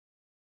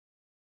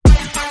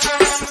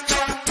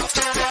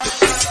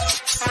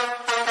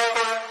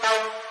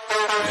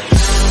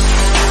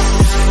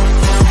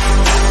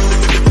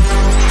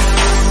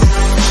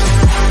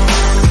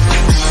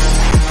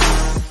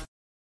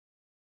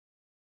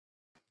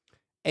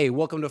Hey,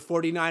 welcome to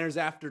 49ers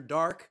After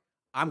Dark.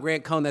 I'm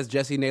Grant Cohn. That's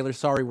Jessie Naylor.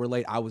 Sorry we're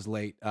late. I was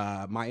late.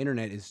 My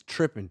internet is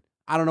tripping.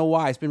 I don't know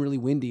why. It's been really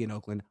windy in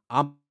Oakland.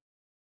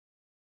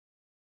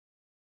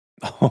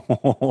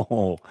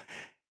 Oh,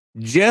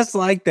 just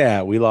like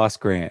that, we lost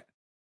Grant.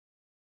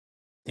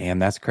 Damn,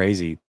 that's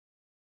crazy.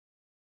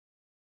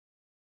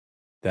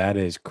 That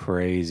is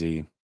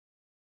crazy.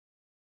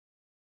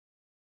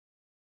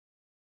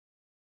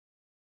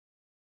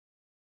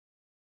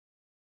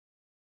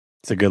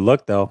 It's a good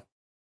look, though.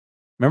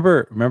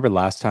 Remember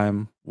last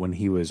time when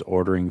he was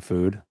ordering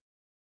food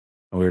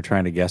and we were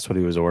trying to guess what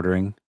he was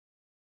ordering?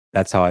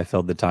 That's how I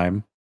filled the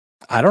time.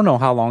 I don't know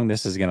how long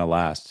this is going to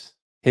last.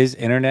 His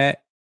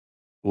internet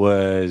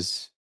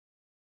was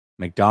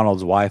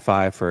McDonald's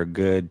Wi-Fi for a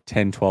good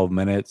 10, 12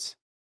 minutes.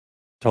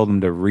 Told him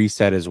to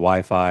reset his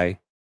Wi-Fi.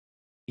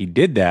 He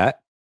did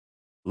that.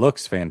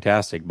 Looks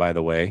fantastic, by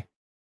the way.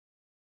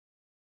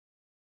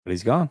 But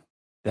he's gone.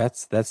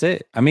 That's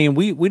it. I mean,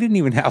 we didn't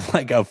even have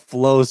like a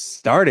flow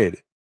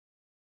started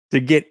to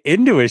get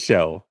into a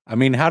show. I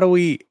mean, how do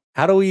we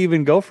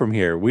even go from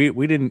here?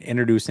 We didn't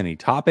introduce any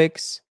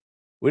topics.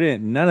 We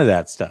didn't none of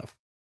that stuff.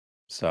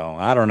 So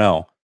I don't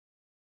know.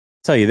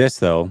 Tell you this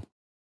though,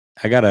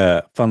 I got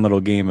a fun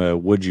little game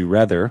of Would You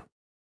Rather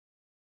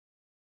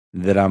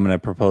that I'm going to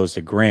propose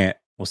to Grant.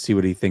 We'll see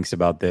what he thinks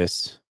about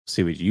this.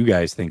 See what you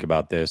guys think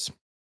about this.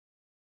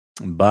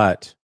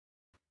 But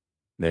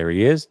there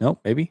he is. Nope,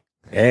 maybe.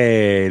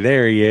 Hey,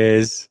 there he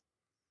is.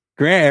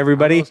 Grant,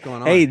 everybody. What's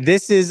going on? Hey,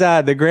 this is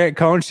the Grant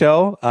Cohn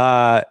Show.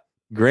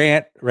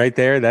 Grant, right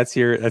there. That's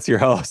your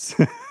host.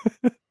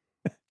 I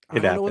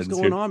don't know what's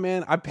going on,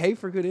 man. I pay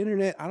for good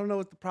internet. I don't know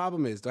what the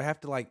problem is. Do I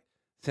have to like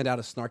send out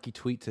a snarky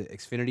tweet to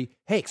Xfinity?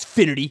 Hey,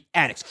 Xfinity,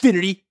 add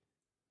Xfinity.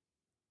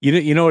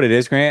 You know what it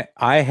is, Grant?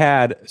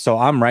 So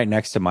I'm right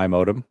next to my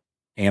modem,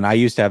 and I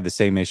used to have the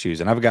same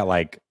issues, and I've got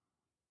like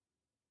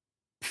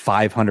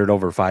 500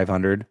 over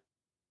 500,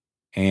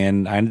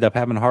 and I ended up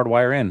having a hard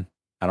wire in.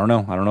 I don't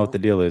know what the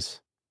deal is.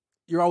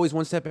 You're always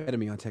one step ahead of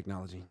me on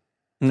technology,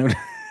 but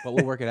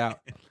we'll work it out.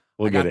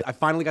 I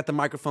finally got the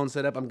microphone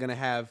set up. I'm going to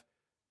have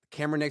the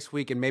camera next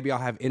week, and maybe I'll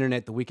have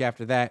internet the week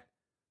after that.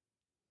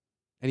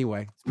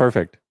 Anyway. It's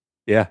perfect.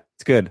 Yeah,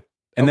 it's good.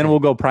 And then we'll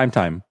go prime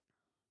time.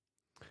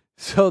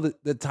 So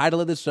the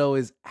title of the show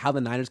is How the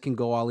Niners Can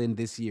Go All In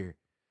This Year.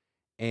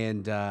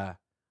 And I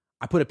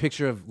put a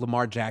picture of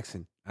Lamar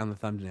Jackson on the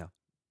thumbnail.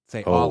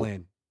 Say all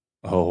in.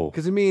 Oh.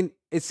 Because, I mean,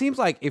 it seems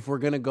like if we're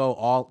going to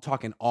go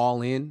talking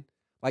all in,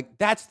 like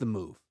that's the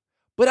move.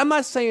 But I'm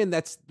not saying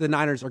that's the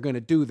Niners are going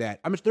to do that.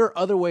 I mean, there are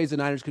other ways the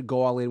Niners could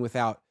go all in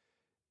without,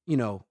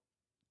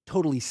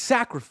 totally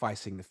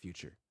sacrificing the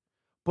future.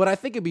 But I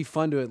think it'd be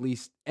fun to at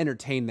least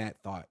entertain that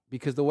thought.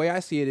 Because the way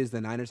I see it is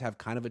the Niners have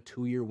kind of a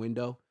 2-year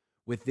window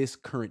with this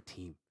current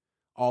team.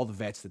 All the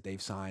vets that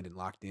they've signed and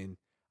locked in.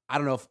 I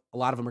don't know if a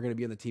lot of them are going to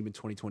be on the team in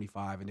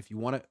 2025. And if you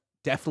want to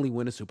definitely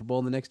win a Super Bowl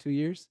in the next 2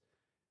 years,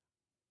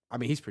 I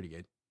mean, he's pretty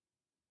good.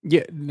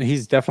 Yeah,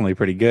 he's definitely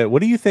pretty good.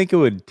 What do you think it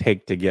would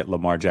take to get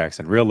Lamar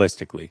Jackson,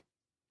 realistically?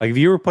 Like, if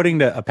you were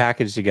putting a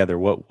package together,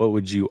 what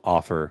would you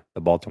offer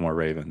the Baltimore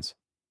Ravens?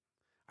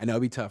 I know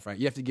it'd be tough, right?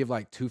 You have to give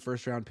like 2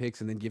 first-round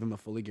picks and then give him a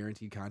fully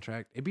guaranteed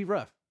contract. It'd be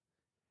rough.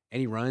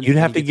 Any runs? You'd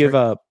have to give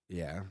up.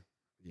 Yeah.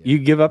 You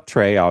give up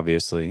Trey,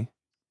 obviously.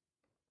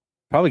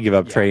 Probably give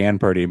up Trey and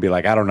Purdy and be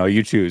like, I don't know,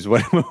 you choose.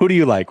 Who do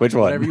you like? Which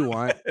one? Whatever you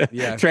want.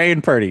 Yeah. Trey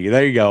and Purdy.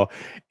 There you go.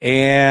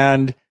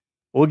 And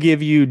we'll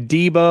give you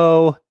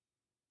Debo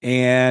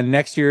and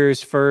next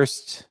year's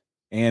first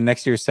and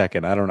next year's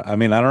second. I don't know.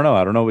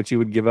 I don't know what you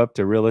would give up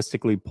to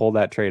realistically pull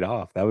that trade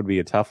off. That would be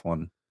a tough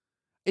one.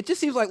 It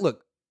just seems like,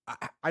 look,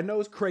 I know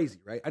it's crazy,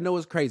 right? I know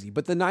it's crazy,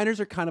 but the Niners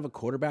are kind of a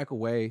quarterback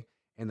away,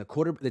 and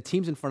the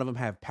teams in front of them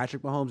have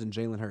Patrick Mahomes and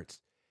Jalen Hurts.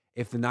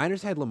 If the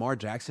Niners had Lamar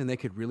Jackson, they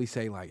could really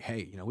say like,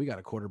 hey, we got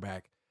a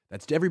quarterback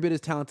that's every bit as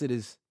talented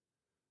as,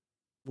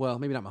 well,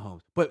 maybe not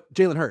Mahomes, but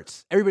Jalen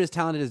Hurts. Every bit as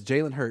talented as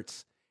Jalen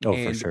Hurts. Oh,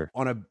 for sure.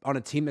 On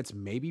a team that's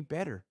maybe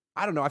better.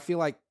 I don't know. I feel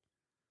like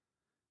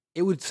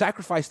it would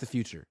sacrifice the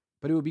future,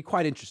 but it would be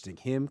quite interesting.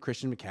 Him,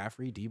 Christian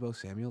McCaffrey, Debo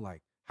Samuel,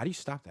 like, how do you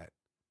stop that?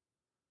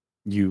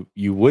 You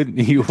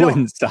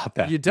wouldn't stop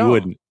that. You don't. You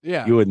wouldn't.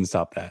 Yeah. You wouldn't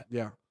stop that.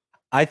 Yeah.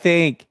 I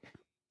think,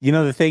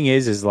 the thing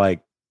is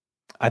like,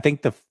 I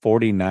think the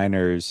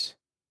 49ers,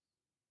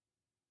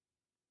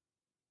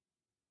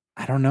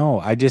 I don't know.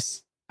 I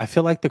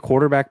feel like the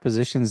quarterback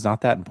position is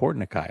not that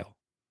important to Kyle.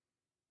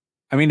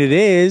 I mean, it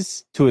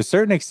is to a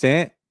certain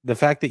extent, the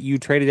fact that you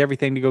traded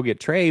everything to go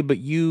get Trey, but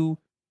you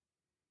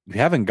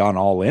haven't gone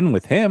all in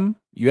with him.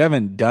 You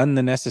haven't done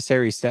the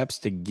necessary steps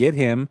to get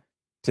him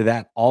to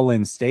that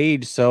all-in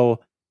stage. So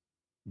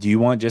do you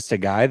want just a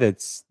guy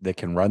that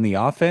can run the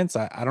offense?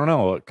 I don't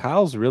know.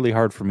 Kyle's really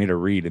hard for me to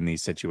read in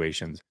these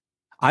situations.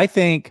 I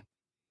think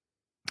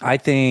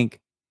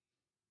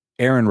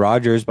Aaron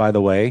Rodgers, by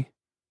the way,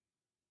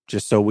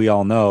 just so we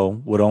all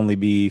know, would only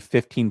be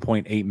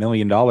 $15.8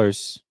 million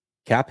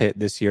cap hit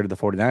this year to the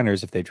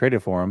 49ers if they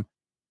traded for him.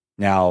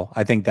 Now,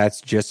 I think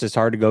that's just as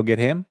hard to go get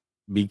him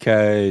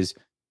because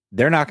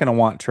they're not going to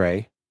want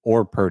Trey.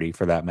 or Purdy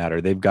for that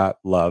matter. They've got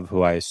Love,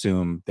 who I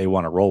assume they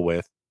want to roll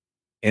with.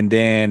 And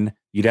then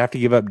you'd have to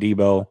give up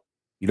Debo.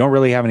 You don't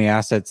really have any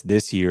assets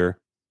this year.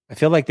 I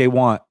feel like they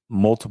want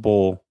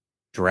multiple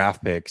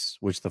draft picks,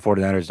 which the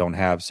 49ers don't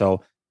have.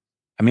 So,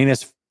 I mean,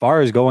 as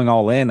far as going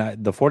all in,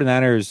 the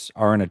 49ers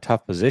are in a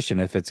tough position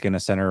if it's going to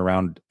center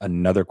around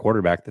another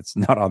quarterback that's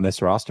not on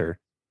this roster.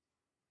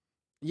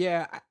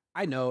 Yeah,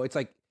 I know. It's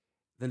like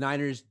the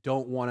Niners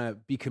don't want to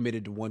be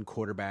committed to one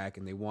quarterback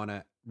and they want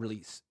to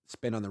really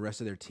spend on the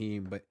rest of their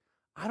team. But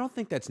I don't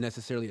think that's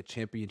necessarily a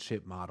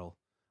championship model.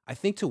 I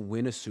think to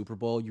win a Super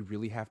Bowl, you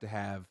really have to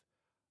have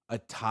a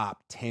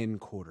top 10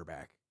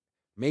 quarterback,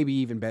 maybe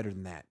even better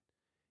than that.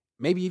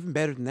 Maybe even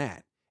better than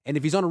that. And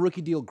if he's on a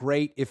rookie deal,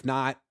 great. If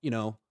not,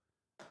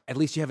 at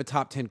least you have a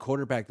top 10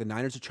 quarterback. The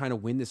Niners are trying to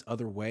win this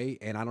other way,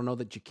 and I don't know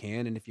that you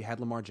can. And if you had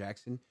Lamar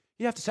Jackson,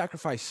 you have to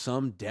sacrifice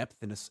some depth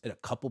in a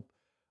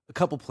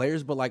couple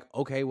players. But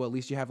okay, well, at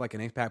least you have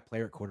an impact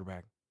player at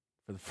quarterback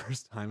for the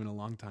first time in a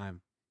long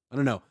time. I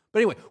don't know. But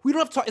anyway, we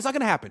don't have to talk. It's not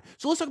going to happen.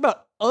 So let's talk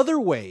about other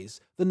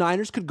ways the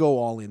Niners could go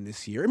all in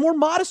this year, and more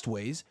modest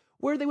ways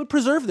where they would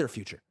preserve their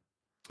future.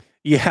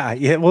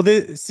 Yeah. Well,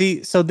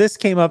 so this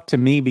came up to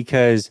me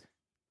because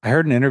I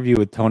heard an interview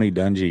with Tony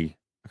Dungy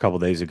a couple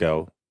days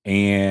ago,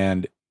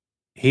 and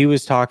he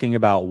was talking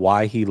about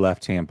why he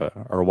left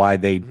Tampa or why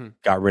they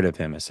got rid of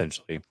him,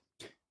 essentially.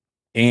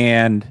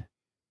 And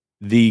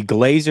the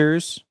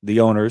Glazers, the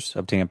owners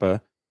of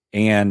Tampa,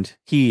 and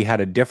he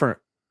had a different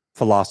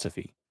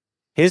philosophy.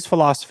 His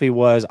philosophy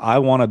was, I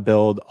want to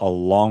build a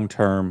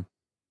long-term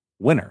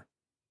winner,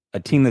 a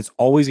team that's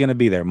always going to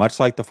be there,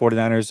 much like the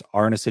 49ers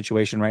are in a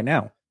situation right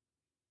now.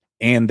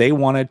 And they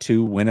wanted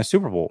to win a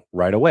Super Bowl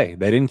right away.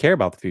 They didn't care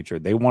about the future.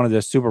 They wanted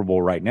a Super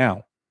Bowl right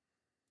now.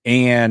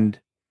 And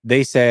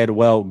they said,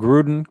 well,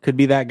 Gruden could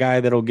be that guy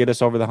that'll get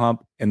us over the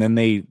hump. And then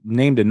they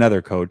named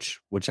another coach,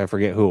 which I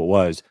forget who it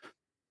was.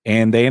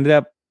 And they ended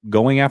up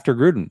going after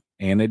Gruden.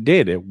 And it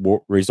did. It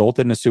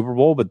resulted in a Super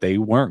Bowl, but they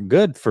weren't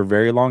good for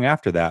very long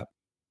after that.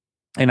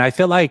 And I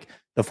feel like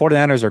the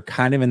 49ers are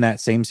kind of in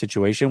that same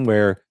situation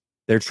where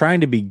they're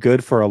trying to be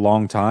good for a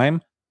long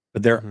time,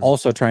 but they're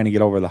also trying to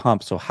get over the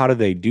hump. So how do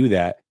they do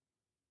that?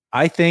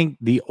 I think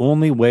the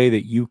only way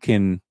that you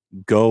can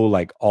go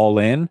all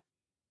in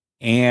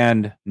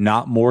and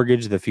not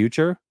mortgage the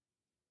future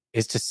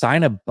is to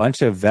sign a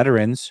bunch of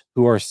veterans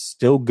who are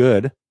still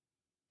good,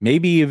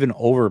 maybe even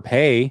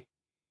overpay,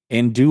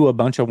 and do a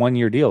bunch of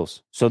one-year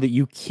deals so that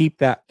you keep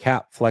that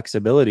cap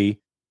flexibility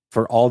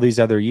for all these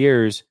other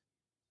years.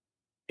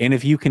 And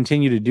if you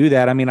continue to do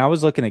that, I mean, I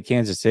was looking at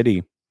Kansas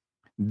City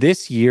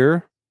this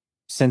year.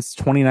 Since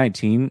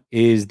 2019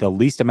 is the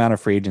least amount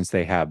of free agents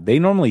they have. They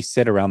normally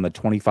sit around the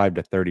 25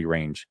 to 30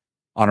 range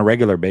on a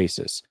regular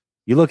basis.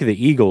 You look at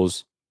the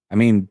Eagles, I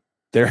mean,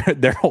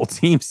 their whole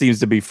team seems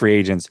to be free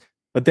agents,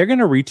 but they're going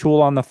to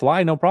retool on the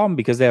fly, no problem,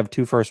 because they have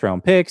 2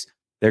 first-round picks.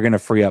 They're going to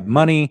free up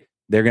money.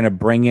 They're going to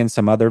bring in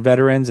some other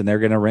veterans, and they're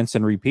going to rinse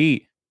and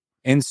repeat.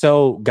 And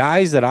so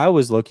guys that I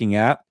was looking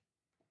at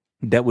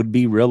that would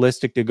be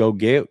realistic to go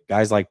get,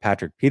 guys like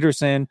Patrick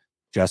Peterson,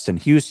 Justin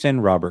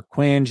Houston, Robert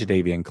Quinn,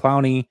 Jadeveon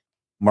Clowney,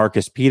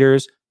 Marcus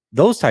Peters,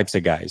 those types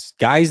of guys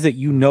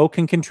that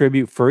can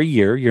contribute for a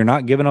year. You're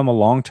not giving them a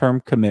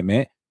long-term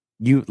commitment.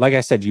 You, like I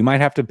said, you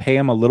might have to pay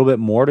them a little bit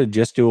more to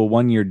just do a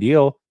one-year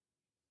deal,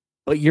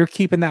 but you're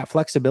keeping that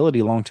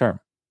flexibility long-term.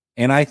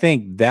 And I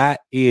think that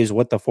is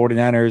what the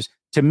 49ers,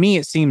 to me,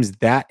 it seems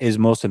that is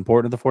most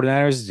important to the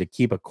 49ers, is to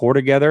keep a core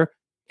together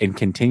and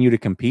continue to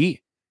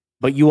compete.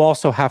 But you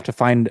also have to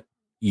find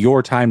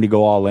your time to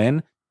go all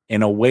in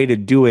and a way to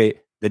do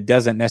it that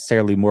doesn't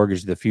necessarily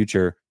mortgage the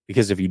future.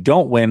 Because if you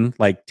don't win,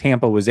 like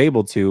Tampa was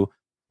able to,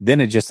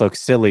 then it just looks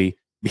silly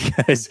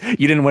because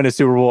you didn't win a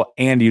Super Bowl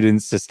and you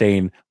didn't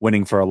sustain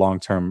winning for a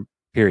long-term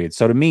period.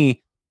 So to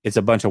me, it's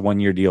a bunch of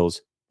one-year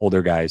deals,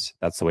 older guys.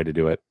 That's the way to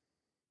do it.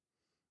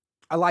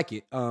 I like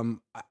it.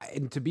 And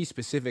to be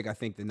specific, I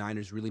think the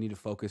Niners really need to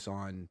focus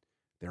on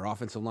their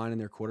offensive line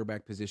and their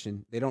quarterback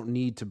position. They don't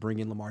need to bring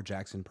in Lamar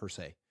Jackson per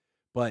se,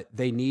 but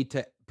they need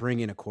to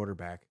bring in a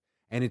quarterback.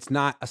 And it's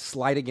not a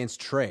slight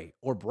against Trey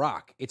or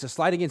Brock. It's a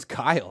slight against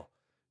Kyle.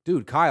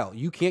 Dude, Kyle,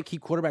 you can't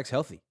keep quarterbacks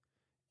healthy.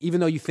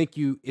 Even though you think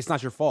it's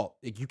not your fault.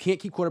 You can't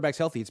keep quarterbacks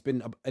healthy. It's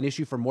been an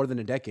issue for more than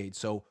a decade.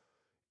 So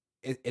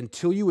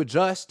until you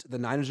adjust, the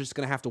Niners are just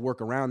going to have to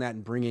work around that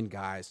and bring in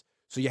guys.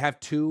 So you have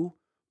 2,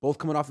 both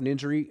coming off an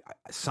injury.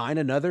 Sign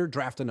another,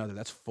 draft another.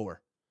 That's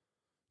 4.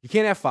 You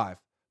can't have 5,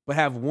 but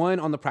have 1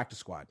 on the practice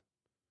squad.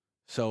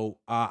 So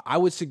I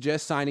would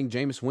suggest signing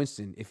Jameis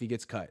Winston if he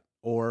gets cut,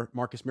 or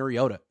Marcus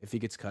Mariota if he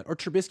gets cut, or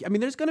Trubisky. I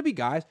mean, there's going to be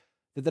guys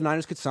that the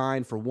Niners could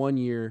sign for 1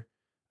 year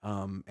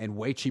and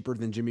way cheaper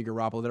than Jimmy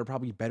Garoppolo that are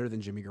probably better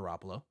than Jimmy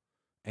Garoppolo.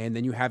 And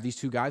then you have these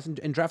 2 guys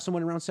and draft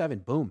someone around 7.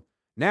 Boom.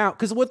 Now,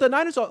 because what the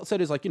Niners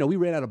said is we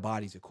ran out of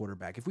bodies at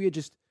quarterback. If we had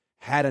just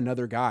had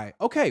another guy,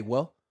 okay,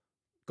 well,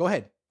 go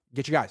ahead.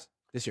 Get your guys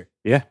this year.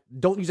 Yeah.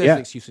 Don't use that as an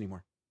excuse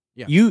anymore.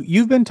 Yeah.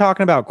 You've been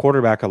talking about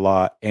quarterback a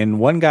lot, and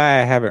one guy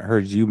I haven't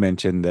heard you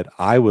mention that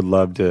I would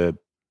love to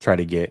try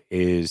to get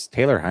is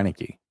Taylor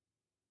Heineke.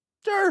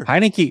 Sure.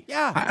 Heineke.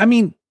 Yeah. I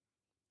mean,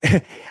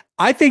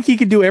 I think he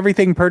could do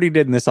everything Purdy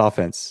did in this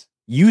offense.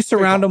 You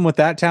surround him with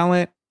that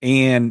talent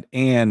and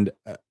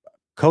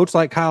coach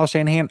like Kyle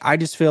Shanahan, I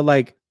just feel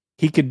like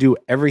he could do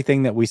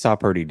everything that we saw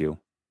Purdy do.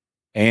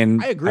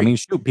 And I agree. I mean,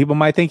 shoot, people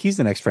might think he's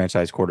the next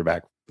franchise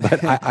quarterback,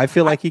 but I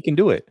feel like he can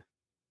do it.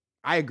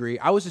 I agree.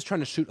 I was just trying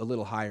to shoot a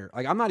little higher.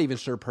 Like, I'm not even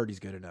sure Purdy's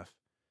good enough.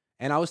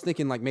 And I was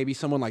thinking like maybe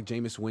someone like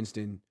Jameis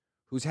Winston,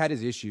 who's had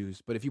his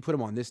issues, but if you put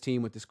him on this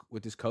team with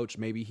this coach,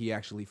 maybe he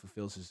actually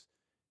fulfills his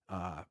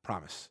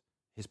promise,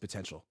 his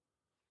potential.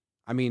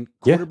 I mean,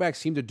 quarterbacks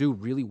seem to do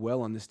really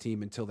well on this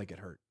team until they get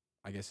hurt,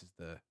 I guess is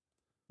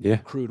the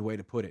crude way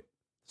to put it.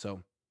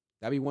 So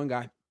that'd be one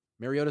guy.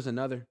 Mariota's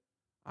another.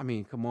 I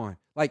mean, come on.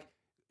 Like,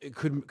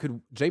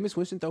 could Jameis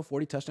Winston throw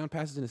 40 touchdown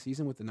passes in a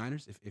season with the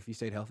Niners if he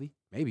stayed healthy?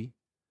 Maybe.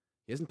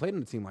 He hasn't played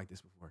on a team like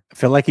this before. I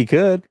feel like he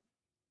could.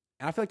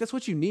 And I feel like that's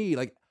what you need.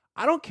 Like,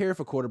 I don't care if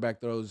a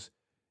quarterback throws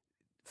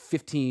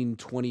 15,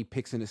 20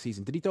 picks in a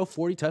season. Did he throw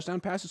 40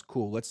 touchdown passes?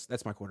 Cool.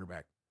 That's my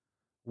quarterback.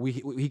 We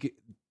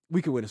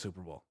could win a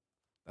Super Bowl.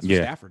 That's what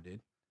Stafford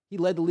did. He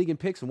led the league in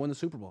picks and won the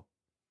Super Bowl.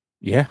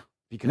 Yeah.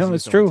 Because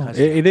it's true.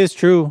 It is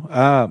true.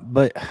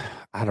 But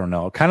I don't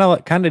know. Kind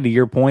of to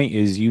your point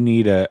is you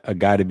need a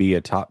guy to be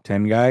a top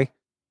 10 guy.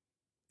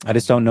 I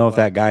just don't know if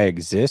that guy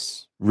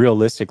exists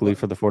realistically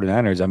for the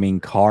 49ers. I mean,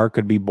 Carr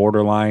could be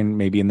borderline.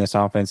 Maybe in this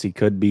offense he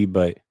could be,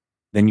 but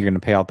then you're going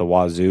to pay out the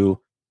wazoo.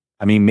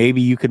 I mean, maybe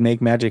you could make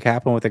magic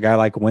happen with a guy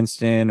like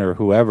Winston or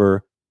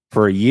whoever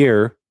for a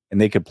year, and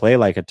they could play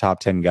like a top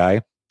 10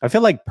 guy. I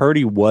feel like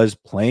Purdy was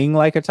playing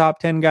like a top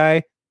 10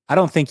 guy. I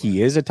don't think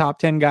he is a top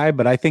 10 guy,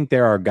 but I think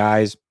there are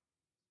guys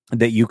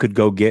that you could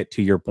go get,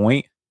 to your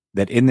point,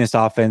 that in this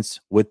offense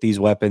with these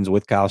weapons,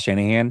 with Kyle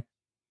Shanahan,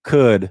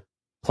 could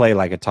play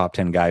like a top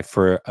 10 guy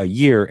for a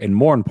year, and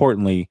more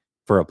importantly,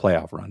 for a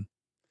playoff run.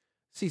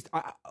 See,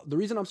 the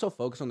reason I'm so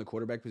focused on the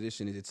quarterback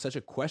position is it's such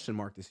a question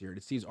mark this year.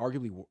 It seems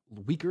arguably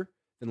weaker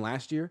than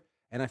last year,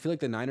 and I feel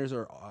like the Niners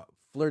are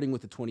flirting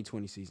with the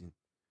 2020 season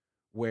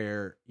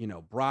where,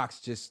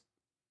 Brock's just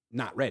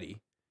not ready,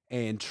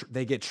 and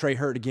they get Trey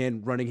hurt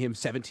again, running him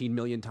 17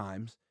 million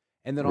times,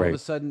 and then all of a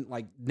sudden,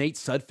 like, Nate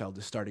Sudfeld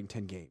is starting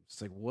 10 games.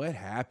 It's like, what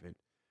happened?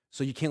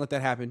 So you can't let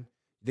that happen.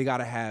 They got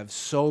to have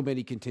so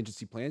many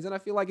contingency plans, and I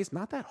feel like it's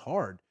not that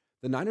hard.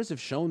 The Niners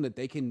have shown that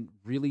they can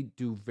really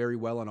do very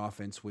well on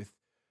offense with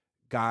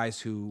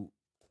guys who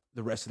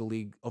the rest of the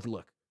league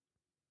overlook.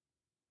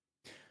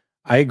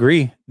 I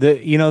agree.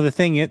 The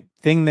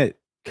thing that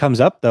comes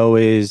up though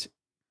is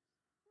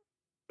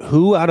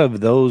who out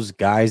of those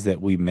guys that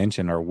we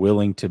mentioned are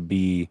willing to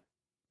be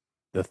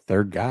the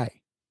third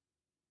guy?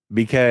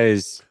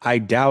 Because I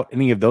doubt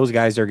any of those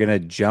guys are going to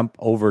jump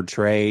over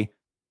Trey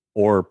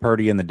or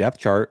Purdy in the depth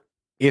chart.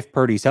 If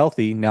Purdy's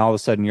healthy, now all of a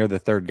sudden you're the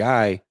third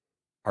guy.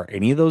 Are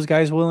any of those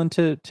guys willing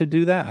to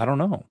do that? I don't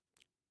know.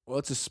 Well,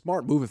 it's a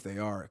smart move if they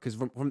are, because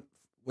from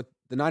what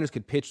the Niners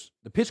could pitch,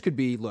 the pitch could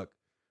be, look,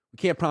 we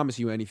can't promise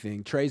you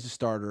anything. Trey's a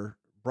starter.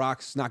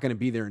 Brock's not going to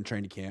be there in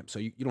training camp, so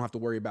you don't have to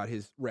worry about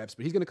his reps,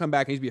 but he's going to come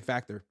back and he's going to be a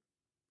factor.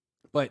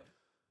 But,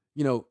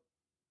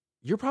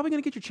 you're probably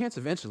going to get your chance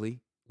eventually.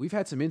 We've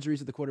had some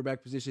injuries at the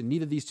quarterback position.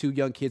 Neither of these two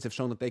young kids have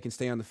shown that they can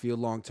stay on the field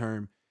long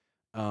term.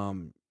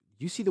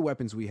 You see the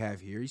weapons we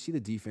have here. You see the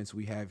defense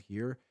we have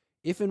here.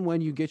 If and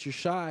when you get your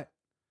shot,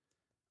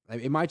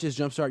 it might just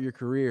jumpstart your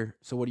career.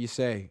 So what do you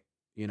say?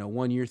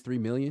 1 year, $3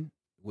 million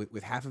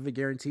with half of it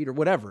guaranteed or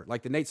whatever,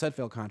 like the Nate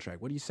Sudfeld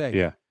contract. What do you say?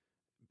 Yeah.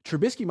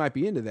 Trubisky might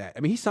be into that. I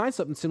mean, he signed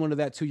something similar to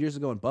that 2 years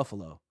ago in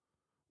Buffalo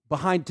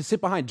to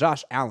sit behind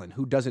Josh Allen,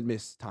 who doesn't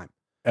miss time.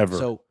 Ever.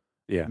 So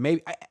yeah,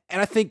 maybe.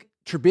 And I think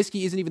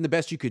Trubisky isn't even the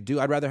best you could do.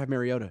 I'd rather have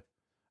Mariota.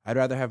 I'd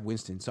rather have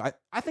Winston. So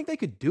I think they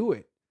could do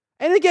it.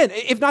 And again,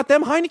 if not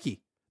them, Heineke.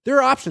 There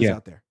are options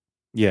out there.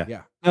 Yeah.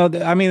 Yeah. No,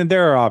 I mean,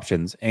 there are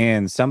options.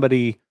 And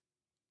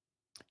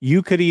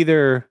you could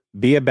either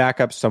be a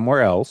backup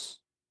somewhere else,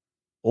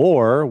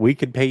 or we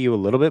could pay you a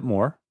little bit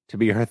more to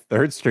be our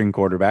third string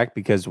quarterback,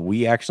 because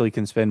we actually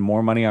can spend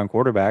more money on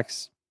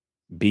quarterbacks,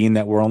 being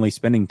that we're only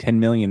spending $10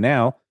 million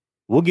now.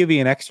 We'll give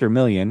you an extra $1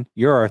 million.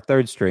 You're our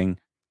third string.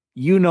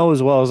 You know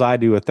as well as I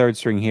do, a third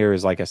string here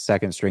is like a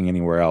second string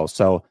anywhere else.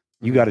 So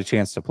you got a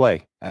chance to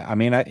play. I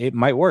mean, it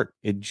might work.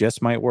 It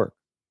just might work.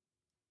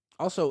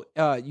 Also,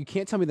 you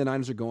can't tell me the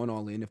Niners are going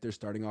all in if their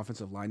starting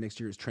offensive line next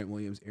year is Trent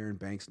Williams, Aaron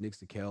Banks, Nick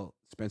Stikell,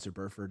 Spencer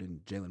Burford,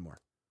 and Jalen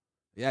Moore.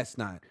 That's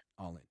not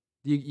all in.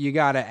 You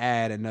got to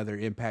add another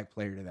impact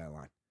player to that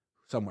line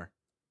somewhere.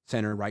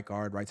 Center, right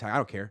guard, right tackle. I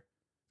don't care.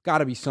 Got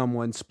to be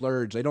someone.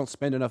 Splurge. They don't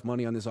spend enough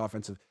money on this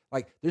offensive.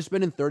 Like, they're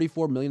spending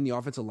 $34 million in the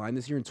offensive line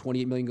this year, and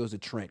 $28 million goes to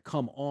Trent.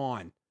 Come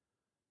on.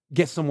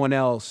 Get someone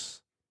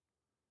else.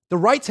 The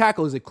right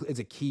tackle is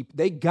a keep.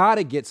 They got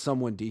to get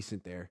someone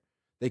decent there.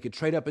 They could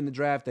trade up in the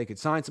draft. They could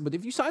sign someone. But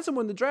if you sign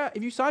someone in the draft,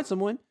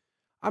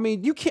 I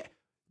mean,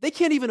 they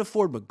can't even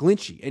afford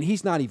McGlinchey, and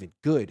he's not even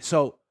good.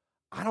 So,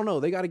 I don't know.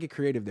 They got to get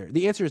creative there.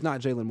 The answer is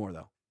not Jalen Moore,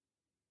 though.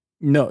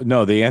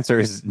 No, the answer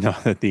is no.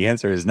 The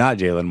answer is not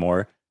Jalen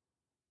Moore.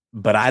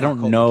 But I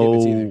don't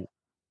know.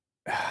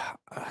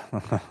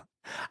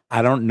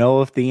 I don't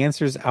know if the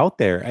answer's out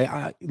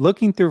there.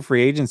 Looking through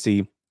free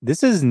agency,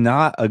 this is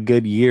not a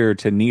good year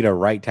to need a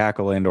right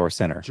tackle and or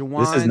center.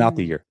 This is not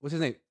the year. What's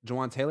his name?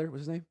 Jawan Taylor?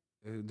 What's his name?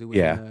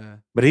 Yeah.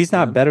 But he's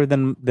not better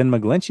than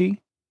McGlinchey.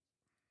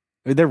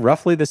 They're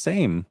roughly the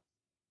same.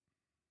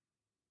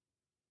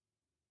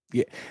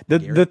 Yeah.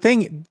 The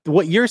thing,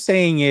 what you're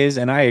saying is,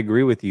 and I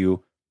agree with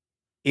you,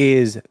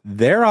 is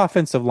their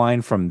offensive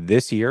line from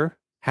this year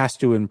has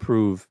to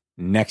improve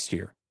next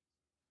year.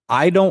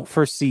 I don't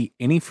foresee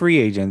any free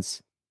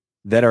agents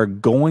that are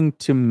going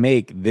to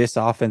make this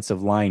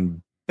offensive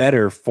line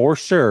better for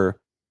sure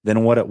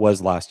than what it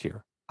was last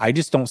year. I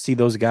just don't see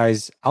those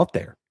guys out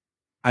there.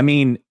 I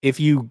mean, if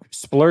you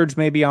splurge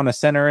maybe on a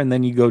center and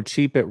then you go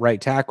cheap at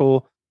right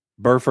tackle,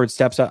 Burford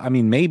steps up. I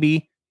mean,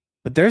 maybe,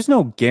 but there's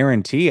no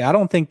guarantee. I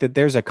don't think that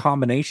there's a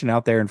combination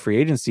out there in free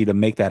agency to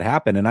make that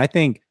happen. And I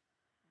think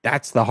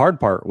that's the hard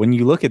part. When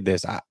you look at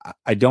this,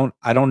 I don't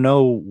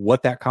know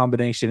what that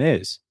combination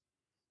is.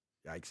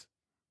 Yikes.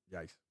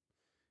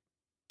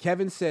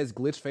 Kevin says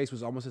Glitch Face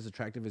was almost as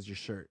attractive as your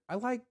shirt. I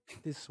like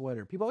this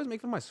sweater. People always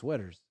make fun of my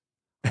sweaters.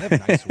 I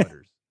have nice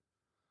sweaters.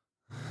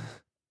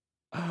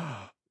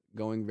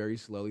 Going very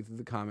slowly through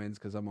the comments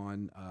because I'm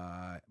on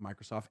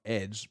Microsoft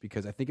Edge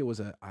because I think it was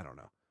I don't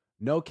know.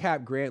 No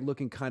cap Grant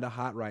looking kind of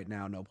hot right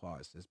now. No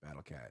pause, says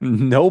Battle Cat.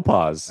 No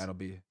pause. That'll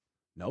be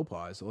no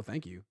pause. Well,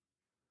 thank you.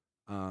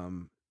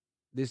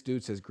 This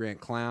dude says Grant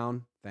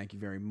Clown. Thank you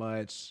very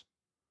much.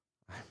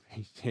 I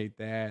appreciate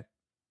that.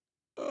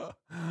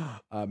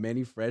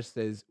 Manny Fresh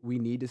says we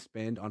need to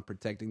spend on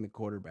protecting the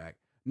quarterback.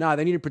 Nah,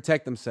 they need to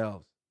protect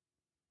themselves.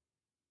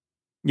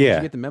 Yeah. Did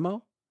you get the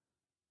memo?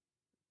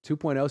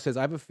 2.0 says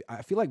I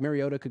feel like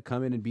Mariota could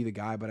come in and be the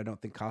guy, but I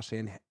don't think Kyle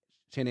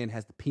Shanahan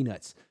has the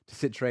peanuts to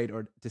sit Trey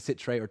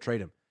or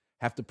trade him.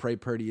 Have to pray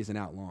Purdy isn't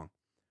out long.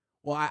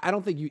 Well, I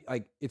don't think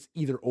it's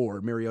either or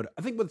Mariota.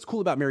 I think what's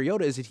cool about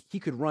Mariota is that he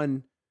could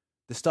run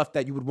the stuff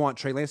that you would want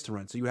Trey Lance to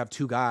run. So you have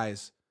two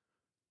guys.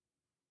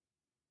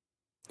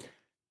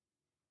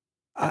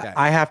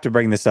 I have to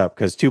bring this up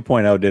because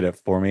 2.0 did it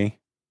for me.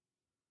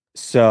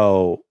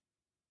 So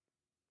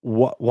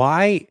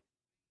why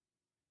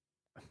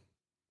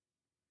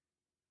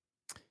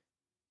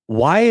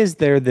is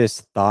there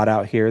this thought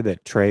out here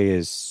that Trey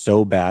is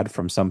so bad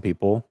from some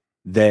people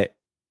that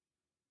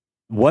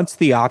once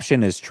the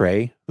option is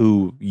Trey,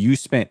 who you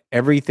spent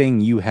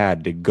everything you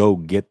had to go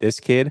get this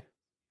kid,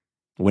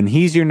 when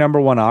he's your number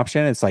one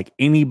option, it's like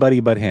anybody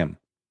but him.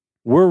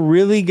 We're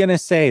really going to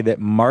say that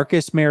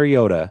Marcus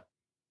Mariota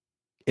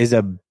is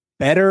a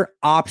better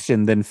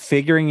option than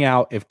figuring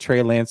out if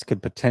Trey Lance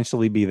could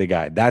potentially be the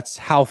guy. That's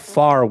how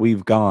far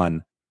we've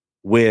gone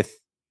with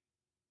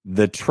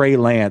the Trey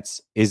Lance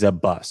is a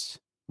bust.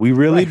 We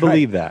really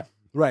believe that.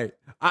 Right.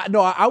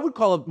 I would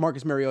call up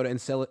Marcus Mariota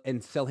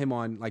and sell him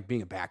on like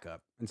being a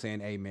backup and saying,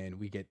 hey, man,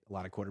 we get a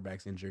lot of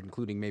quarterbacks injured,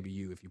 including maybe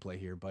you if you play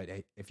here. But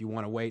hey, if you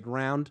want to wait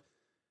around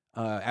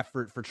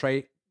effort for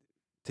Trey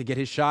to get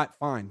his shot,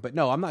 fine. But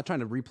no, I'm not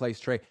trying to replace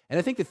Trey. And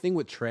I think the thing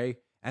with Trey,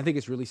 I think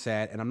it's really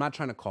sad, and I'm not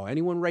trying to call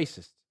anyone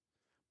racist,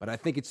 but I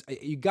think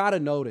you got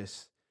to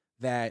notice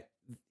that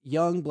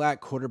young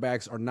black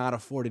quarterbacks are not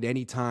afforded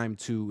any time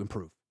to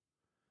improve.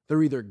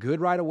 They're either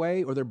good right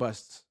away or they're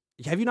busts.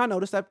 Have you not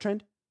noticed that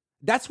trend?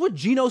 That's what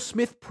Geno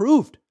Smith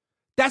proved.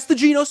 That's the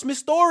Geno Smith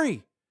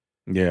story.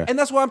 Yeah. And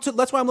that's why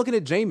I'm looking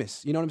at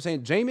Jameis. You know what I'm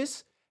saying?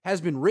 Jameis has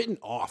been written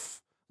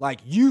off. Like,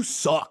 you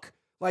suck.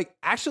 Like,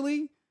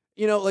 actually,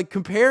 like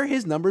compare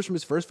his numbers from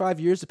his first 5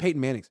 years to Peyton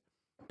Manning's.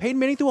 Peyton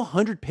Manning threw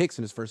 100 picks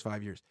in his first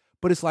 5 years.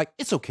 But it's like,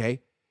 it's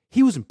okay.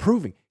 He was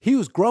improving. He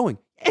was growing.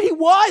 And he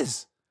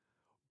was.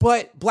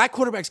 But black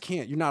quarterbacks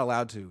can't. You're not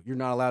allowed to. You're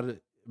not allowed to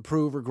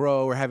improve or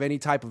grow or have any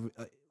type of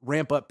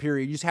ramp up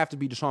period. You just have to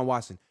be Deshaun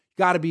Watson.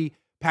 You got to be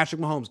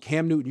Patrick Mahomes,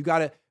 Cam Newton. You got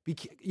to be,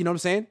 you know what I'm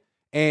saying?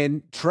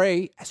 And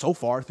Trey, so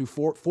far through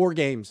four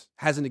games,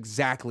 hasn't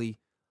exactly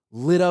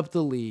lit up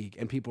the league.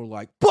 And people are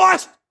like,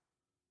 bust!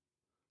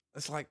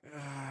 It's like,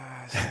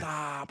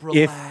 stop,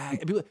 relax.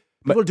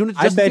 People are doing it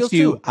to Justin Fields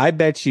too. I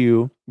bet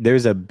you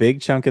there's a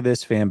big chunk of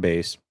this fan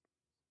base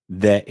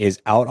that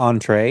is out on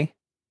Trey,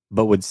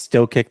 but would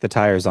still kick the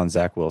tires on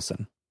Zach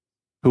Wilson,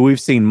 who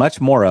we've seen much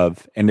more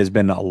of and has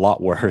been a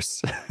lot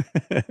worse.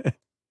 I'm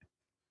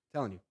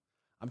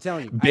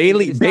telling you.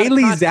 Bailey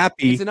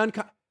Zappi. It's an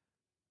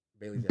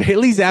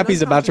Bailey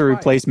Zappi's about to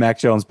replace Mac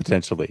Jones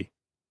potentially.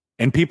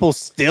 And people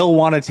still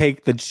want to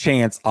take the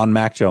chance on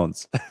Mac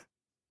Jones.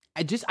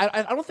 I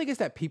don't think it's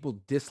that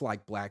people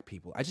dislike black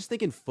people. I just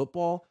think in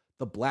football,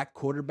 the black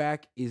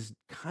quarterback is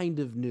kind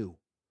of new.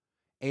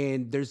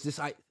 And there's this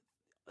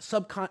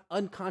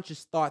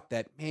unconscious thought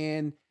that,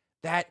 man,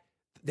 that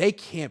they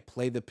can't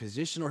play the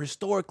position, or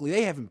historically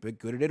they haven't been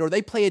good at it, or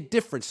they play a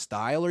different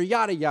style, or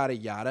yada, yada,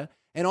 yada.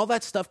 And all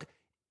that stuff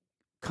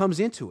comes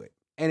into it.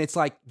 And it's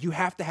like, you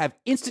have to have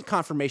instant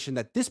confirmation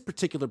that this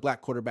particular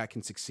black quarterback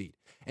can succeed.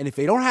 And if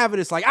they don't have it,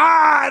 it's like,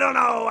 I don't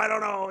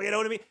know. You know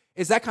what I mean?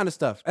 It's that kind of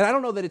stuff. And I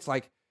don't know that it's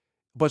like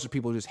a bunch of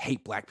people who just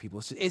hate black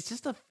people. It's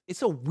just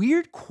a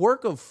weird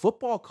quirk of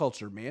football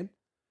culture, man.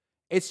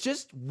 It's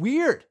just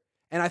weird.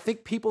 And I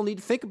think people need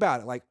to think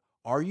about it. Like,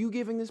 are you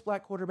giving this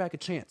black quarterback a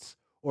chance?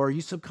 Or are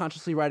you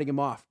subconsciously writing him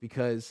off?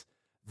 Because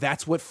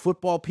that's what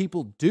football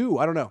people do.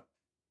 I don't know.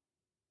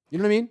 You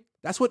know what I mean?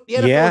 That's what the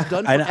NFL has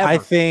done forever. And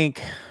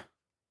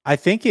I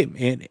think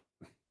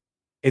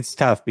it's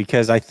tough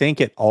because I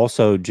think it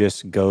also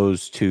just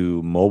goes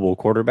to mobile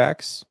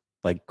quarterbacks,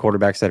 like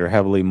quarterbacks that are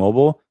heavily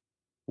mobile,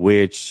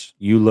 which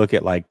you look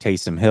at like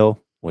Taysom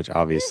Hill, which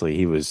obviously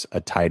he was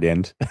a tight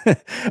end.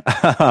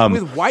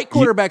 With white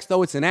quarterbacks,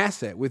 though, it's an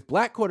asset. With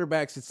black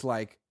quarterbacks, it's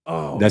like,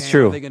 oh, that's man,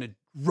 true. Are they going to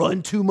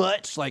run too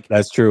much? Like,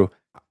 that's true.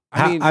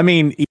 I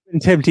mean, even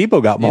Tim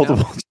Tebow got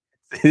multiple.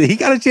 He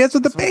got a chance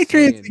with the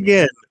Patriots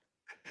again.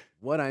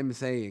 What I'm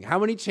saying, how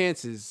many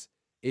chances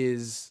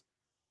is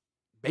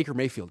Baker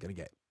Mayfield going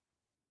to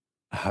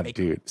get?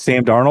 Dude,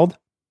 Sam Darnold.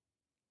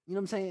 You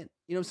know what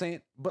I'm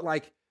saying? But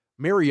like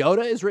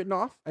Mariota is written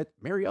off.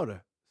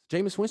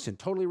 Jameis Winston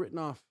totally written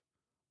off.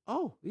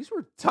 Oh, these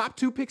were top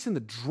 2 picks in the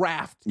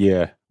draft.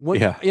 Yeah. You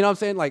know what I'm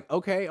saying? Like,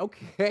 okay.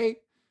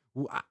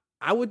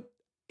 I would,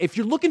 if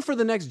you're looking for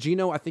the next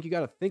Geno, I think you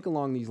got to think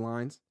along these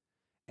lines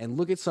and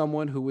look at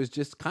someone who was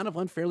just kind of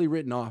unfairly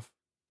written off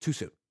too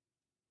soon.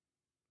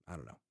 I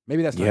don't know.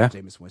 Maybe that's not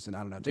Jameis Winston. I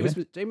don't know.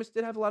 Jameis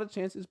did have a lot of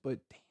chances, but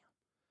damn.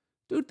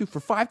 Dude threw for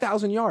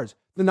 5,000 yards.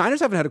 The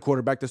Niners haven't had a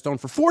quarterback that's thrown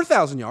for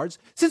 4,000 yards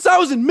since I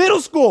was in middle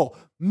school.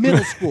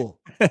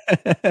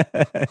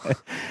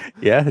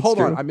 Yeah. Hold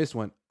on. I missed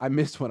one.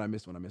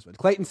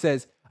 Clayton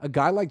says, a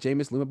guy like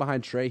Jameis looming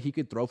behind Trey, he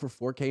could throw for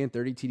 4K and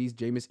 30 TDs.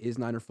 Jameis is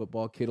Niner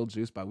football. Kittle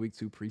juice by week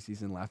 2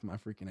 preseason. Laughing my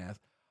freaking ass.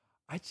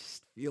 I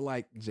just feel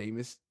like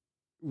Jameis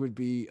would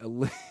be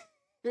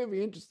it'd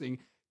be interesting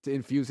to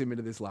infuse him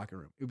into this locker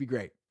room. It would be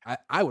great.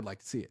 I would like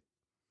to see it.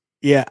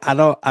 Yeah, I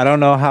don't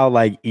know how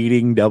like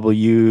eating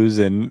W's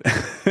and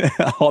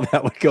all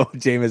that would go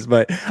with Jameis,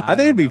 but I think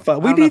it'd be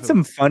fun. We need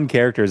some fun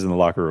characters in the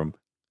locker room.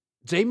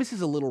 Jameis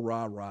is a little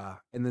rah-rah,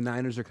 and the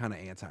Niners are kind of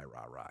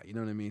anti-rah-rah. You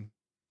know what I mean?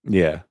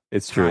 Yeah,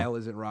 it's true. Kyle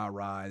isn't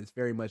rah-rah. It's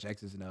very much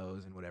X's and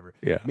O's and whatever.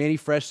 Yeah. Manny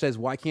Fresh says,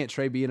 why can't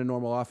Trey be in a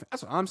normal offense?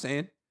 That's what I'm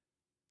saying.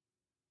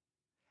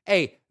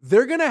 Hey,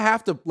 they're going to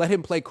have to let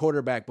him play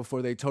quarterback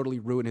before they totally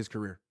ruin his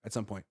career at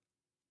some point.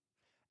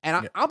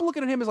 And I'm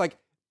looking at him as like,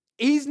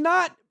 he's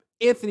not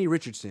Anthony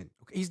Richardson.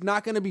 He's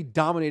not going to be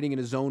dominating in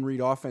a zone read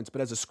offense,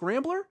 but as a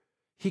scrambler,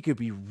 he could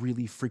be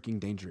really freaking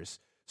dangerous.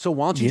 So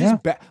why don't you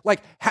just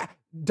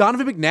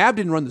Donovan McNabb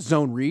didn't run the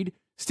zone read.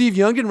 Steve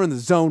Young didn't run the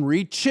zone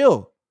read.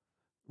 Chill.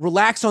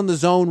 Relax on the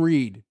zone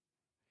read.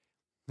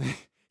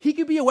 He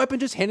could be a weapon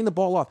just handing the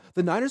ball off.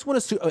 The Niners won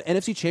an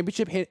NFC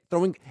championship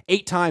throwing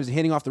 8 times and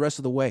handing off the rest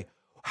of the way.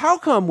 How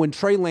come when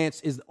Trey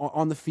Lance is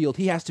on the field,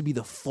 he has to be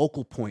the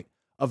focal point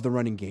of the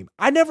running game?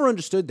 I never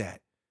understood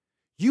that.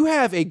 You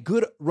have a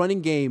good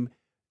running game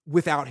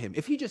without him.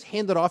 If he just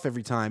handed off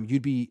every time,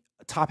 you'd be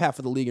top half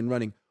of the league in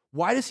running.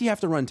 Why does he have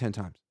to run 10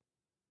 times?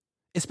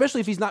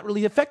 Especially if he's not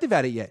really effective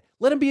at it yet.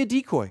 Let him be a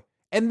decoy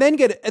and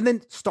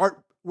then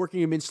start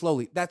working him in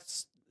slowly.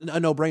 That's a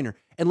no-brainer.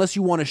 Unless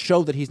you want to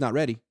show that he's not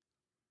ready.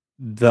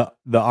 The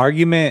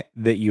argument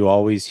that you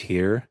always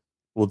hear,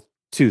 well,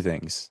 2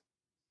 things.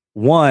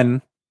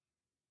 One,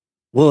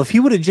 well, if he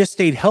would have just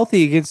stayed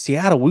healthy against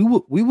Seattle,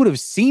 we would have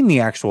seen the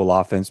actual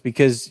offense,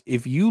 because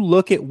if you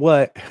look at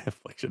what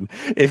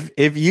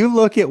if you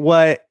look at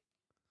what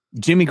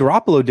Jimmy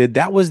Garoppolo did,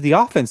 that was the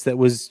offense that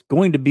was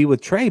going to be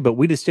with Trey, but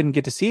we just didn't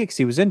get to see it because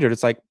he was injured.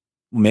 It's like,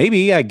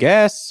 maybe, I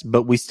guess,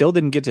 but we still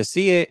didn't get to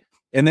see it.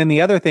 And then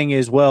the other thing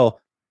is, well,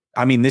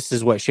 I mean, this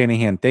is what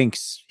Shanahan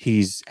thinks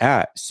he's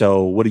at.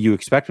 So what do you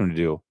expect him to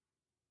do?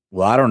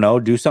 Well, I don't know.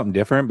 Do something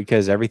different,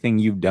 because everything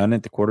you've done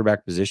at the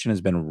quarterback position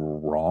has been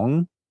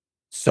wrong.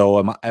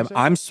 So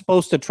I'm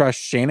supposed to trust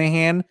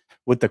Shanahan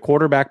with the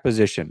quarterback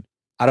position.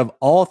 Out of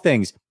all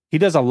things, he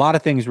does a lot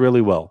of things really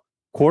well.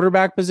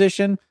 Quarterback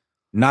position,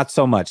 not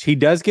so much. He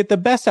does get the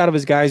best out of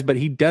his guys, but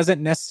he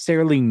doesn't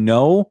necessarily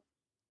know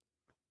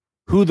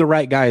who the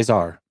right guys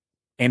are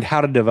and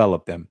how to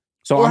develop them.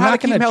 So I'm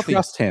not going to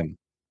trust him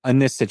in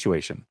this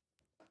situation.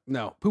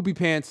 No, poopy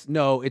pants.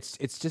 No, it's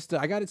just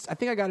I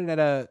think I got it at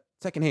a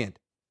second hand.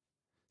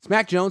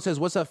 Smack Jones says,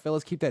 "What's up,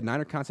 fellas? Keep that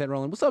Niner content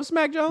rolling." What's up,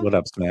 Smack Jones? What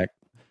up, Smack?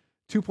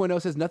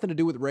 2.0 says, nothing to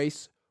do with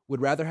race.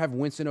 Would rather have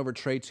Winston over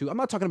Trey 2. I'm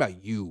not talking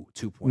about you,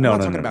 2.0. No, I'm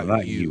not talking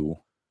about you.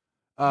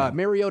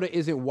 Mariota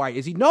isn't white.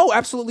 Is he? No,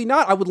 absolutely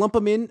not. I would lump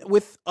him in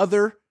with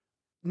other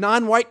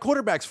non-white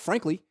quarterbacks,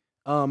 frankly.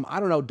 I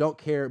don't know. Don't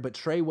care. But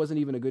Trey wasn't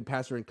even a good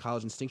passer in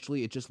college.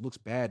 Instinctually, it just looks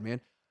bad, man.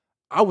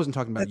 I wasn't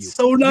talking about you. That's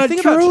so not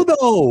true,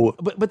 though.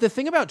 But the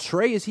thing about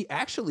Trey is he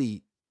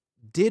actually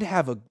did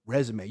have a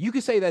resume. You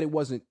could say that it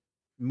wasn't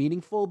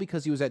meaningful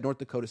because he was at North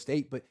Dakota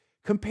State, but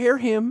compare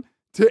him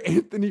to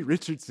Anthony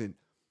Richardson.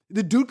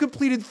 The dude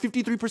completed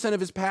 53% of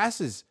his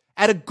passes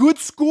at a good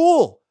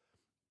school.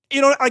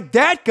 You know, like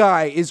that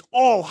guy is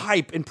all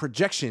hype and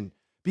projection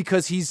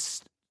because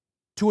he's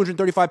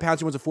 235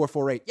 pounds. He runs a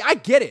 4.48. Yeah, I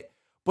get it.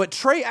 But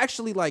Trey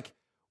actually like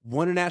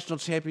won a national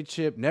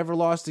championship, never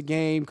lost a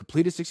game,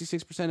 completed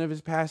 66% of his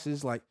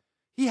passes. Like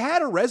he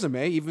had a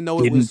resume, even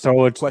though it was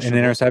throw an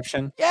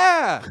interception.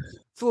 Yeah,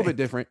 it's a little bit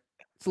different.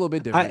 It's a little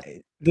bit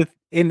different.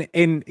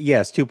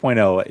 Yes,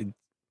 2.0.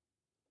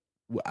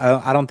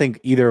 I don't think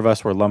either of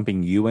us were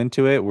lumping you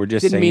into it. We're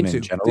just saying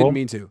in general. Didn't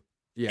mean to.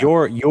 Yeah.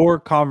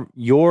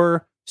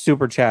 Your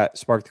super chat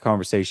sparked the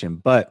conversation,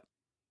 but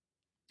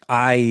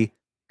I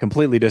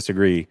completely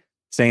disagree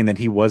saying that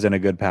he wasn't a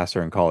good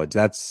passer in college.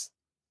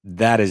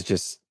 That is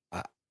just.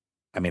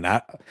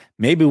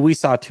 Maybe we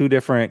saw two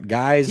different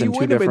guys and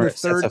two different. He wouldn't have been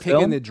the third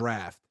pick in the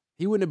draft.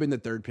 He wouldn't have been the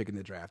third pick in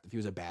the draft if he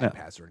was a bad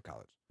passer in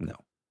college. No.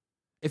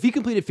 If he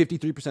completed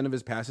 53% of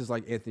his passes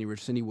like Anthony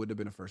Richardson, he would have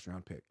been a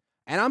first-round pick.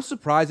 And I'm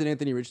surprised that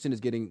Anthony Richardson is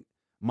getting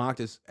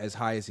mocked as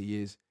high as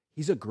he is.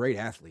 He's a great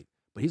athlete,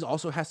 but he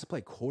also has to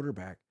play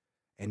quarterback.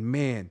 And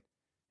man,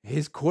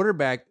 his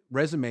quarterback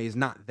resume is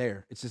not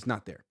there. It's just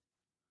not there.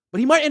 But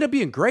he might end up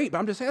being great, but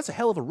I'm just saying that's a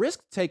hell of a risk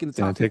to take in the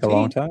top 15. It's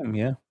going to take a long time,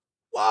 yeah.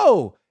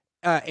 Whoa!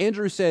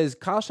 Andrew says,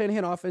 Kyle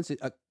Shanahan offense,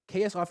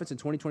 KS offense in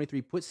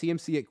 2023, put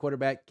CMC at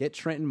quarterback, get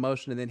Trent in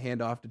motion, and then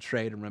hand off to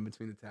trade and run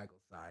between the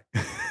tackles side.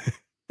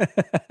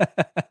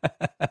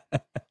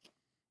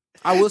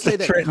 I will say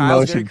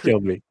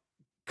that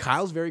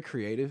Kyle's very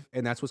creative,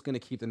 and that's what's going to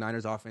keep the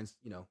Niners offense,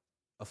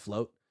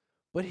 afloat.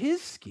 But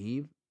his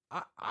scheme,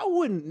 I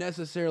wouldn't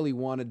necessarily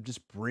want to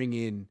just bring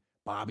in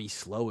Bobby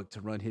Slowick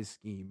to run his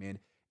scheme, man.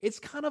 It's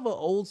kind of an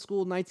old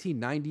school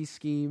 1990s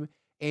scheme.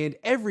 And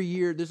every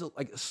year there's a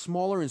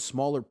smaller and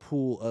smaller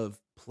pool of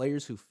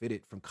players who fit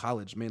it from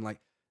college, man. Like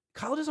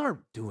colleges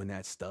aren't doing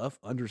that stuff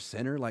under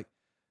center. Like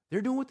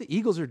they're doing what the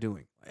Eagles are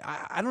doing.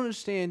 I don't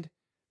understand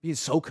being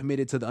so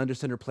committed to the under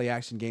center play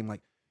action game.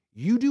 Like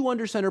you do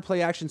under center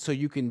play action so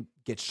you can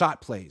get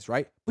shot plays,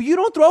 right? But you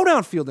don't throw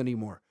downfield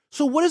anymore.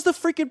 So what is the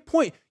freaking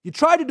point? You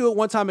tried to do it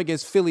one time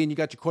against Philly and you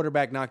got your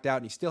quarterback knocked out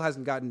and he still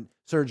hasn't gotten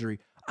surgery.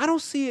 I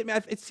don't see it,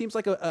 man. It seems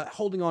like a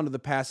holding on to the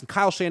pass. And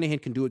Kyle Shanahan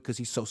can do it because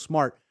he's so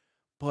smart.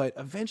 But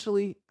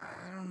eventually,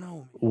 I don't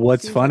know.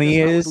 What's funny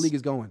is the league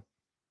is going.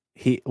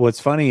 What's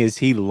funny is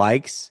he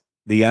likes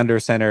the under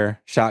center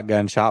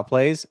shotgun shot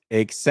plays,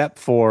 except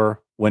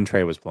for when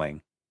Trey was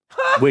playing.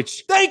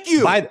 Which thank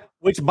you.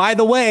 By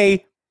the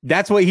way,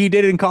 that's what he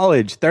did in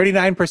college.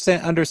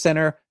 39% under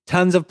center,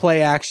 tons of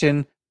play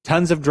action,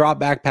 tons of drop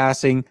back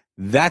passing.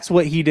 That's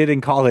what he did in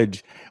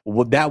college.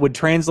 That would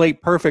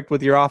translate perfect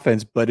with your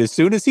offense. But as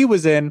soon as he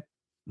was in,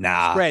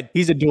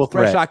 he's a dual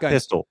threat shotgun.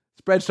 Pistol.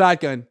 Spread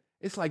shotgun.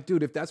 It's like,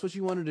 dude, if that's what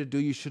you wanted to do,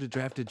 you should have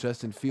drafted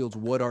Justin Fields.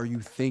 What are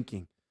you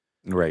thinking?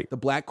 Right. The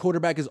black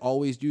quarterback is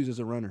always used as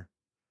a runner.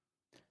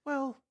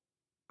 Well,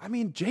 I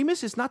mean,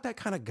 Jameis is not that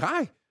kind of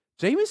guy.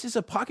 Jameis is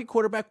a pocket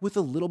quarterback with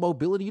a little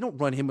mobility. You don't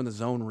run him in the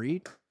zone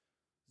read.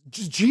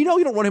 Gino,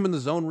 you don't run him in the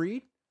zone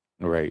read.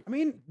 Right. I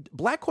mean,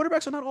 black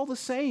quarterbacks are not all the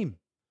same.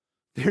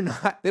 They're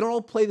not. They don't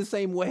all play the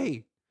same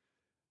way.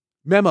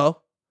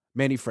 Memo,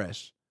 Manny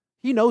Fresh.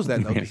 He knows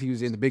that, though, because he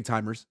was in the big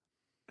timers.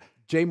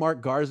 J.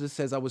 Mark Garza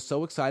says, I was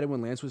so excited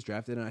when Lance was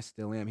drafted, and I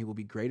still am. He will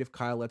be great if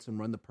Kyle lets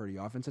him run the Purdy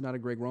offense and not a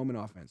Greg Roman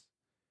offense.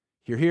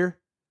 Hear.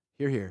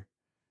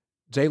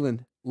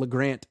 Jalen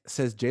LeGrant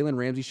says, Jalen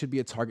Ramsey should be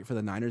a target for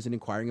the Niners, and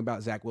inquiring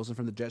about Zach Wilson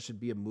from the Jets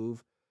should be a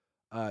move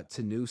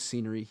to new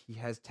scenery. He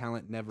has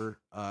talent.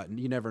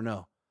 You never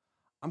know.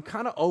 I'm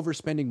kind of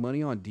overspending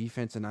money on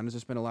defense, and Niners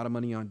have spent a lot of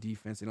money on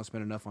defense. They don't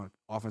spend enough on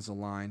offensive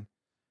line.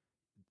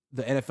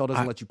 The NFL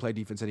doesn't let you play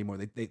defense anymore.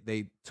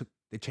 They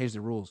changed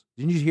the rules.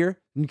 Didn't you hear?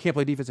 You can't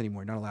play defense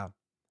anymore. Not allowed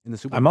in the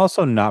Super Bowl. I'm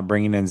also not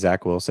bringing in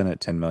Zach Wilson at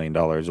 $10 million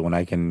when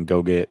I can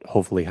go get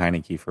hopefully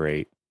Heineke for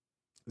 $8.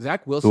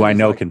 Zach Wilson, who I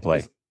know can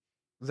play.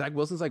 Zach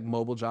Wilson's like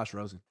mobile Josh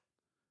Rosen.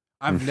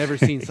 I've never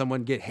seen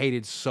someone get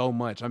hated so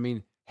much. I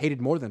mean,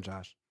 hated more than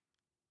Josh.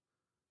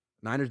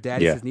 Niners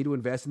daddy says need to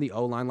invest in the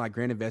O-line like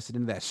Grant invested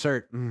into that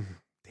shirt.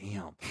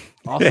 Damn.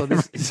 Also,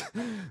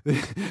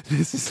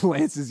 this is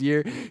Lance's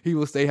year. He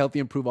will stay healthy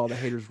and prove all the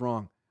haters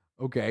wrong.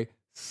 Okay.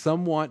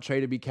 Some want Trey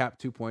to be Cap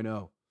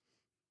 2.0.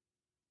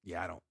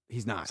 Yeah, I don't.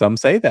 He's not. Some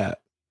say that.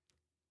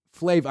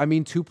 Flav,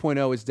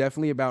 2.0 is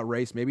definitely about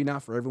race. Maybe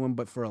not for everyone,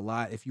 but for a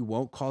lot. If you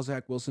won't call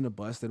Zach Wilson a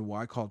bust, then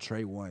why call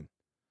Trey 1?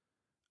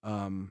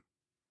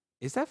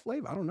 Is that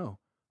Flav? I don't know.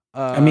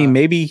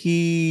 Maybe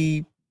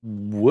he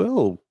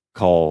will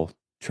call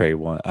Trey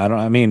 1.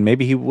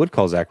 Maybe he would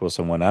call Zach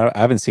Wilson 1. I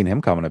haven't seen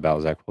him comment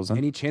about Zach Wilson.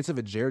 Any chance of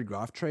a Jared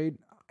Goff trade?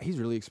 He's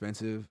really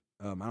expensive.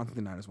 I don't think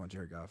the Niners want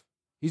Jared Goff.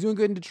 He's doing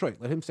good in Detroit.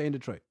 Let him stay in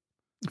Detroit.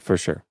 For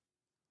sure.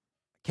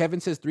 Kevin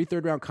says 3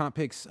 third-round comp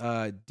picks,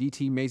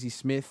 DT Maisie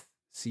Smith,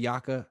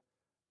 Siaka,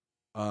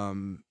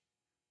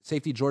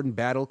 safety Jordan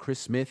Battle, Chris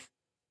Smith.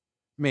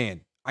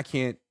 Man, I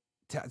can't.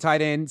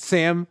 Tight end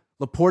Sam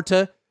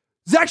Laporta.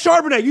 Zach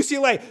Charbonnet,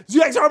 UCLA.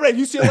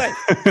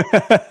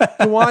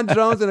 Dewan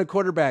Jones and a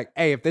quarterback.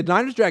 Hey, if the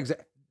Niners drag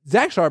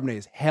Zach Charbonnet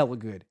is hella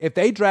good. If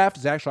they draft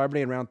Zach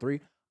Charbonnet in round 3,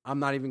 I'm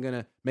not even going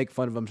to make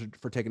fun of him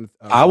for taking.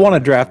 I want to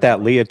draft that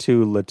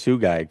Latu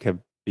guy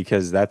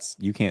because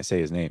you can't say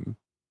his name.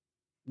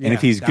 Yeah, and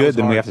if he's good,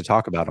 then we have to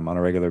talk about him on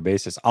a regular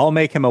basis. I'll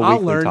make him a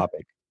weekly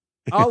topic.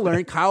 I'll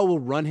learn. Kyle will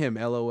run him.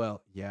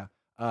 LOL. Yeah.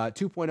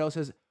 2.0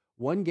 says,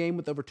 one game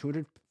with over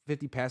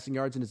 250 passing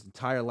yards in his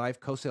entire life.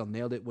 Cosell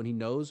nailed it when he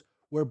knows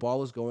where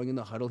ball is going in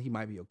the huddle, he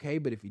might be okay.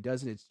 But if he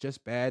doesn't, it's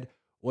just bad.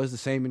 Was the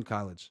same in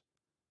college.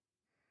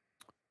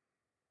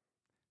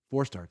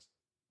 4 starts.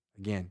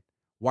 Again,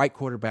 white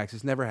quarterbacks,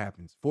 this never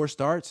happens. 4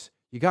 starts,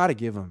 you got to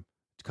give him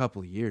a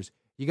couple of years.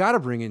 You got to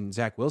bring in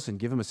Zach Wilson,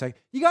 give him a second.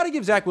 You got to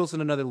give Zach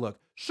Wilson another look.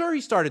 Sure, he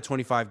started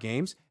 25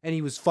 games, and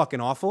he was fucking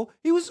awful.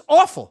 He was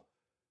awful.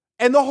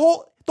 And the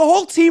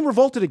whole team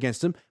revolted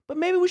against him, but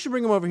maybe we should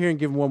bring him over here and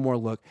give him one more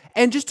look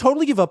and just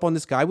totally give up on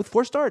this guy with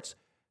 4 starts.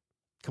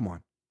 Come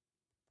on.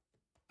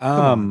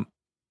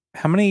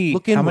 How many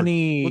look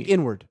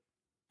inward.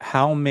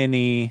 How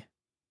many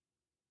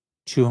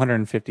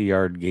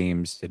 250-yard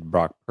games did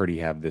Brock Purdy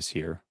have this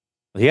year?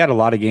 He had a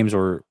lot of games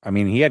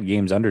he had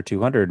games under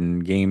 200,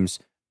 and games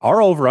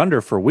our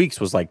over-under for weeks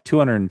was like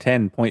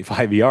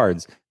 210.5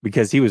 yards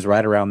because he was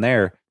right around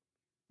there.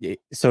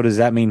 So does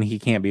that mean he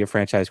can't be a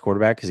franchise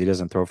quarterback because he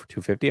doesn't throw for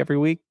 250 every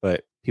week?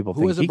 But people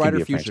think he can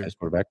be a franchise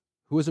quarterback.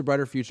 Who has a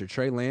brighter future,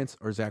 Trey Lance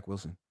or Zach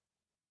Wilson?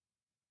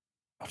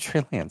 Oh,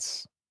 Trey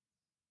Lance.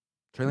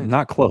 Trey Lance.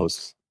 Not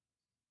close.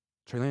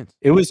 Trey Lance.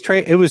 It was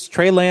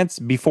Trey Lance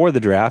before the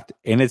draft,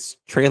 and it's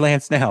Trey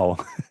Lance now.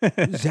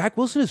 Zach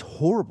Wilson is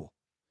horrible.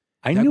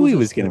 I knew he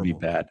was going to be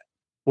bad.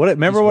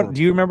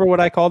 Do you remember what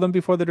I called him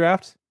before the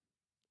draft?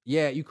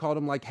 Yeah, you called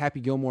him like Happy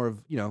Gilmore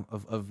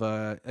of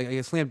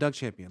a slam dunk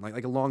champion,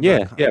 like a long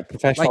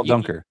professional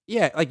dunker.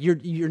 Like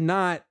you're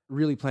not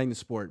really playing the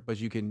sport, but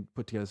you can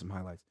put together some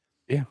highlights.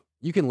 Yeah,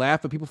 you can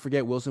laugh, but people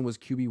forget Wilson was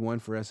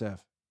QB1 for SF.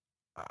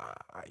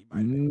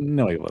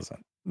 No, he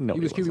wasn't. No, he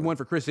was QB1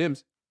 for Chris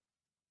Sims.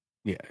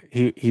 Yeah,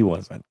 he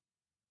wasn't.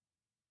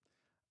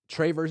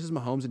 Trey versus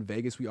Mahomes in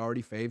Vegas. We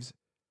already faves.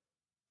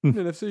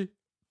 NFC.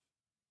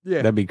 Yeah,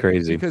 that'd be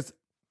crazy because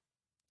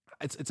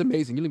it's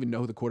amazing. You don't even know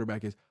who the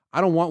quarterback is. I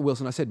don't want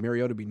Wilson. I said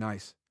Mariota to be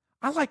nice.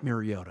 I like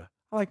Mariota.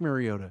 And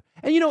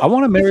I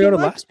wanted Mariota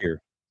last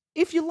year.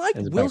 If you like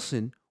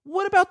Wilson,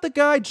 what about the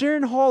guy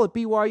Jaron Hall at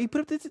BYU? He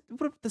put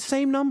up the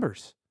same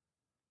numbers.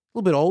 A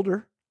little bit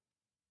older.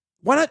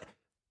 Why not?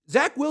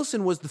 Zach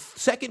Wilson was the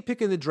second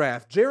pick in the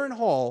draft. Jaron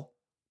Hall,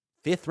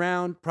 5th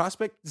round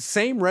prospect, the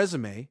same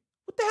resume.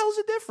 What the hell is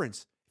the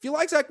difference? If you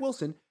like Zach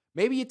Wilson,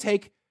 maybe you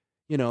take,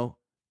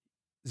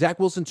 Zach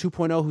Wilson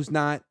 2.0, who's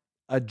not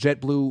a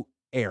JetBlue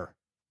Air.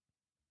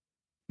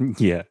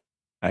 Yeah,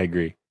 I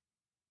agree.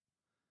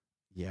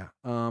 Yeah.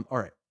 All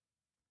right.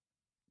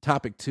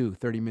 Topic 2,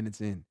 30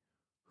 minutes in.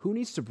 Who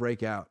needs to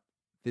break out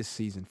this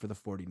season for the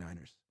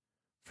 49ers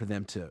for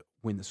them to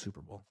win the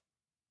Super Bowl?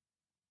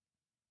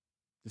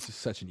 This is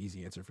such an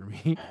easy answer for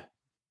me.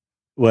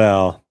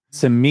 Well,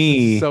 to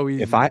me, so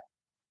easy. if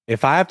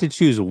I have to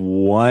choose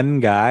one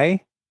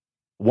guy,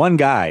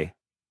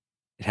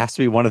 it has to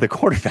be one of the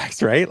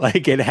quarterbacks, right?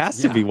 Like it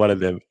has to be one of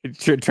them.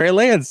 Trey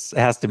Lance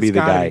has to be the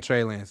guy.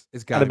 Trey Lance.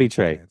 It's got to be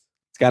Trey.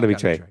 It's got to be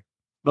Trey.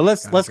 But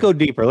let's go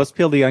deeper. Let's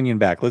peel the onion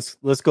back.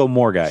 Let's go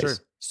more guys. Sure.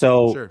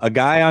 So a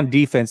guy on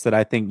defense that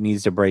I think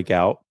needs to break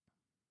out,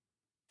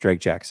 Drake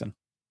Jackson.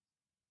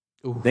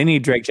 Ooh, they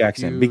need Drake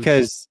Jackson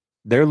because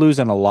they're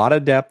losing a lot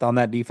of depth on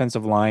that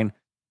defensive line.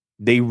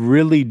 They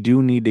really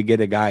do need to get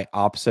a guy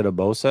opposite of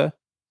Bosa.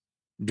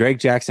 Drake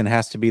Jackson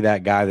has to be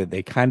that guy that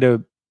they kind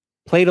of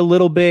played a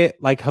little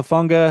bit like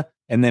Hufanga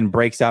and then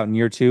breaks out in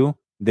year 2.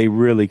 They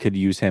really could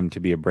use him to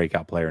be a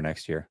breakout player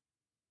next year.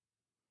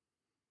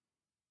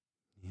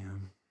 Yeah.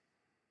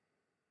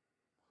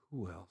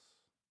 Who else?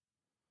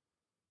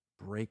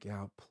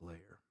 Breakout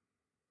player.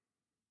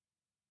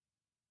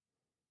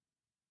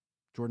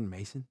 Jordan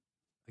Mason?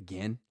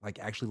 Again? Like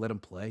actually let him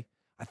play?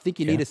 I think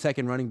you need a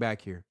second running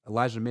back here.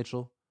 Elijah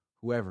Mitchell,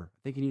 whoever. I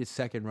think you need a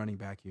second running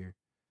back here.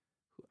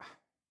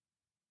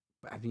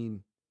 I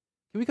mean,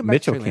 can we come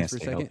back to Trey Lance for a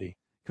second? Healthy.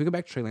 Can we go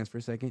back to Trey Lance for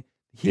a second?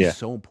 He's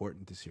so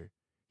important this year.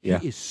 He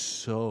is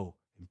so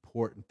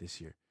important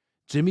this year.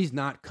 Jimmy's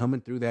not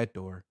coming through that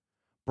door.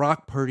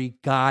 Brock Purdy,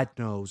 God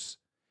knows.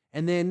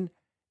 And then,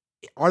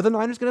 are the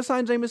Niners going to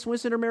sign Jameis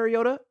Winston or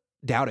Mariota?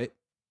 Doubt it.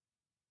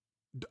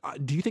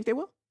 Do you think they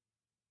will?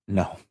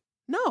 No.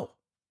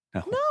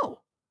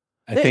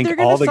 I think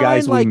all the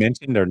guys we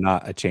mentioned are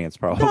not a chance,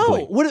 probably.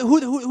 No. Who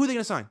are they going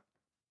to sign?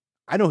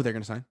 I know who they're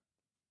going to sign.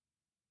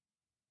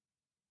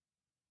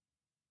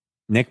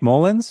 Nick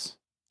Mullins?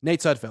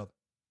 Nate Sudfeld.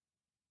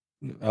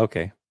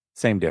 Okay.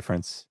 Same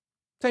difference.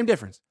 They're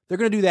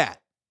going to do that.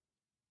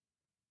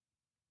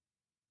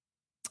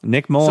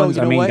 Nick Mullins,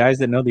 guys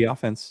that know the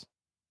offense.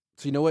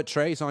 So you know what,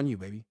 Trey? It's on you,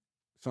 baby.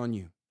 It's on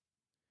you.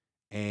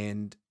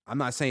 And I'm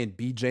not saying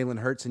be Jalen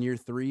Hurts in year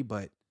 3,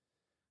 but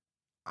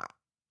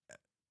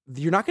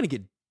you're not going to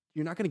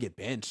get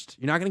benched.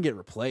 You're not going to get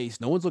replaced.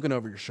 No one's looking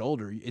over your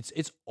shoulder.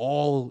 It's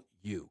all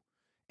you.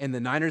 And the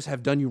Niners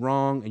have done you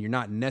wrong, and you're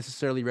not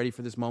necessarily ready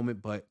for this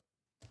moment, but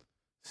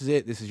this is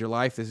it. This is your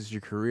life. This is your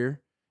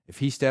career. If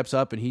he steps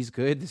up and he's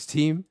good, this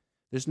team,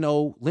 there's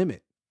no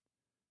limit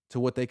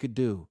to what they could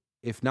do.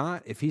 If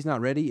not, if he's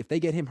not ready, if they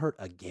get him hurt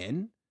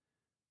again,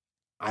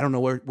 I don't know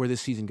where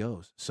this season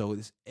goes. So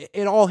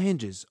it all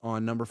hinges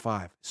on number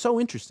 5. So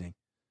interesting.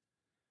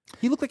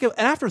 He looked like an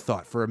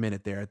afterthought for a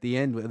minute there at the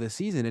end of the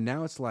season, and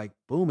now it's like,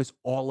 boom, it's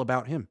all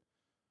about him.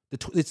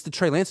 It's the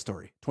Trey Lance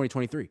story,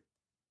 2023.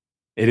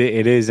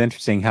 It is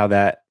interesting how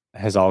that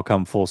has all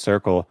come full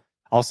circle.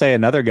 I'll say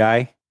another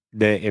guy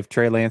that if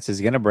Trey Lance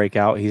is going to break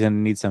out, he's going to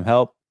need some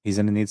help. He's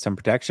going to need some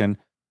protection.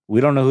 We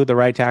don't know who the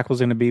right tackle is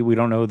going to be. We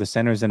don't know who the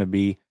center is going to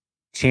be.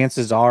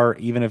 Chances are,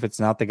 even if it's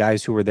not the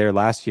guys who were there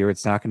last year,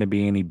 it's not going to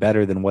be any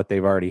better than what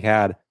they've already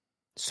had.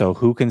 So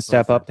who can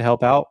step up to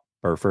help out?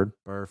 Burford,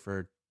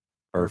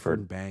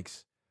 and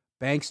Banks.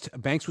 Banks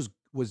was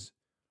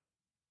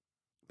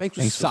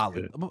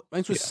solid.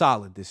 Banks was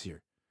solid this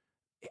year.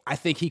 I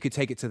think he could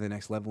take it to the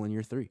next level in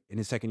year 3, in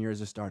his second year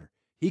as a starter.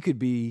 He could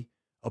be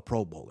a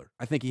Pro Bowler.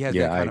 I think he has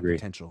that kind of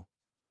potential.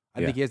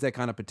 I think he has that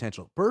kind of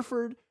potential.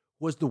 Burford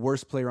was the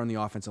worst player on the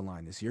offensive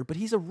line this year, but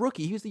he's a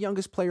rookie. He was the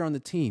youngest player on the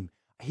team.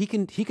 He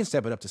can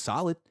step it up to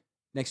solid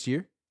next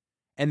year.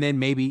 And then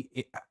maybe,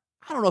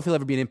 I don't know if he'll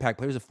ever be an impact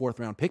player. He's a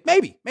 4th-round pick.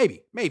 Maybe.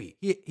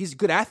 He's a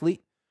good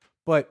athlete.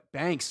 But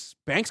Banks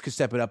could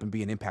step it up and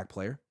be an impact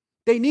player.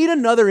 They need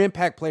another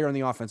impact player on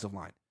the offensive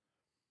line.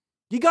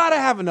 You got to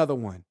have another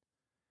one.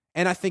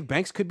 And I think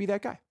Banks could be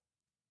that guy.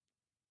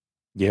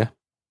 Yeah.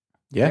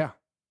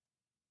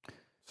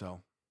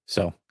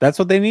 So that's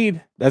what they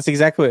need. That's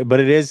exactly it. But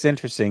it is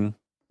interesting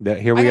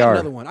that here we are.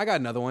 I got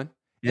another one.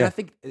 Yeah. And I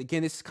think,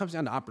 again, this comes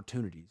down to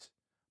opportunities.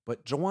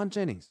 But Jawan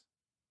Jennings,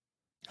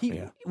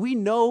 we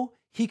know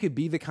he could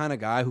be the kind of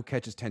guy who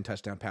catches 10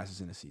 touchdown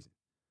passes in a season.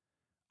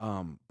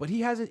 But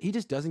he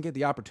just doesn't get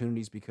the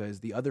opportunities because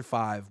the other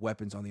 5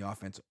 weapons on the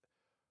offense,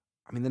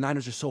 I mean, the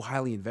Niners are so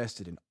highly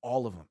invested in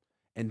all of them.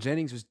 And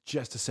Jennings was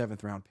just a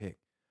 7th-round pick.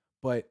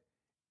 But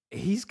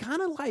he's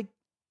kind of like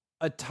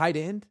a tight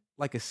end,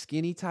 like a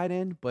skinny tight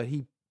end, but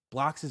he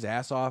blocks his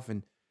ass off,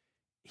 and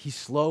he's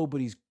slow,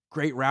 but he's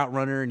great route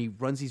runner, and he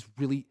runs these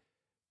really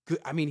good,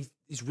 I mean,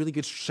 he's really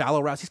good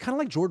shallow routes. He's kind of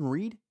like Jordan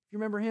Reed, if you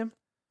remember him.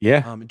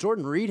 Yeah.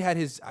 Jordan Reed he had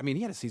a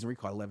season where he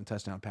caught 11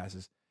 touchdown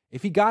passes.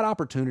 If he got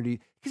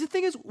opportunity, because the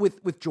thing is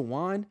with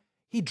Jawan,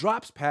 he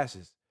drops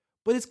passes,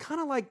 but it's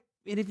kind of like,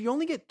 and if you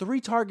only get 3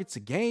 targets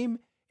a game,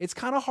 it's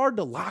kind of hard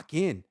to lock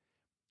in.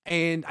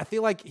 And I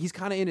feel like he's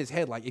kind of in his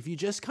head. Like if you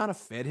just kind of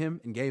fed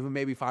him and gave him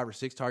maybe 5 or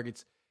 6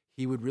 targets,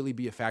 he would really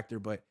be a factor,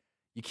 but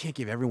you can't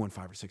give everyone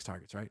 5 or 6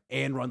 targets, right?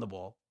 And run the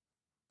ball.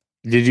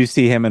 Did you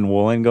see him and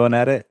Woolen going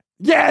at it?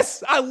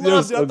 Yes, I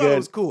loved it. I thought it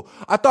was cool.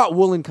 I thought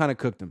Woolen kind of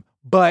cooked him,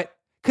 but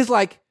because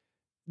like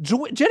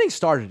Jennings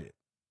started it.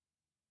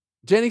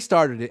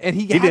 And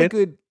he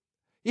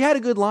had a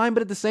good line,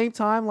 but at the same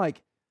time,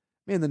 like,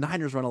 man, the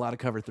Niners run a lot of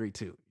cover 3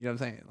 too. You know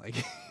what I'm saying?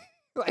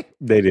 Like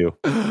they do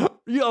a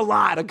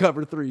lot of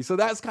cover 3. So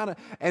that's kind of,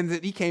 and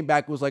then he came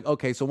back and was like,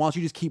 okay, so why don't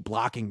you just keep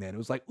blocking then? It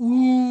was like,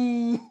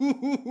 ooh.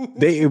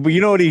 You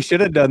know what he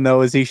should have done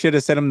though is he should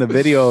have sent him the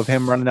video of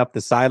him running up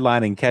the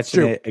sideline and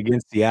catching it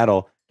against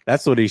Seattle.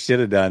 That's what he should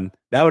have done.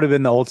 That would have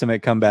been the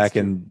ultimate comeback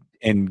and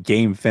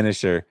game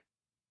finisher.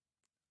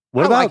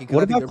 What about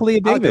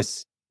Kalia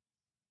Davis?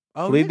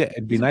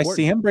 It'd be nice to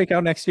see him break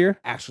out next year.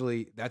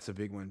 Actually, that's a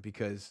big one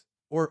because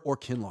or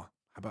Kinlaw.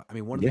 How about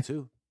one of the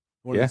two?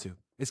 One of the two.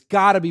 It's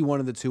got to be one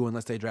of the two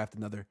unless they draft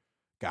another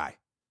guy.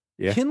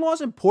 Yeah.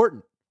 Kinlaw's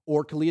important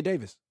or Kalia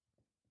Davis.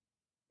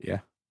 Yeah.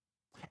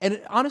 And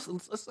honestly,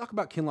 let's talk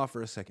about Kinlaw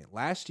for a second.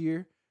 Last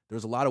year, there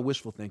was a lot of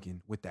wishful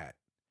thinking with that.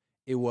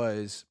 It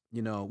was,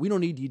 we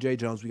don't need DJ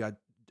Jones. We got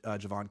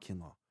Javon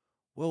Kinlaw.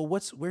 Well,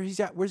 where's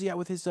he at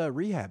with his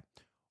rehab?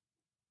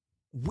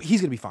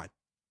 He's going to be fine.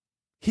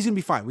 He's going to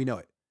be fine. We know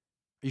it.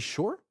 Are you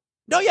sure?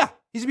 No, yeah.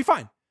 He's going to be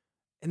fine.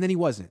 And then he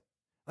wasn't.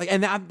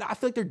 And I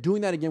feel like they're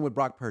doing that again with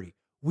Brock Purdy.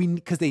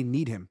 Because they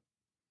need him.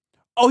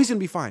 Oh, he's going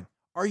to be fine.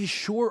 Are you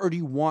sure, or do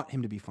you want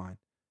him to be fine?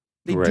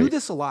 They do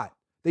this a lot.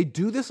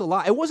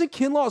 It wasn't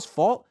Kinlaw's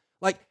fault.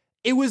 Like,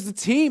 it was the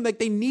team. Like,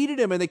 they needed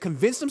him, and they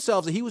convinced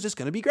themselves that he was just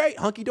going to be great.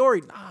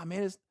 Hunky-dory. Nah,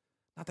 man, it's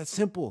not that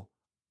simple.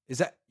 Is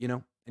that,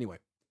 Anyway,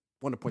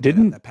 wanted to point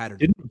out that pattern.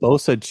 Didn't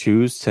Bosa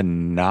choose to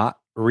not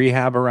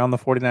rehab around the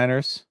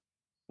 49ers?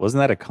 Wasn't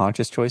that a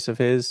conscious choice of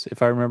his,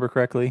 if I remember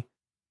correctly?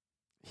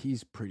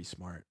 He's pretty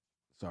smart.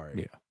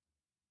 Sorry. Yeah.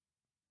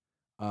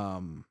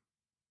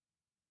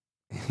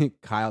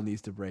 Kyle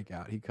needs to break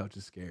out. He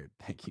coaches scared.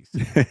 Thank you.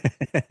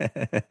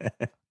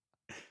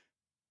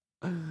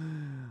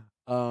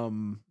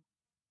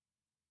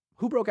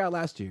 Who broke out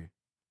last year?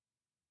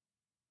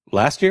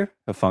 Last year,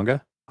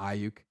 Hufanga.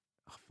 Ayuk.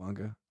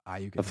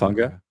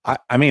 Hufanga.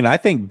 I mean, I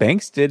think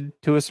Banks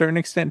did to a certain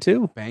extent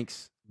too.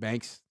 Banks.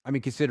 I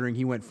mean, considering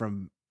he went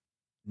from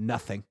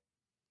nothing.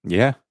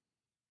 Yeah.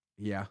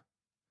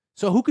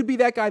 So who could be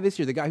that guy this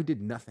year? The guy who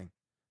did nothing.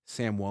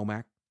 Sam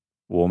Womack,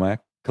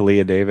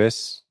 Kalia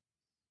Davis,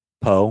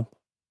 Poe,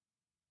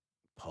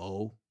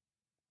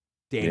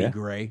 Danny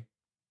Gray.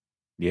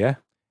 Yeah.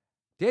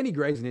 Danny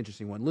Gray's an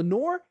interesting one.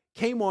 Lenore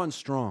came on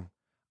strong.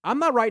 I'm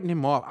not writing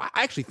him off.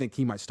 I actually think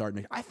he might start.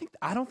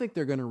 I don't think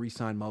they're going to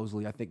re-sign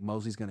Mosley. I think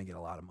Mosley's going to get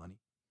a lot of money.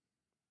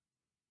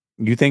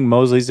 You think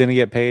Mosley's going to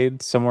get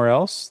paid somewhere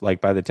else, like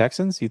by the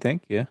Texans? You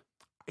think? Yeah.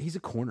 He's a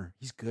corner.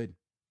 He's good.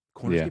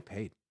 Corners get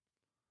paid.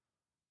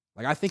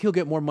 Like, I think he'll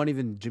get more money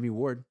than Jimmy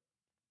Ward.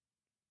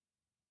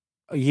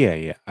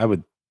 Yeah.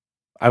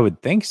 I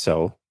would think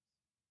so.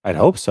 I'd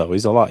hope so.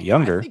 He's a lot I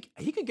younger. think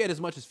he could get as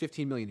much as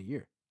 $15 million a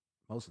year,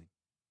 mostly.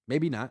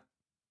 Maybe not.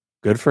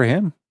 Good for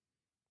him.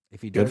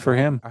 If he Good does, for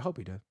him. I hope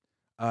he does.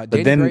 But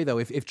Danny then Gray, though,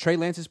 if Trey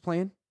Lance is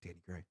playing,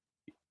 Danny Gray.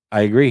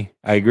 I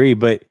agree.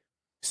 But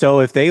so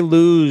if they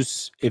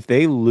lose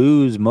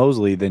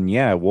Mosley, then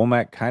yeah,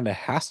 Womack kind of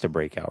has to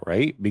break out,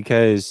 right?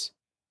 Because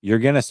you're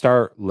gonna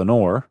start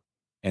Lenore,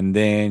 and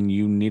then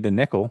you need a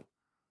nickel.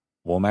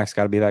 Womack's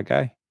got to be that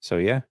guy. So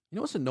yeah. You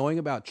know what's annoying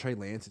about Trey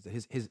Lance is that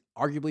his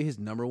arguably his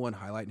number one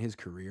highlight in his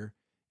career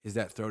is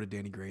that throw to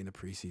Danny Gray in the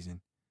preseason,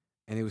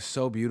 and it was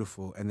so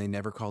beautiful, and they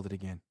never called it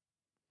again.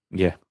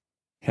 Yeah.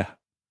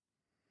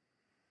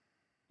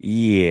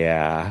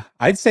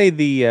 I'd say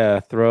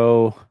the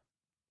throw.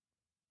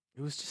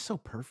 It was just so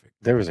perfect.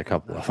 There was a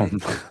couple of them.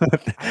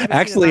 I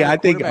Actually, I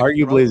think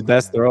arguably his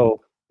best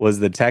throw was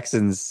the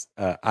Texans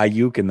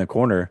Ayuk in the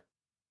corner.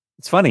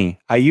 It's funny.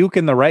 Ayuk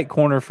in the right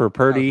corner for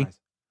Purdy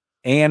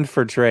and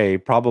for Trey,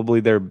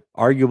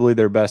 arguably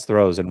their best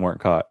throws and weren't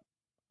caught.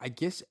 I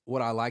guess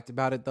what I liked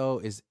about it though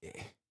is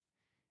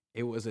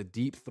it was a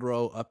deep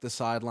throw up the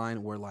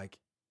sideline where like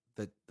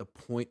the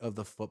point of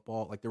the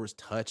football, like there was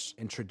touch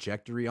and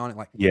trajectory on it.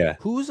 Like,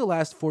 who's the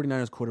last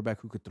 49ers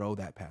quarterback who could throw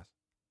that pass?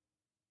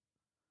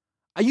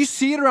 You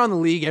see it around the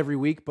league every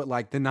week, but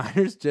like the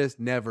Niners just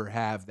never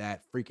have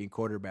that freaking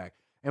quarterback.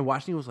 And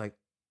Washington was like,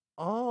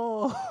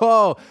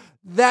 oh,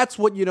 that's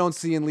what you don't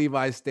see in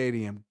Levi's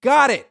Stadium.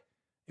 Got it.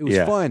 It was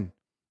fun.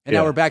 And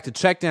now we're back to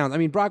checkdowns. I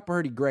mean, Brock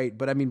Purdy, great,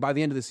 but I mean, by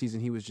the end of the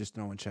season, he was just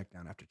throwing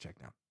checkdown after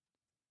checkdown.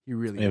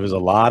 It was a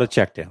lot of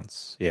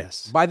checkdowns.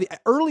 Yes.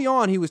 Early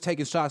on, he was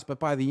taking shots, but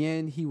by the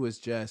end, he was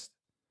just,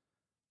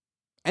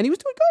 and he was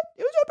doing good.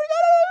 He was doing pretty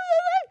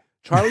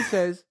good. Charlie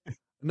says,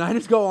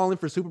 Niners go all in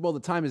for Super Bowl. The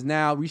time is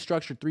now.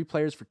 Restructured 3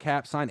 players for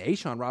cap. Signed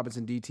Ashawn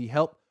Robinson, DT.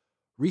 Help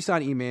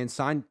re-sign E-Man.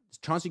 Signed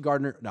Chauncey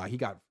Gardner. No, he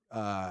got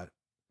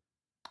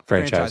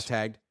franchise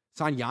tagged.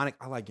 Signed Yannick.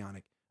 I like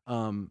Yannick.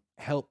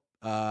 Help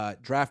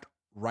draft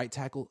right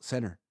tackle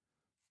center.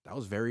 That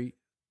was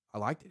I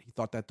liked it. He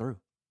thought that through.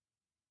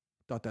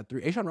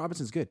 Ashawn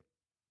Robinson's good.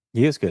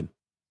 He is good.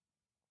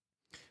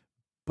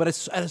 But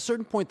at a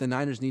certain point, the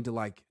Niners need to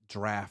like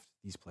draft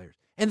these players.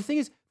 And the thing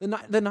is,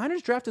 the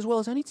Niners draft as well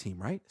as any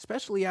team, right?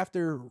 Especially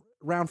after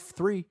round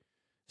 3.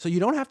 So you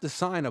don't have to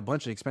sign a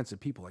bunch of expensive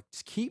people. Like,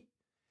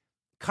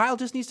 Kyle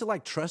just needs to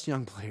like trust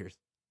young players.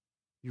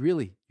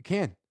 You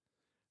can.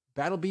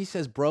 Battle B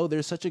says, bro,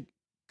 there's such a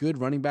good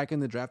running back in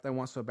the draft I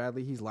want so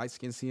badly. He's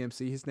light-skinned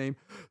CMC. His name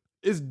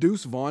is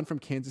Deuce Vaughn from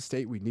Kansas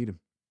State. We need him.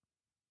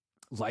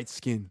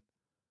 Light-skinned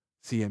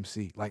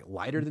CMC. Like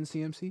lighter than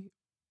CMC?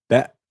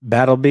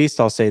 Battle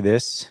Beast, I'll say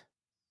this.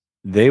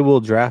 They will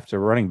draft a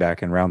running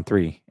back in round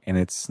 3, and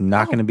it's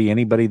not going to be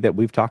anybody that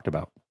we've talked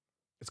about.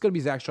 It's going to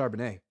be Zach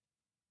Charbonnet,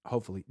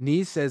 hopefully.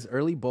 Nees says,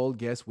 early bold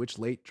guess which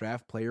late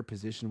draft player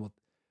position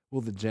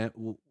will be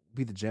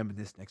the gem in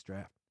this next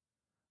draft.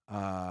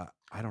 I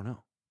don't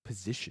know.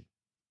 Position.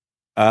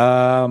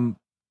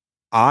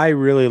 I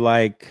really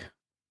like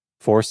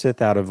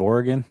Forsyth out of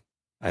Oregon.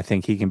 I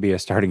think he can be a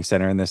starting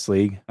center in this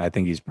league. I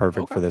think he's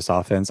perfect for this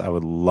offense. I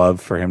would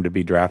love for him to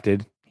be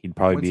drafted. He'd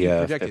probably be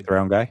a 5th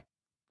round guy.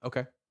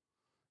 Okay.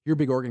 You're a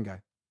big Oregon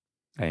guy.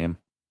 I am.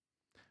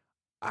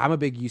 I'm a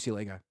big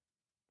UCLA guy.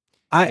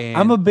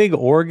 I'm a big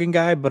Oregon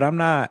guy, but I'm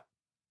not.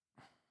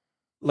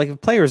 Like,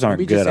 if players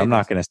aren't good, I'm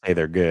not going to say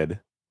they're good.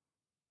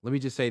 Let me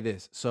just say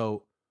this.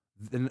 So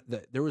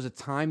there was a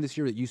time this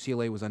year that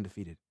UCLA was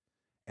undefeated.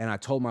 And I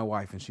told my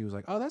wife, and she was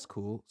like, oh, that's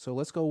cool. So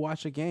let's go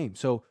watch a game.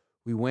 So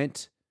we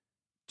went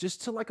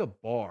just to like a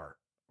bar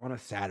on a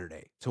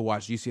Saturday to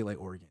watch UCLA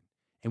Oregon.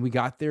 And we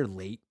got there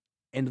late,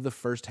 end of the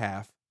first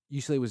half.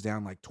 UCLA was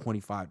down like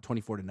 24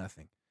 to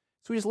nothing.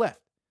 So we just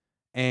left.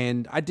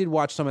 And I did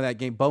watch some of that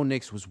game. Bo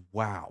Nix was,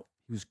 wow.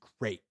 He was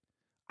great.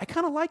 I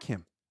kind of like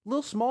him. A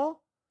little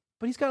small,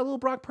 but he's got a little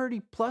Brock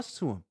Purdy plus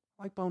to him.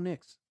 I like Bo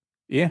Nix.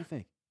 Yeah. What do you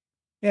think?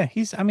 Yeah,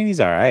 he's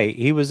all right.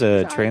 He was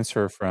a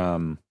transfer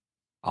from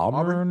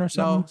Auburn or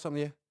something. No,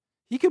 something, yeah.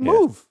 He can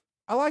move.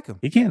 I like him.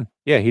 He can.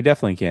 Yeah, he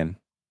definitely can.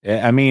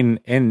 I mean,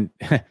 and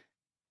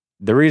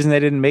the reason they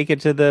didn't make it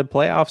to the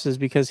playoffs is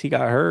because he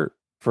got hurt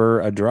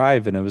for a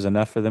drive, and it was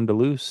enough for them to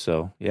lose.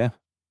 So, yeah.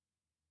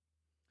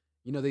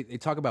 You know, they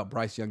talk about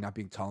Bryce Young not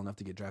being tall enough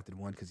to get drafted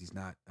 1 because he's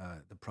not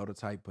the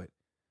prototype, but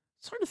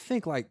it's hard to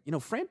think, like, you know,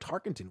 Fran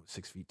Tarkenton was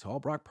 6 feet tall,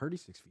 Brock Purdy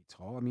 6 feet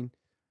tall. I mean,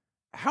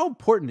 how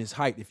important is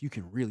height if you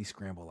can really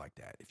scramble like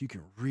that, if you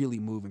can really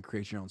move and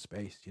create your own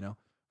space, you know?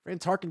 Fran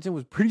Tarkenton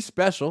was pretty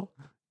special.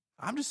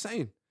 I'm just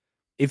saying.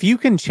 If you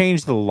can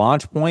change the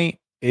launch point,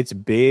 it's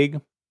big,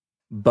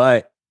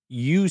 but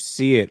you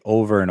see it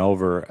over and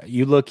over.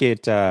 You look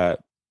at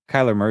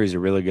Kyler Murray's a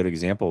really good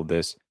example of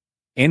this.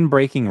 In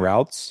breaking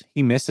routes,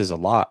 he misses a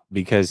lot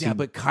because he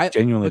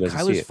genuinely doesn't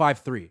see it. Kyler's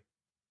 5'3".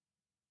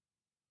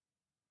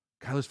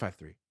 Kyler's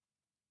 5'3".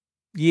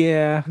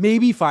 Yeah.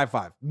 Maybe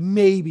 5'5".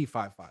 Maybe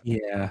 5'5".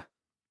 Yeah.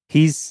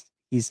 He's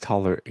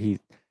taller.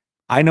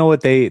 I know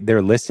what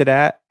they're listed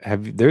at.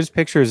 There's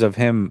pictures of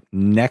him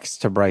next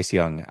to Bryce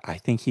Young. I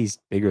think he's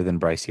bigger than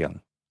Bryce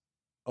Young.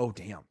 Oh,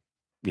 damn.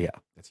 Yeah.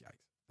 That's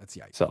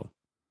yikes. So,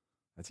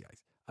 That's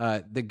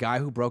yikes. The guy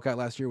who broke out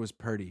last year was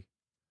Purdy.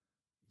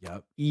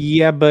 Yep.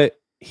 Yeah, but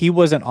he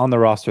wasn't on the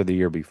roster the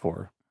year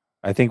before.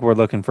 I think we're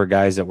looking for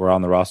guys that were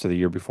on the roster the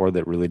year before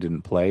that really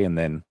didn't play and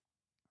then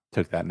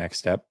took that next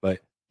step.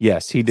 But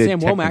yes, he did. Sam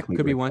Womack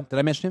could be one. Did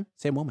I mention him?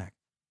 Sam Womack.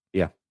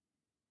 Yeah.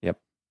 Yep.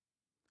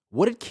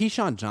 What did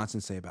Keyshawn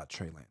Johnson say about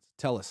Trey Lance?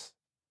 Tell us,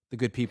 the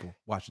good people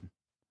watching.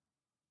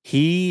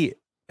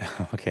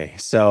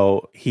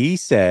 So he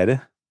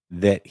said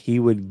that he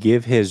would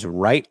give his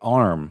right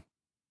arm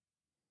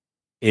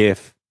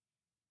if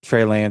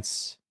Trey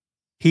Lance,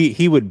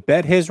 he would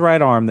bet his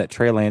right arm that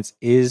Trey Lance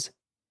is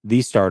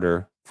the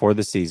starter for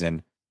the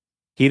season.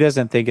 He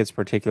doesn't think it's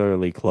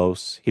particularly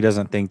close. He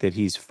doesn't think that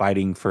he's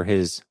fighting for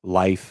his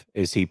life,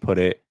 as he put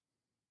it.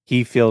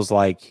 He feels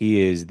like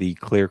he is the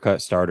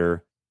clear-cut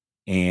starter,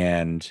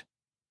 and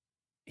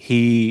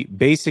he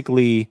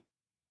basically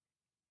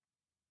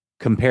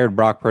compared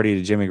Brock Purdy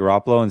to Jimmy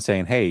Garoppolo and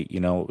saying, hey,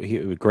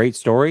 great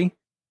story,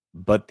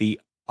 but the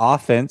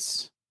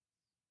offense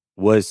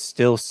was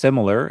still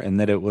similar in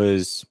that it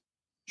was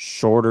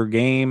shorter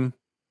game,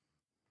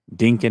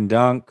 dink and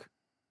dunk,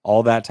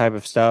 all that type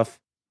of stuff.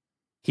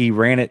 He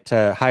ran it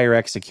to higher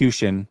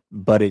execution,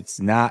 but it's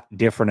not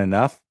different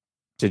enough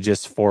to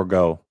just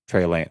forego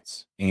Trey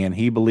Lance. And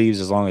he believes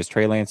as long as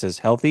Trey Lance is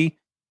healthy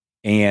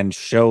and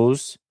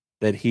shows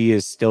that he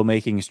is still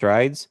making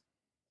strides,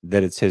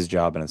 that it's his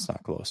job and it's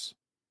not close.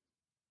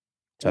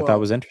 Which I thought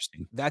was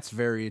interesting. That's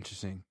very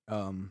interesting.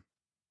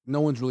 No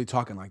one's really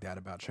talking like that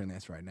about Trey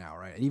Lance right now,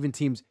 right? And even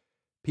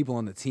people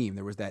on the team,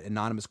 there was that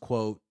anonymous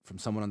quote from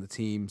someone on the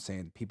team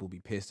saying people would be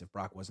pissed if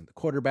Brock wasn't the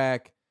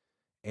quarterback.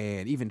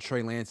 And even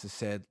Trey Lance has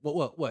said,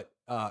 what?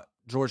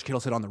 George Kittle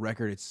said on the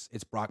record,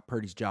 it's Brock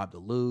Purdy's job to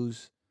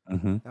lose.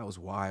 Mm-hmm. That was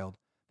wild.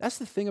 That's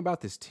the thing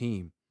about this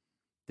team.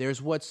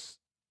 There's what's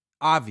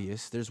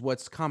obvious, there's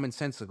what's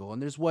commonsensical,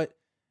 and there's what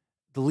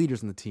the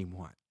leaders in the team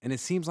want. And it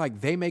seems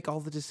like they make all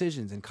the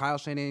decisions. And Kyle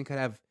Shanahan could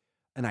have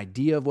an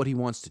idea of what he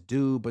wants to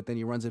do, but then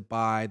he runs it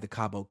by the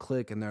Cabo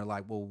clique, and they're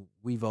like, well,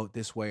 we vote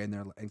this way.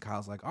 And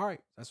Kyle's like, all right,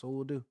 that's what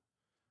we'll do.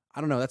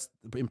 I don't know. That's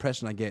the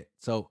impression I get.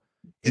 So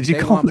did you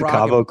call the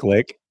Cabo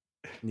clique?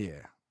 Yeah.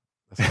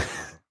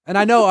 And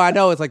I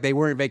know it's like they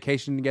weren't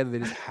vacationing together. They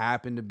just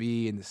happened to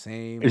be in the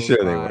same. Sure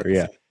spots. They were,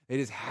 yeah. They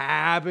just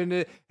happened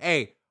to,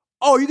 hey,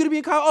 oh, you're going to be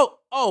in Cabo?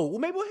 Oh, well,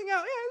 maybe we'll hang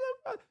out.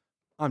 Yeah.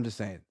 I'm just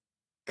saying.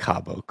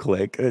 Cabo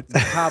clique.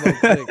 Cabo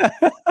clique.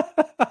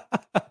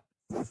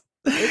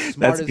 It's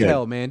smart as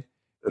hell, man.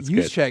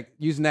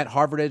 Using that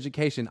Harvard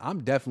education,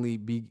 I'm definitely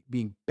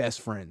being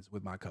best friends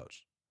with my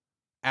coach.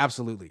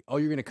 Absolutely. Oh,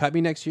 you're going to cut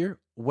me next year?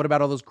 What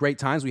about all those great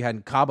times we had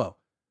in Cabo?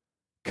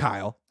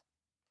 Kyle.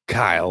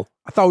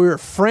 I thought we were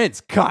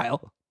friends,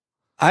 Kyle.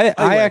 I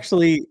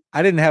really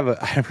didn't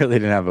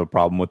have a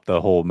problem with the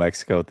whole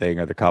Mexico thing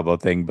or the Cabo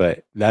thing,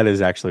 but that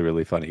is actually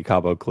really funny.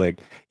 Cabo clique.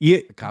 Yeah,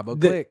 the Cabo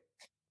clique.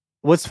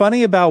 What's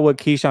funny about what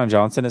Keyshawn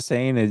Johnson is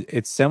saying is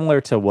it's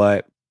similar to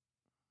what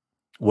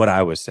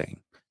I was saying.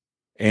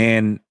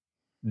 And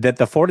that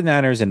the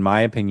 49ers, in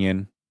my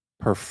opinion,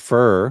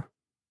 prefer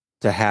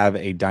to have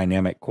a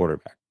dynamic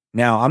quarterback.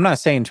 Now, I'm not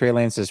saying Trey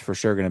Lance is for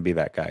sure going to be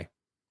that guy,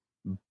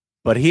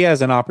 but he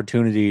has an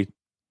opportunity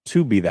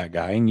to be that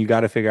guy, and you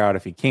got to figure out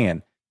if he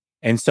can.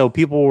 And so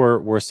people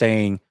were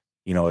saying,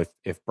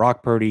 if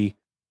Brock Purdy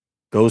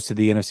goes to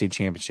the NFC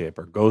Championship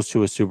or goes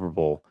to a Super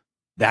Bowl,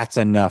 that's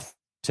enough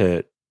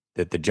that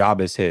the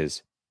job is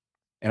his.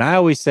 And I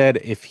always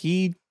said, if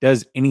he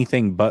does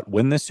anything but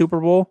win the Super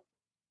Bowl,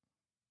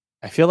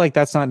 I feel like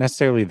that's not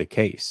necessarily the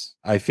case.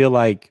 I feel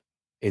like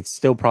it's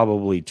still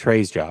probably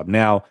Trey's job.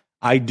 Now,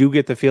 I do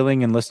get the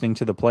feeling in listening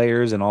to the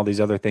players and all these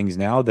other things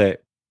now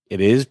that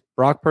it is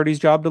Brock Purdy's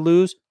job to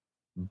lose.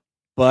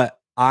 But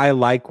I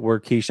like where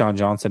Keyshawn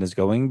Johnson is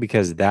going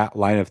because that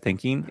line of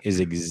thinking is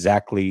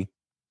exactly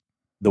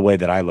the way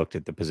that I looked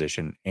at the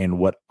position and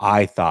what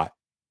I thought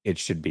it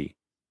should be.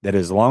 That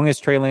as long as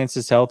Trey Lance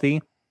is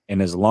healthy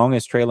and as long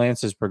as Trey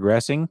Lance is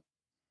progressing,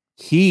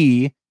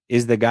 he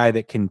is the guy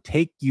that can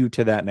take you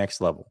to that next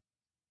level.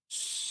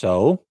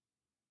 So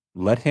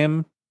let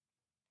him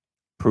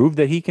prove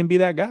that he can be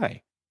that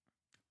guy.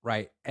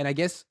 Right. And I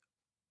guess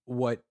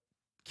what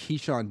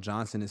Keyshawn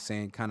Johnson is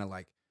saying kind of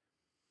like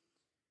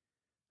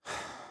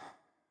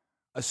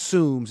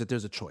assumes that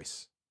there's a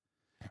choice.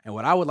 And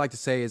what I would like to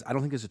say is I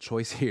don't think there's a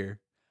choice here.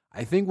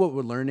 I think what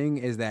we're learning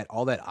is that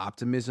all that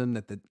optimism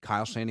that the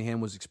Kyle Shanahan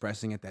was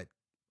expressing at that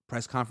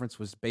press conference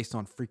was based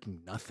on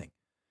freaking nothing.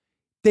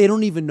 They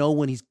don't even know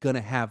when he's going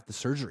to have the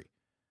surgery.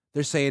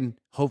 They're saying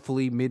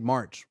hopefully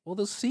mid-March. Well,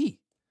 they'll see.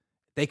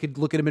 They could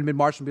look at him in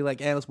mid-March and be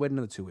like, let's wait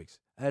another 2 weeks.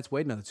 Let's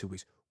wait another 2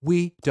 weeks.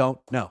 We don't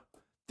know.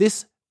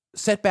 This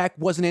setback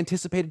wasn't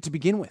anticipated to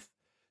begin with.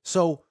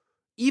 So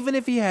even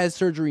if he has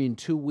surgery in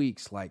 2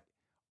 weeks,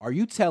 are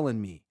you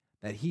telling me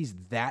that he's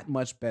that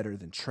much better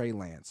than Trey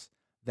Lance,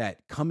 that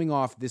coming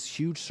off this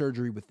huge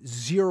surgery with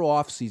zero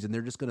offseason,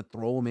 they're just going to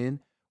throw him in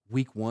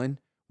week one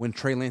when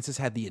Trey Lance has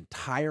had the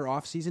entire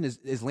offseason?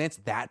 Is Lance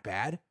that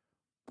bad?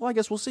 Well, I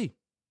guess we'll see.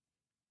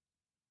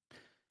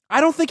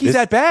 I don't think he's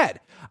that bad.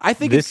 I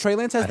think if Trey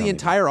Lance has the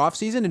entire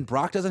offseason and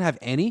Brock doesn't have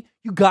any,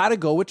 you got to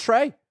go with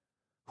Trey.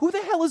 Who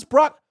the hell is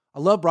Brock? I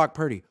love Brock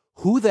Purdy.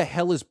 Who the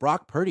hell is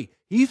Brock Purdy?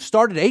 He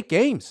started 8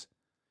 games.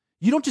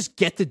 You don't just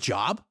get the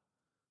job.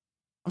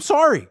 I'm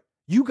sorry.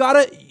 You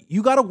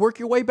gotta work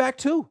your way back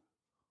too.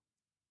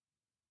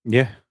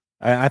 Yeah,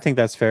 I think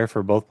that's fair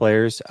for both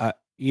players.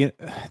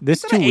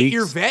 This 2 weeks,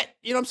 8-year vet.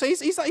 You know what I'm saying?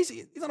 He's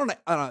not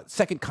on a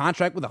second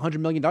contract with $100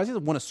 million. He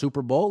hasn't won a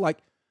Super Bowl. Like,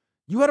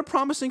 you had a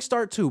promising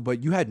start too,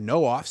 but you had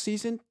no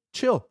offseason.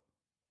 Chill.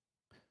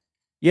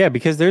 Yeah,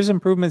 because there's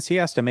improvements he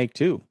has to make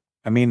too.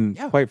 I mean,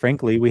 quite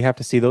frankly, we have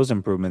to see those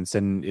improvements.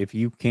 And if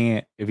you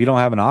don't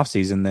have an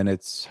offseason, then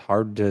it's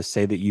hard to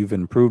say that you've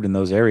improved in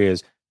those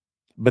areas.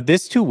 But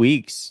this 2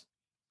 weeks,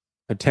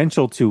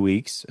 potential 2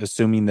 weeks,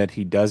 assuming that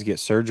he does get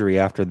surgery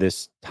after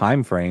this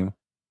time frame,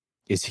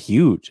 is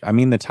huge. I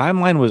mean, the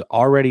timeline was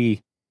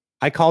already,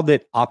 I called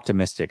it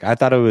optimistic. I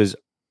thought it was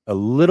a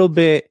little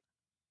bit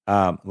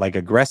like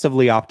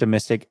aggressively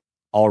optimistic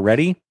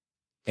already.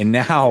 And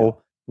now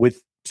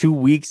with 2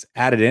 weeks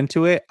added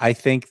into it, I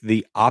think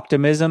the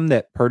optimism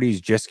that Purdy's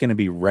just going to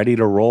be ready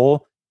to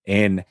roll,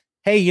 and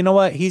hey, you know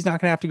what? He's not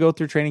going to have to go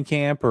through training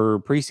camp or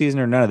preseason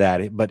or none of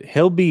that, but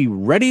he'll be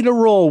ready to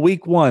roll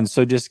week 1.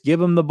 So just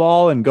give him the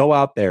ball and go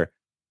out there.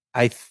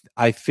 I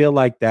feel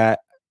like that.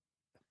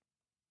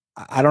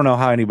 I don't know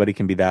how anybody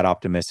can be that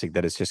optimistic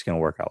that it's just going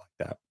to work out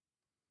like that.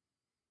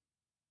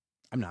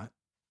 I'm not.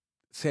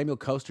 Samuel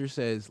Coaster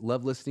says,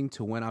 love listening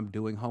to when I'm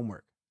doing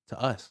homework. To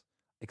us.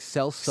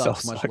 Excel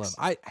sucks. Much love.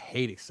 I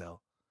hate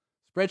Excel.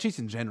 Spreadsheets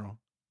in general.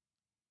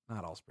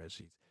 Not all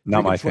spreadsheets.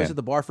 Not my choice fan. At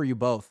the bar for you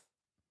both.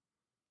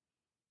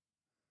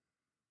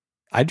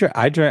 I drink.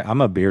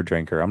 I'm a beer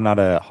drinker. I'm not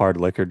a hard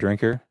liquor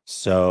drinker.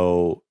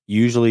 So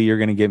usually you're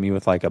going to get me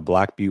with like a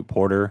Black Butte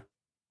Porter.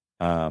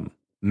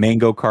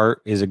 Mango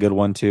Cart is a good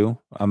one too.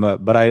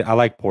 But I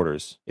like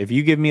porters. If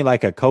you give me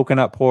like a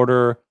coconut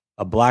porter,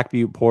 a Black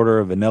Butte Porter,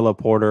 a vanilla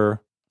porter,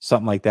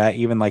 something like that,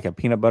 even like a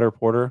peanut butter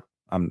porter,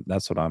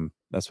 that's what I'm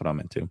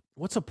into.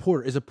 What's a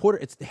porter? Is a porter?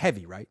 It's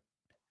heavy, right?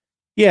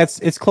 Yeah,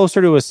 it's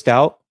closer to a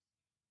stout.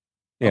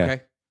 Yeah.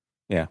 Okay.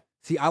 Yeah.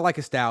 See, I like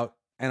a stout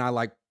and I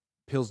like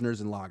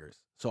pilsners and lagers.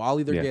 So I'll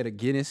either get a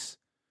Guinness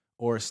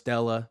or a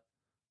Stella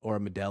or a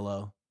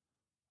Modelo.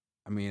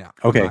 I mean,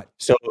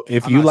 so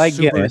if you like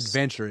Guinness,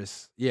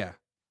 adventurous, yeah.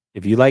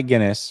 If you like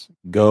Guinness,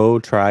 go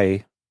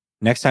try.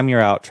 Next time you're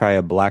out, try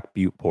a Black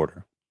Butte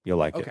Porter. You'll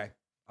like it. Okay,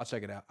 I'll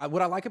check it out.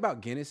 What I like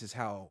about Guinness is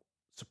how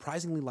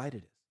surprisingly light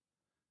it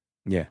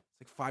is. Yeah,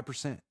 it's like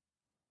 5%. You know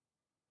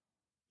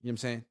what I'm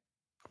saying?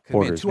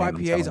 Porters, 2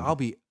 IPAs, I'll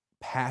be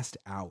passed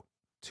out.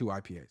 2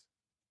 IPAs,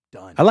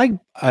 done.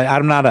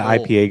 I'm not an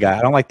IPA guy.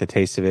 I don't like the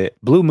taste of it.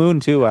 Blue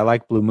Moon too. I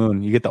like Blue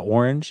Moon. You get the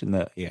orange and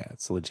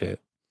it's legit.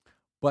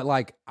 But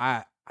like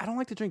I don't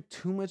like to drink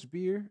too much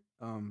beer,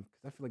 because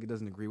I feel like it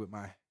doesn't agree with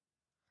my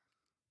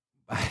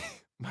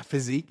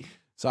physique.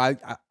 So I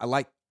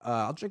like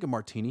I'll drink a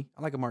martini.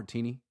 I like a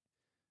martini.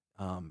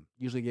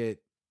 Usually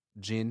get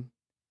gin.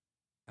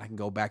 I can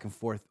go back and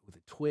forth with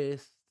a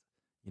twist,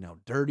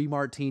 dirty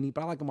martini,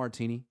 but I like a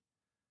martini.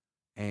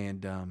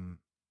 And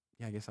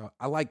I guess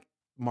I like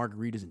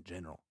margaritas in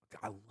general.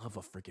 I love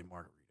a freaking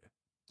margarita.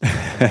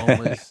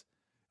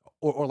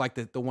 Or like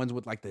the ones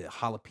with like the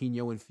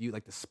jalapeno infused,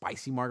 like the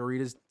spicy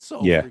margaritas.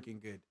 So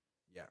freaking good.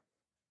 Yeah.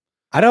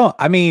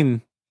 I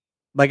mean,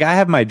 like I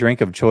have my drink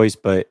of choice,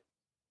 but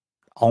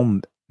I'll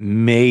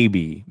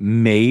maybe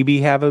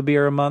have a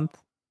beer a month.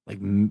 Like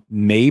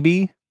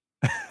maybe.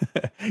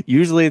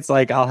 Usually it's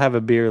like I'll have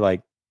a beer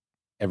like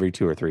every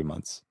 2 or 3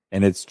 months.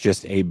 And it's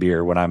just a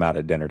beer when I'm out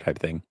at dinner type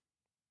thing.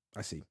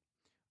 I see.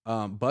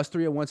 Bus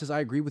 301 says,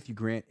 I agree with you,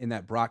 Grant, in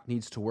that Brock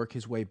needs to work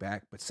his way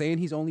back, but saying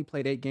he's only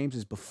played 8 games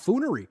is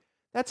buffoonery.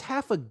 That's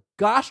half a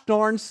gosh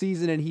darn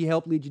season, and he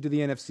helped lead you to the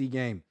NFC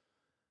game.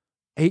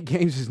 8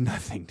 games is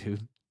nothing,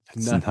 dude.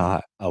 It's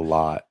not a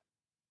lot.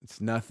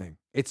 It's nothing.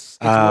 It's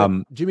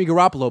what Jimmy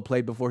Garoppolo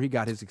played before he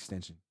got his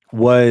extension.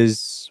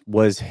 Was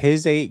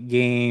his 8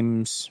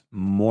 games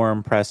more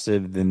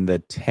impressive than the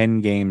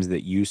 10 games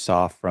that you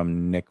saw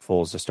from Nick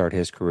Foles to start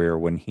his career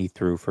when he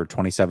threw for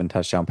 27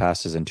 touchdown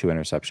passes and 2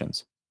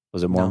 interceptions?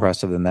 Was it more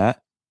impressive than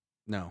that?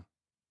 No.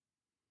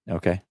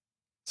 Okay.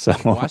 So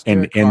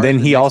and then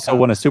he also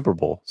won a Super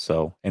Bowl,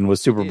 and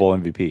was Super Bowl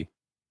MVP.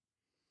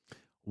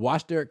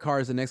 Watch Derek Carr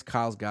as the next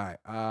Kyle's guy.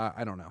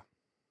 I don't know.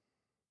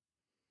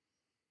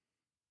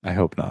 I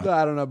hope not.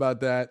 I don't know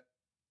about that.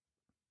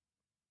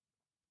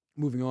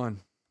 Moving on.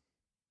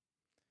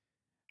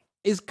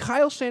 Is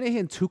Kyle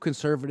Shanahan too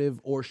conservative,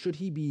 or should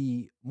he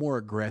be more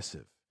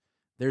aggressive?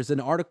 There's an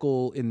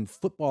article in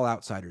Football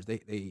Outsiders.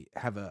 They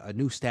have a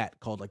new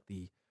stat called like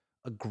the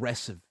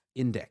aggressive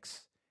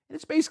index. And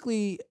it's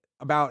basically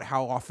about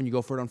how often you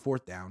go for it on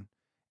 4th down.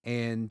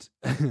 And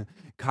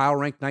Kyle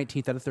ranked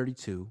 19th out of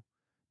 32.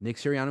 Nick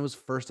Sirianni was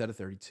 1st out of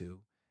 32.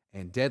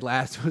 And dead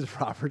last was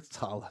Robert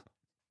Saleh.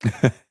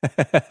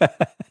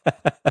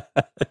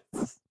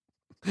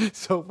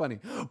 So funny.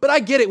 But I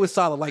get it with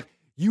Saleh. Like,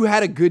 You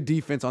had a good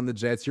defense on the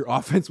Jets. Your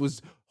offense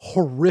was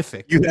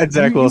horrific. You had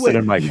Zach Wilson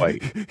and Mike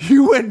White.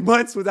 You went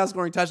months without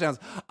scoring touchdowns.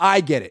 I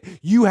get it.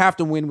 You have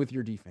to win with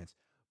your defense.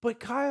 But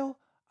Kyle,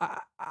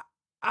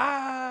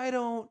 I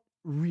don't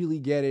really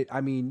get it.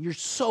 I mean, you're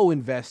so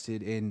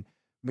invested in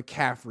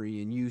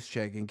McCaffrey and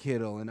Juszczyk and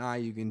Kittle and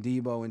Ayuk and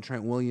Debo and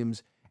Trent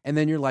Williams. And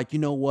then you're like, you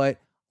know what?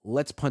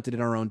 Let's punt it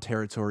in our own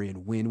territory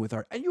and win with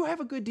our... And you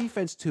have a good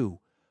defense too.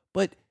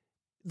 But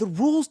the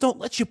rules don't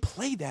let you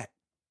play that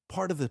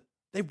part of the...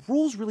 The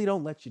rules really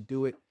don't let you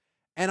do it.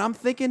 And I'm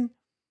thinking,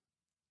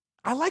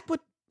 I like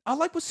what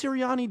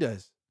Sirianni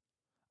does.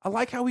 I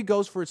like how he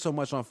goes for it so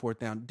much on fourth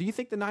down. Do you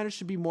think the Niners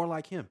should be more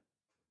like him?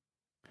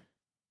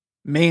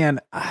 Man,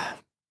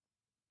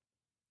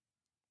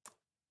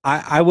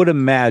 I would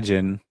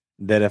imagine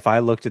that if I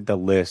looked at the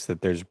list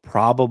that there's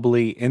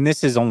probably, and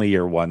this is only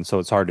year one, so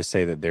it's hard to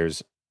say that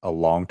there's a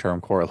long-term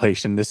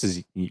correlation.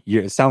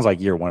 It sounds like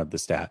year one of the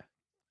stat.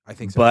 I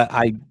think so. But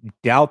I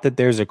doubt that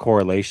there's a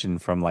correlation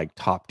from like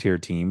top tier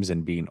teams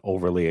and being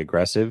overly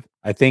aggressive.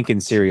 I think in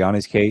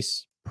Sirianni's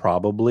case,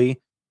 probably.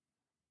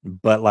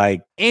 But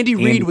like Andy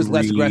Reid was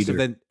less aggressive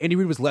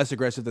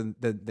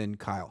than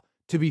Kyle.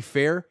 To be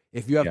fair,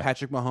 if you have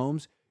Patrick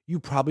Mahomes, you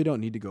probably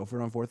don't need to go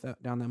for it on fourth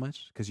down that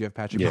much because you have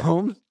Patrick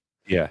Mahomes.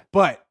 Yeah.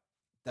 But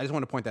I just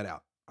want to point that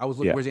out. I was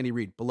looking, where's Andy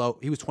Reid? Below,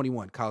 he was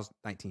 21. Kyle's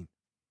 19.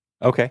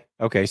 Okay.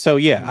 So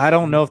I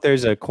don't know if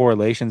there's a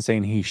correlation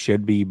saying he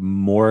should be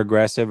more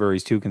aggressive or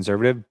he's too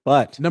conservative,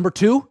 but number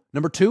two,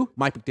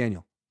 Mike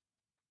McDaniel.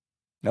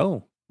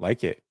 No,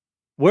 like it.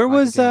 Where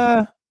was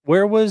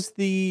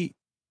the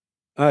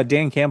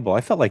Dan Campbell? I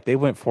felt like they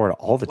went for it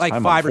all the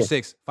time. Like 5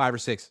 or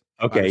 6.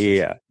 Okay,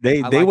 yeah.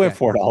 They went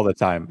for it all the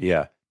time.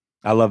 Yeah.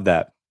 I love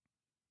that.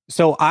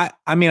 So I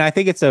mean, I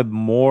think it's a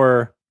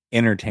more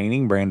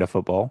entertaining brand of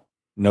football,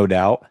 no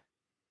doubt.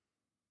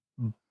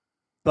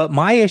 But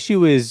my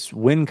issue is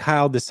when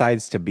Kyle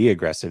decides to be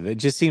aggressive, it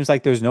just seems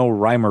like there's no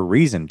rhyme or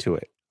reason to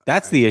it.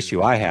 That's the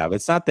issue I have.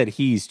 It's not that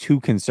he's too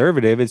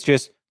conservative. It's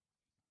just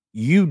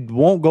you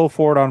won't go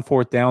for it on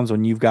fourth downs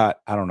when you've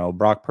got, I don't know,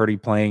 Brock Purdy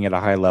playing at a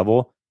high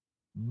level.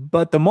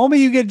 But the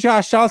moment you get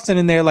Josh Johnson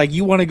in there, like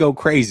you want to go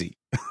crazy.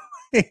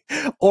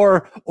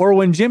 or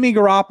when Jimmy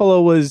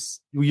Garoppolo was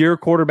your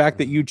quarterback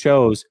that you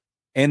chose,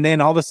 and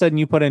then all of a sudden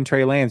you put in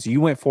Trey Lance, you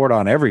went for it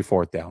on every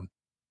fourth down.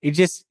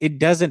 It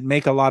doesn't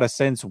make a lot of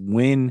sense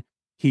when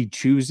he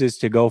chooses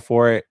to go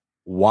for it,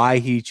 why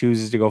he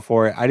chooses to go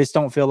for it. I just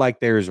don't feel like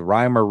there's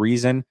rhyme or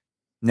reason.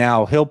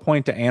 Now, he'll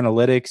point to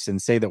analytics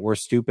and say that we're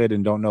stupid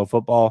and don't know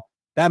football.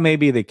 That may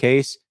be the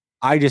case.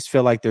 I just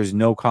feel like there's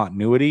no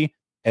continuity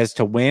as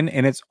to when.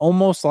 And it's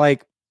almost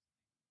like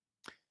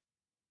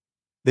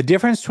the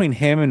difference between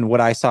him and what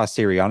I saw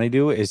Sirianni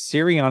do is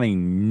Sirianni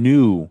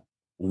knew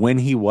when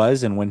he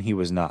was and when he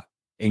was not.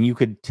 And you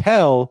could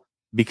tell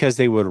because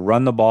they would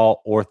run the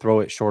ball or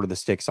throw it short of the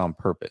sticks on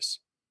purpose.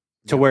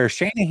 To where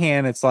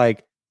Shanahan, it's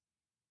like,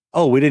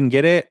 oh, we didn't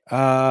get it.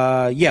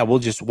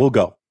 We'll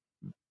go.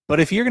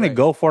 But if you're going to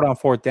go for it on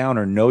fourth down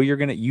or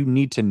you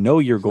need to know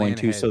you're going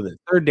to, so that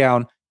third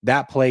down,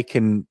 that play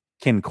can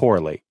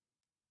correlate.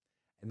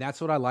 And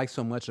that's what I like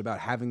so much about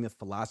having the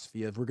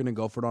philosophy of we're going to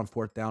go for it on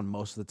fourth down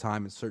most of the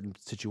time in certain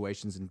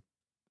situations and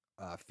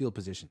field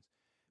positions.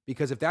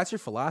 Because if that's your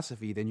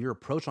philosophy, then your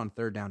approach on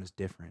third down is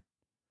different.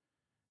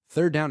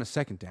 Third down is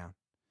second down.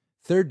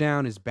 Third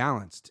down is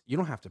balanced. You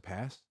don't have to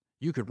pass.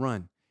 You could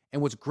run.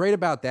 And what's great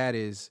about that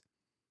is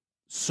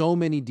so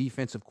many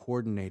defensive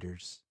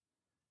coordinators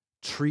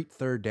treat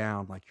third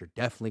down like you're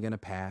definitely going to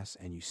pass,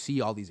 and you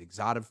see all these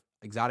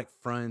exotic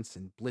fronts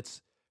and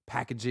blitz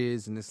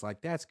packages, and it's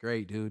like, that's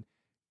great, dude.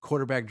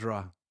 Quarterback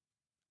draw.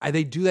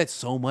 They do that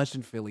so much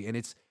in Philly, and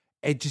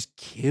it just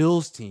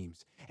kills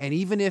teams. And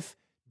even if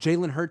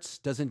Jalen Hurts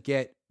doesn't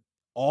get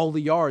all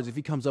the yards, if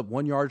he comes up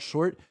 1 yard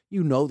short,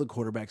 you know the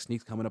quarterback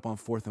sneak's coming up on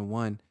 4th and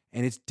 1,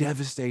 and it's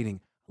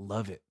devastating. I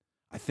love it.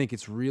 I think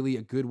it's really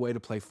a good way to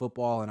play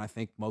football, and I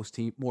think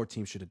more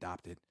teams should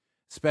adopt it,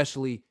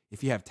 especially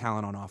if you have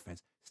talent on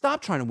offense.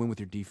 Stop trying to win with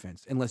your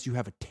defense unless you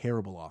have a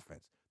terrible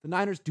offense. The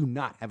Niners do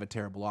not have a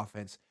terrible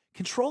offense.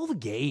 Control the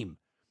game.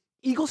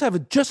 Eagles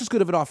have just as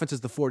good of an offense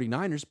as the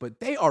 49ers, but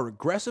they are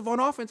aggressive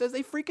on offense as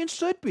they freaking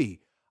should be.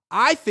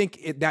 I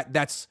think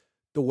that's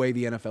the way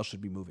the NFL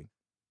should be moving.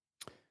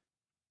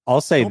 I'll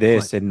say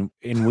this, and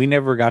we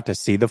never got to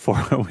see the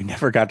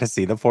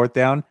fourth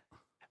down.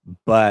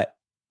 But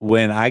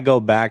when I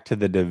go back to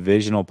the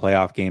divisional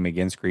playoff game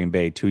against Green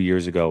Bay 2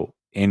 years ago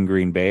in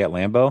Green Bay at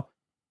Lambeau,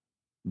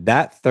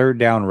 that third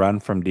down run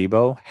from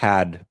Debo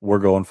we're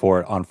going for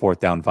it on fourth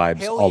down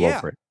vibes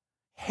over it.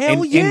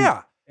 Hell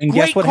yeah. And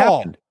guess what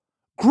happened?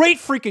 Great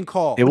freaking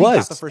call. It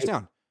was. Got the first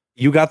down.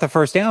 You got the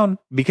first down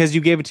because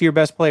you gave it to your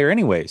best player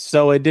anyway,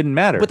 so it didn't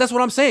matter. But that's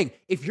what I'm saying.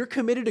 If you're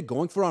committed to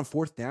going for it on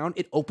fourth down,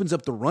 it opens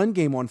up the run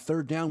game on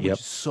third down, which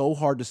is so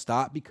hard to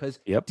stop because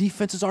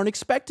defenses aren't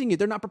expecting it.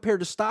 They're not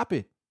prepared to stop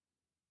it.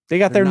 They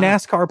got their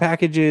NASCAR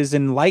packages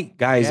and light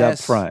guys up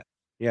front.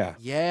 Yeah.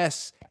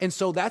 Yes. And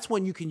so that's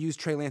when you can use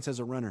Trey Lance as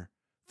a runner.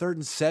 3rd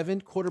and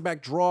 7,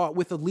 quarterback draw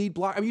with a lead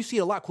block. I mean, you see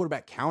it a lot,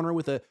 quarterback counter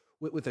with a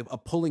with a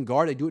pulling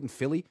guard. They do it in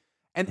Philly.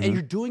 And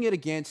you're doing it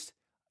against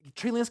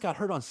Trey Lance got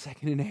hurt on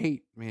 2nd and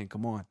 8. Man,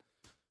 come on.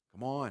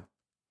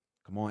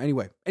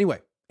 Anyway.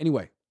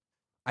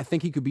 I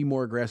think he could be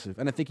more aggressive,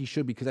 and I think he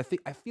should be, because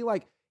I feel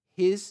like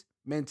his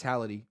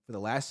mentality for the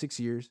last 6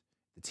 years,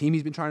 the team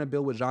he's been trying to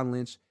build with John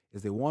Lynch,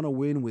 is they want to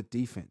win with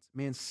defense.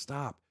 Man,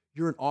 stop.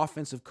 You're an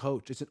offensive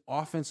coach. It's an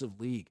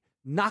offensive league.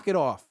 Knock it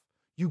off.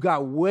 You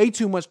got way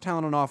too much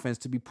talent on offense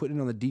to be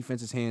putting on the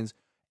defense's hands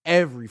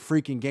every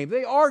freaking game.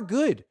 They are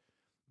good,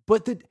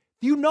 but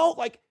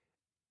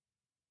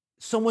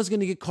someone's going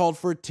to get called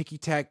for a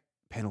ticky-tack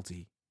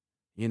penalty.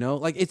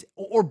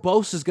 Or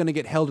Bosa's going to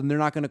get held and they're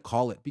not going to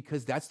call it,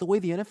 because that's the way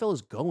the NFL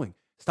is going.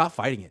 Stop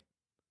fighting it.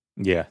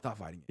 Yeah. Stop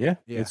fighting it.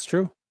 Yeah. It's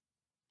true.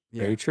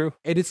 Yeah. Very true.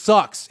 And it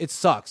sucks.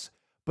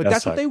 But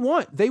that's what they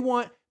want. They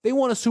want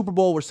a Super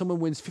Bowl where someone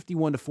wins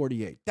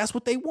 51-48. That's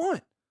what they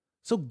want.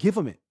 So give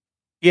them it.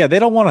 Yeah, they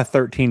don't want a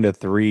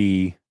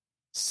 13-3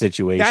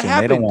 situation. That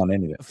happened they don't want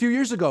any of it. a few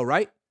years ago,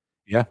 right?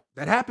 Yeah.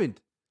 That happened.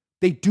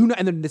 They do not,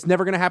 and then it's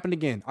never going to happen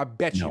again. I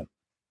bet you.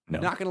 No.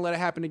 Not going to let it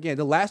happen again.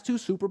 The last 2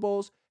 Super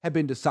Bowls have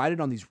been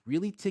decided on these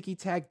really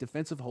ticky-tack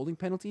defensive holding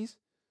penalties.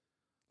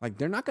 Like,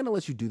 they're not going to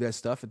let you do that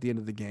stuff at the end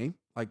of the game.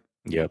 Like,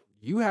 yep.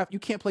 You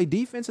can't play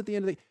defense at the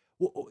end of the.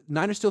 Well,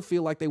 Niners still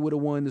feel like they would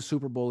have won the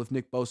Super Bowl if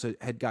Nick Bosa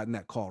had gotten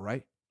that call,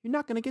 right? You're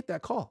not going to get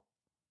that call.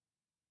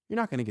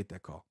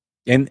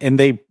 And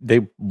they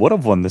would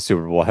have won the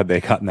Super Bowl had they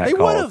gotten that call.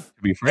 They would have.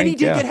 And he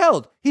did get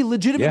held. He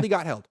legitimately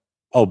got held.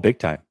 Oh, big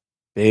time.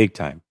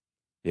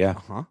 Yeah.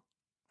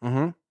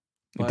 It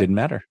didn't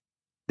matter.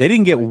 They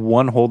didn't get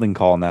one holding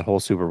call in that whole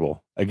Super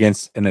Bowl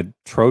against an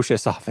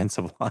atrocious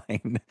offensive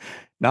line.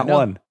 Not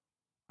one.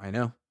 I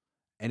know.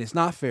 And it's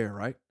not fair,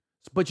 right?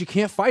 But you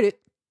can't fight it.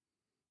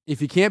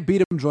 If you can't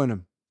beat them, join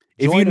them.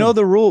 If you know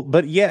the rule,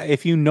 but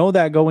if you know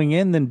that going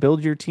in, then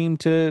build your team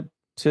to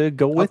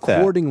go with that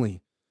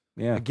accordingly.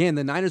 Yeah. Again,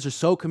 the Niners are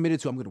so committed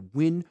to, I'm going to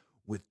win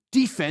with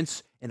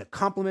defense and a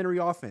complementary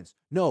offense.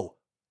 No,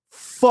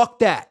 fuck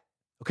that.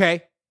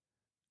 Okay?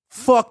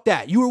 Fuck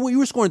that. You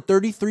were scoring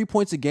 33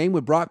 points a game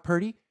with Brock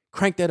Purdy.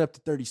 Crank that up to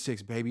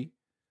 36, baby.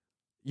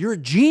 You're a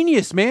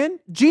genius, man.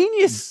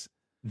 Genius.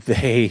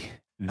 That's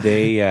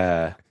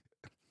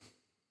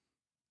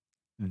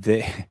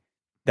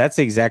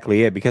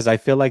exactly it, because I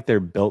feel like they're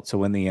built to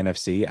win the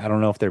NFC. I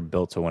don't know if they're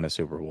built to win a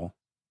Super Bowl.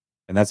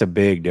 And that's a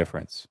big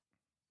difference.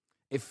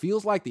 It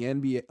feels like the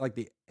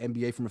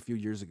NBA from a few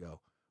years ago,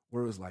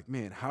 where it was like,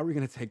 man, how are we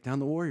going to take down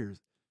the Warriors?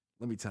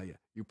 Let me tell you,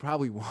 you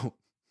probably won't.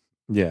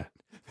 Yeah.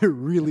 They're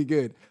really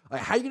good.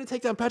 Like, how are you going to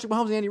take down Patrick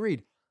Mahomes and Andy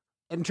Reid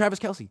and Travis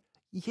Kelce?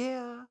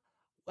 Yeah.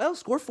 Well,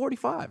 score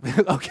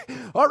 45. Okay.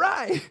 All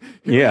right.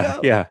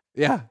 Yeah.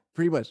 Yeah,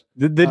 pretty much.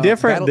 The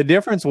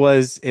difference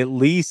was, at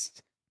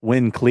least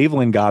when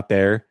Cleveland got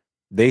there,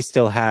 they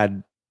still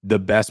had the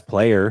best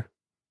player.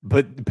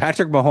 But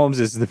Patrick Mahomes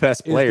is the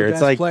best player.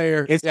 It's like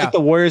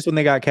the Warriors when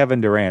they got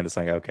Kevin Durant. It's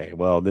like, okay,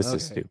 well, this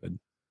is stupid.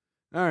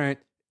 All right.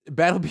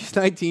 Battle Beast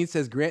 19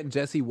 says, Grant and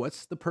Jesse,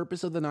 what's the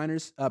purpose of the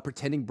Niners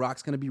pretending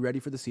Brock's going to be ready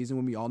for the season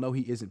when we all know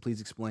he isn't? Please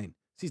explain.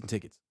 Season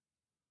tickets.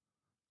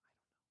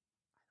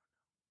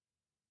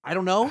 I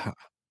don't know.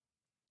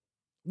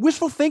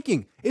 Wishful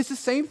thinking. It's the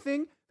same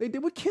thing they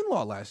did with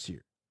Kinlaw last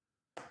year.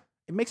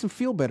 It makes him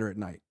feel better at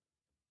night.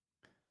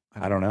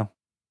 I don't know.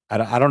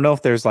 I don't know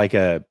if there's like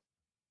a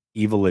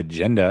evil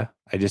agenda.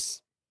 I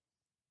just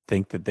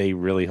think that they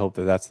really hope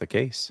that that's the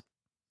case.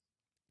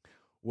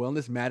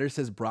 Wellness Matters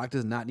says Brock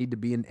does not need to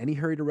be in any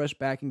hurry to rush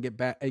back and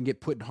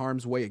get put in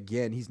harm's way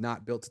again. He's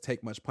not built to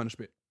take much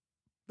punishment.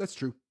 That's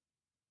true.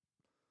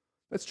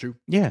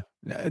 Yeah.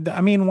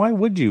 I mean, why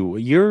would you?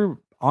 You're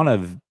on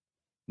a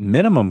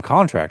minimum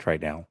contract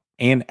right now.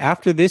 And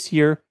after this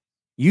year,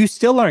 you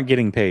still aren't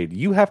getting paid.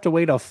 You have to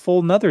wait a full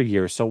another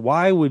year. So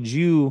why would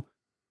you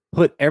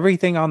put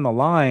everything on the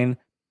line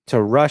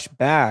to rush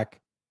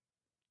back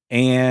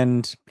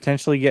and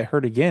potentially get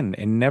hurt again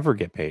and never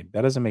get paid?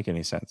 That doesn't make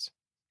any sense.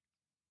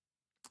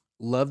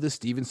 Love the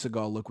Steven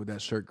Seagal look with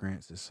that shirt,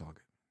 Grant. This is all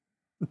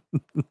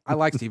good. I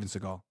like Steven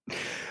Seagal.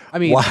 I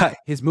mean,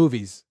 his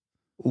movies.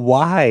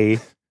 Why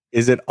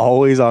is it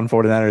always on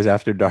 49ers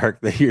After Dark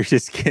that you're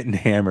just getting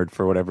hammered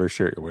for whatever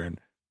shirt you're wearing?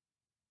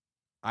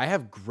 I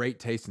have great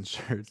taste in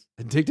shirts.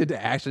 Addicted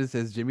to Action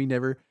says Jimmy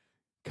never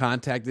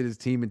contacted his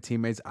team and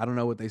teammates. I don't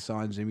know what they saw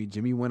in Jimmy.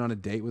 Jimmy went on a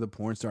date with a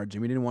porn star.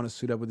 Jimmy didn't want to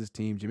suit up with his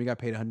team. Jimmy got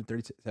paid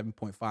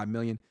 $137.5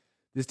 million.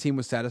 This team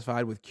was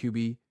satisfied with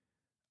QB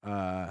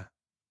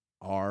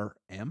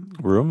RM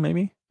room,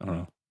 maybe. I don't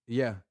know.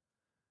 Yeah.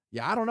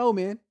 I don't know,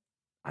 man.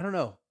 I don't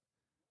know.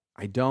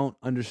 I don't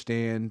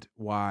understand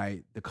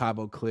why the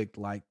Cabo clicked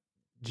like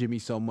Jimmy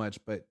so much,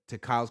 but to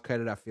Kyle's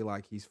credit, I feel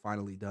like he's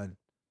finally done.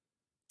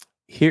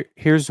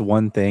 Here's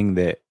one thing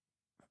that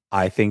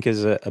I think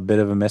is a bit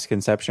of a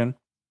misconception,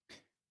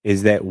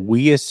 is that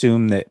we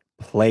assume that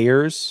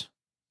players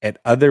at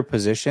other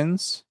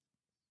positions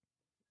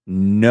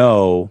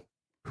know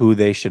who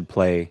they should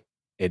play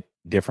at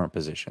different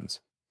positions.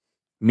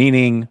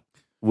 Meaning,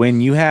 when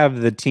you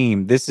have the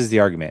team, this is the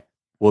argument.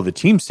 Well, the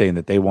team's saying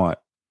that they want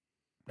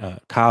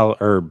Kyle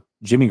or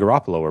Jimmy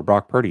Garoppolo or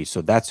Brock Purdy,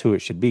 so that's who it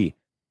should be.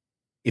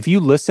 If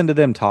you listen to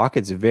them talk,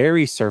 it's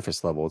very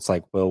surface level. It's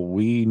like, well,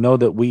 we know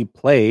that we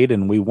played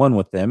and we won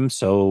with them,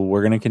 so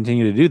we're going to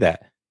continue to do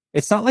that.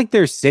 It's not like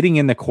they're sitting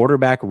in the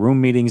quarterback room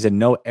meetings and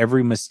know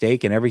every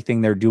mistake and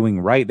everything they're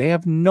doing right. They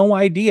have no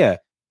idea.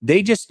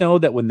 They just know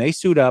that when they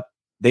suit up,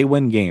 they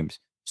win games.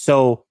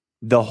 So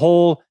the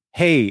whole,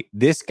 hey,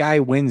 this guy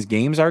wins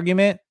games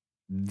argument,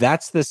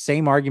 that's the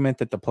same argument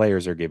that the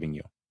players are giving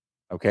you.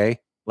 Okay?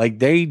 Like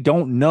they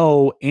don't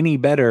know any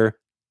better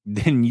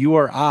than you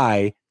or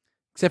I.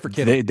 Except for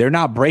Kittle. They're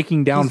not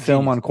breaking down He's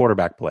film genius. on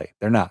quarterback play.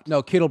 They're not.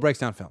 No, Kittle breaks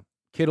down film.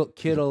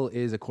 Kittle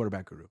is a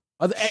quarterback guru.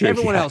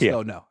 Everyone else,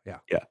 though, no. Yeah.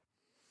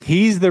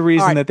 He's the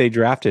reason that they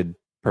drafted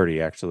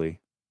Purdy, actually.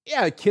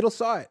 Yeah, Kittle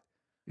saw it.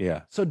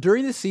 Yeah. So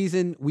during the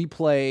season, we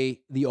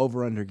play the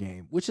over-under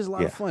game, which is a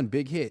lot of fun,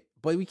 big hit.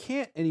 But we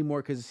can't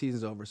anymore because the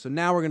season's over. So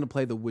now we're going to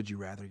play the Would You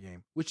Rather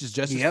game, which is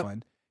just as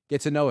fun.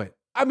 Get to know it.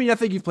 I mean, I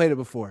think you've played it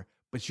before,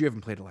 but you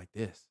haven't played it like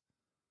this.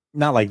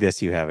 Not like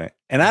this, you haven't.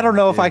 And I don't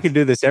know if I could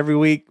do this every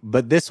week,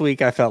 but this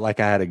week I felt like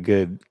I had a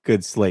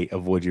good slate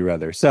of Would You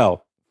Rather.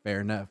 So,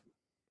 fair enough.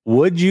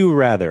 Would you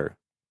rather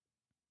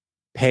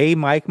pay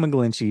Mike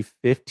McGlinchey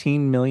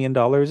 $15 million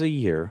a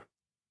year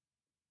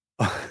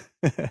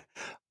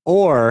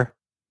or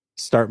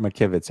start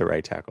McKivitz at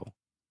right tackle?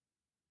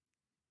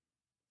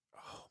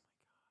 Oh,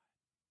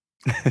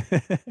 my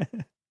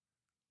God.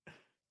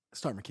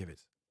 Start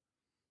McKivitz.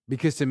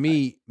 Because to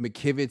me,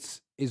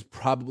 McKivitz is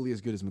probably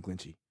as good as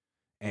McGlinchey.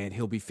 And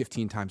he'll be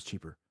 15 times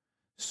cheaper.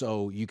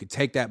 So you could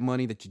take that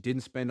money that you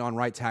didn't spend on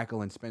right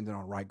tackle and spend it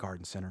on right guard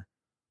and center.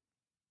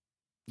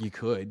 You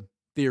could,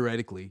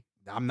 theoretically.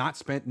 I'm not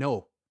spent.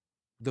 No.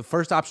 The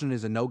first option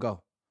is a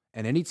no-go.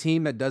 And any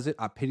team that does it,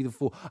 I pity the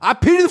fool. I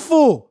pity the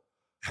fool!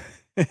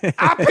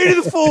 I pity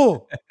the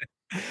fool!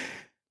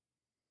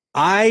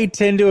 I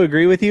tend to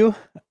agree with you.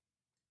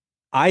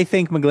 I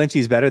think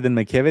McGlinchey's better than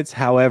McKivitz.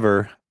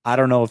 However, I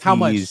don't know if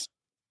he's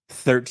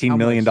 $13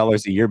 million a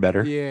year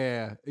better.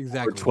 Yeah,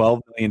 exactly. Or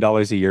 $12 million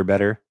a year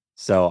better.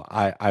 So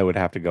I would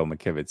have to go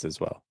McKivitz as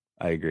well.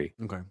 I agree.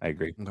 Okay. I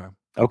agree. Okay.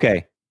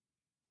 Okay.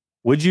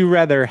 Would you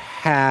rather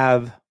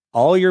have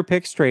all your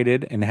picks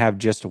traded and have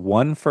just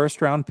one first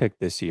round pick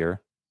this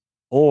year,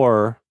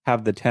 or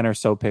have the 10 or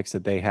so picks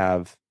that they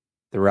have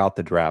throughout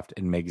the draft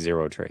and make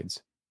 0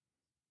 trades?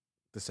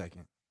 The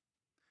second.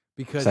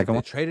 Because if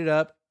they traded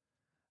up,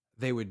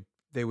 they would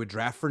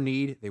draft for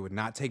need. They would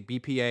not take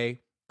BPA.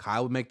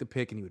 Kyle would make the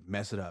pick and he would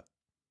mess it up.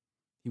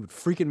 He would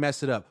freaking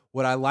mess it up.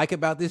 What I like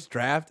about this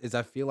draft is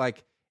I feel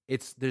like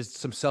there's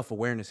some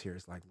self-awareness here.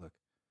 It's like, look,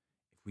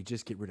 if we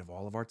just get rid of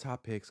all of our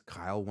top picks,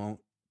 Kyle won't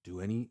do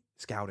any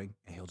scouting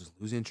and he'll just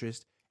lose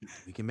interest.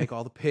 We can make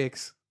all the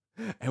picks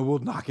and we'll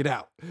knock it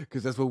out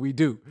because that's what we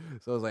do.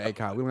 So I was like, hey,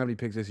 Kyle, we don't have any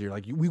picks this year.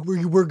 Like,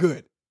 we're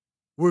good.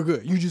 We're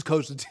good. You just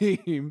coach the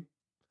team.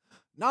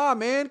 Nah,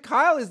 man,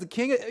 Kyle is the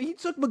king. He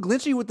took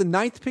McGlinchey with the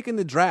 9th pick in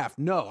the draft.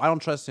 No, I don't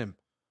trust him.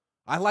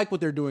 I like what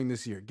they're doing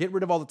this year. Get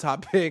rid of all the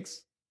top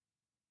picks.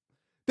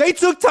 They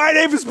took Ty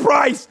Davis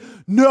Price.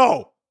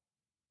 No.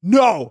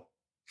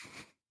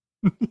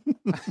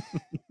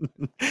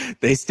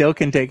 They still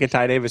can take a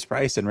Ty Davis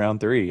Price in round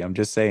 3. I'm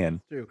just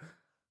saying. True.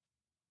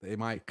 They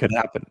might. Could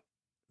happen.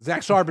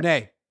 Zach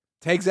Charbonnet.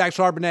 Take Zach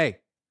Charbonnet.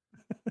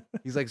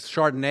 He's like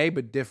Chardonnay,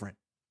 but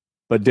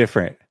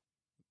different.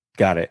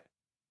 Got it.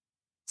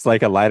 It's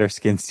like a lighter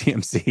skinned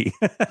CMC.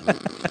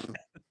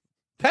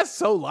 That's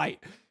so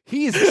light.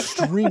 He is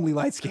extremely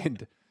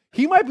light-skinned.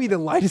 He might be the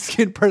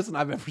lightest-skinned person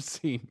I've ever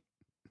seen.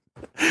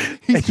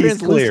 He's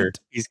clear.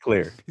 He's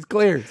clear. He's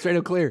clear. Straight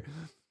up clear.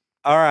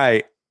 All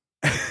right.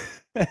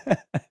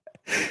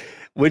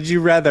 Would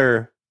you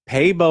rather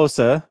pay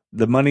Bosa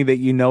the money that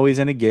you know he's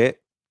going to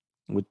get?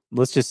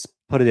 Let's just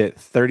put it at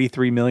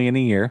 $33 million a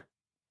year,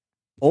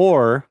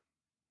 or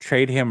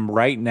trade him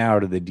right now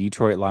to the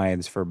Detroit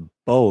Lions for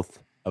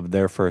both of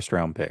their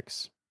first-round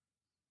picks?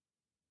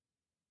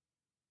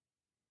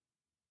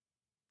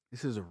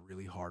 This is a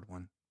really hard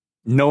one.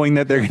 Knowing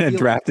that they're going to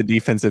draft a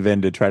defensive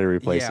end to try to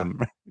replace him.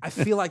 I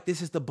feel like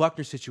this is the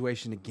Buckner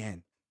situation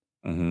again,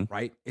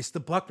 right? It's the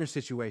Buckner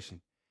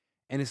situation.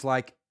 And it's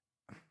like,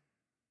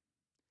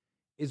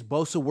 is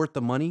Bosa worth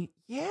the money?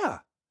 Yeah.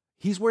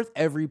 He's worth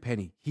every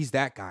penny. He's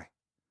that guy.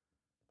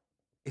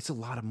 It's a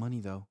lot of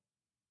money, though.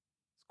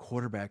 It's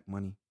quarterback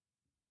money.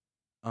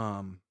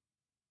 Can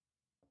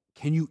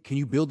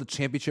you build a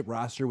championship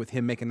roster with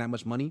him making that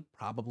much money?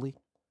 Probably.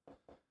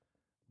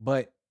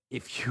 But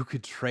if you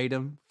could trade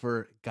him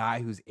for a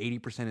guy who's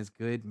 80% as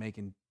good,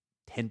 making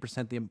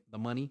 10% the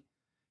money,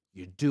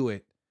 you do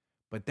it.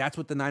 But that's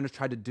what the Niners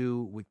tried to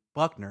do with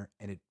Buckner,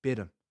 and it bit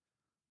him.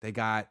 They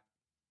got,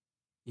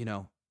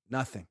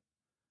 nothing.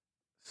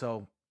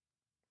 So,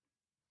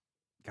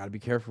 got to be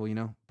careful,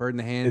 bird in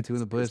the hand, 2 in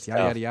the bush,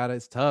 yada, yada, yada.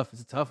 It's tough.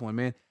 It's a tough one,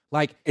 man.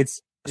 Like,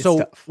 it's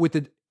tough.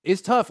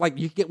 It's tough. Like,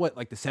 you get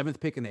the 7th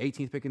pick and the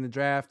 18th pick in the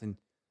draft, and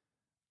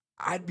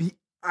I'd be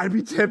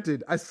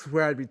tempted. I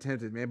swear I'd be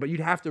tempted, man. But you'd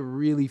have to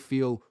really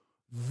feel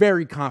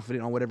very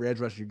confident on whatever edge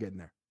rusher you're getting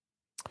there.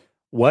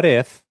 What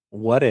if,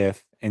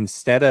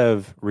 instead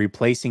of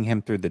replacing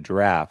him through the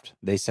draft,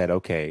 they said,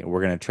 okay,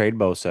 we're going to trade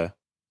Bosa.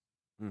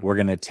 We're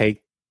going to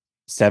take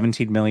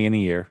 $17 million a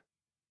year,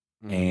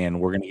 and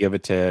we're going to give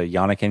it to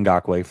Yannick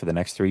Ngakoue for the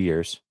next 3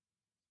 years.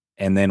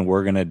 And then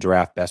we're going to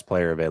draft best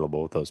player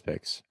available with those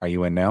picks. Are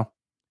you in now?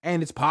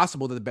 And it's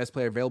possible that the best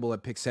player available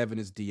at pick 7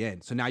 is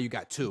DN. So now you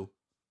got 2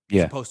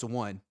 as opposed to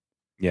 1.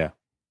 Yeah.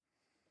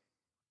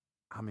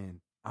 I'm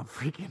in. I'm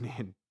freaking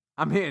in.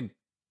 I'm in.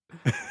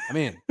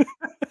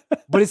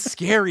 But it's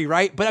scary,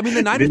 right? But I mean,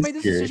 the Niners made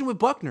this decision with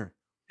Buckner.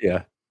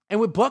 Yeah. And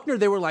with Buckner,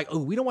 they were like, oh,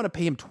 we don't want to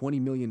pay him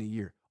 $20 million a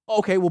year.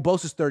 Okay, well,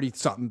 Bosa's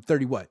 30-something.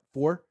 30 what?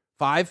 4?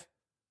 5?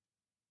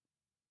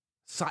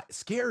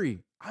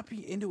 Scary. I'd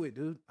be into it,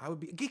 dude. I would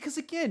be. Because,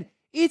 again,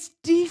 it's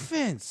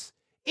defense.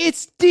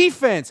 It's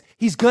defense.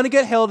 He's going to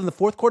get held in the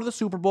fourth quarter of the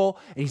Super Bowl,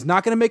 and he's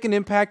not going to make an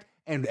impact,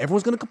 and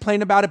everyone's going to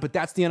complain about it, but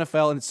that's the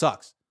NFL, and it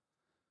sucks.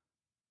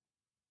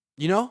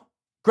 You know?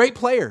 Great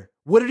player.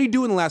 What did he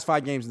do in the last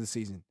 5 games of the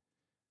season?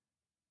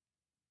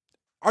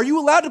 Are you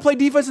allowed to play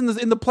defense in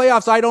the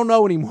playoffs? I don't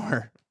know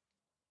anymore.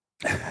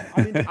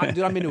 Dude,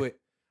 I'm into it.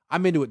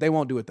 I'm into it. They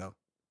won't do it, though.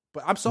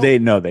 But I'm sorry.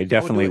 They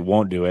definitely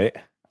won't do it.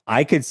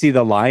 I could see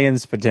the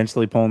Lions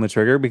potentially pulling the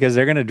trigger because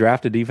they're going to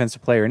draft a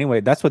defensive player anyway.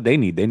 That's what they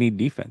need. They need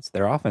defense.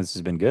 Their offense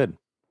has been good.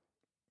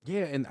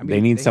 Yeah, and I mean, they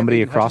need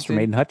somebody across from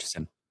Aiden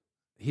Hutchinson.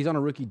 He's on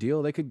a rookie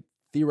deal. They could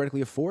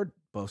theoretically afford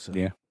Bosa.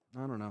 Yeah.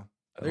 I don't know.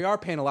 They are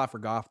paying a lot for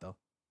Goff, though.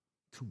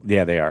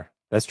 Yeah, they are.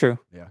 That's true.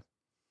 Yeah.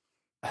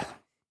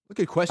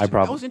 Good question.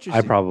 That was interesting.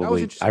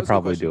 I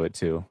probably do it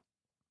too.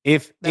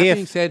 That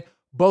being said,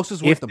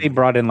 Bosa's worth if they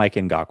brought in like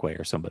Ngakoue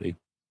or somebody.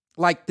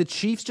 Like the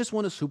Chiefs just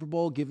won a Super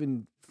Bowl,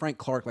 giving Frank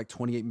Clark like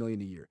 $28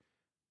 million a year.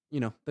 You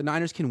know, the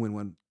Niners can win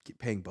one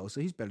paying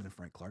Bosa. He's better than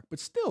Frank Clark, but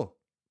still.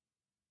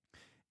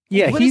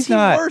 Yeah, he's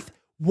not worth.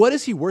 What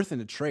is he worth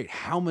in a trade?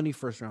 How many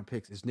first-round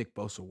picks is Nick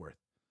Bosa worth?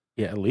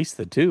 Yeah, at least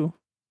the 2.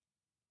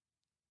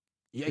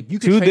 Yeah, you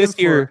could 2 trade this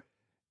him year.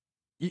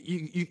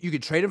 You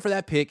could trade him for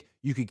that pick.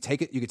 You could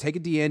take it. You could take a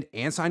DN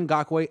and sign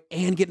Ngakoue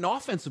and get an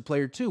offensive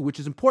player too, which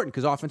is important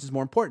because offense is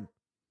more important.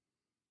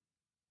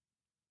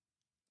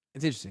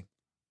 It's interesting.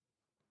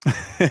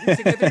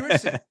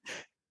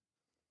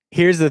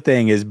 Here's the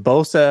thing: is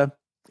Bosa.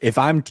 If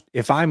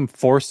I'm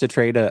forced to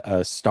trade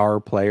a star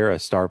player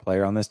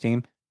on this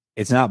team,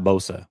 it's not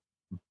Bosa.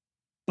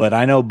 But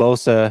I know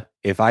Bosa.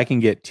 If I can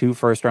get 2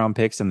 first-round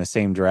picks in the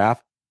same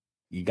draft,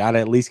 you got to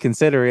at least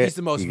consider it. He's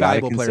the most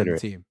valuable player in the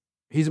team.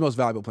 He's the most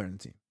valuable player in the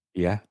team.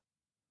 Yeah,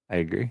 I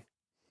agree. And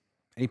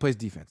he plays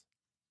defense.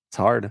 It's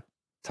hard.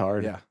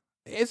 Yeah.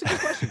 It's a good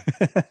question.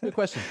 Good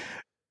question.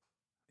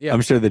 Yeah.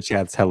 I'm sure the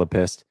chat's hella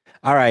pissed.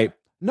 All right.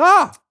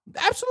 Nah,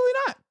 absolutely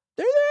not.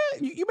 They're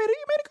there. You made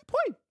a good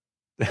point.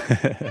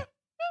 Yeah.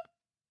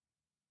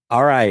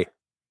 All right.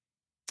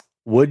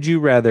 Would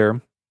you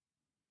rather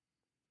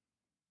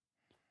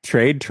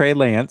trade Trey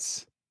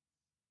Lance,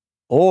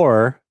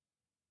 or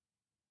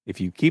if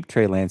you keep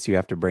Trey Lance, you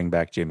have to bring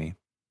back Jimmy?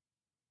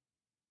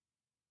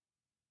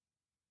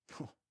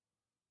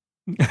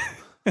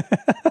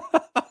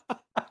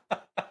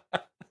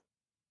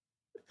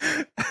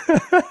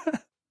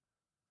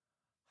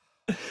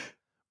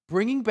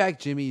 Bringing back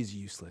Jimmy is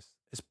useless.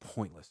 It's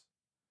pointless.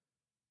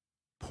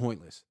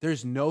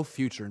 There's no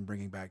future in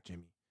bringing back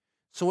Jimmy.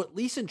 So at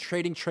least in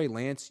trading Trey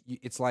Lance,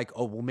 it's like,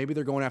 oh, well, maybe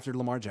they're going after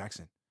Lamar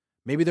Jackson.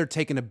 Maybe they're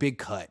taking a big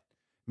cut.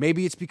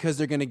 Maybe it's because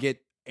they're going to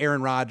get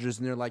Aaron Rodgers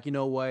and they're like, you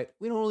know what?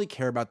 We don't really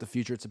care about the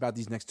future. It's about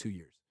these next 2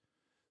 years.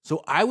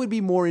 So I would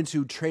be more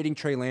into trading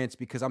Trey Lance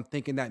because I'm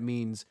thinking that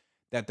means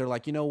that they're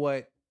like, you know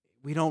what?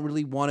 We don't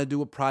really want to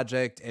do a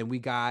project and we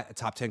got a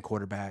top 10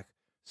 quarterback.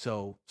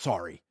 So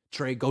sorry,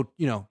 Trey, go,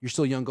 you're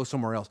still young, go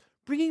somewhere else.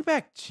 Bringing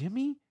back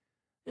Jimmy,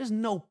 there's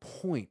no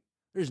point.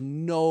 There's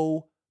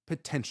no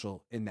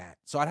potential in that.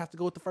 So I'd have to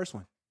go with the first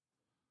one.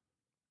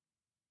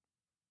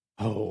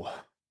 Oh,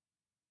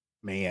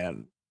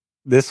 man.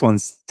 This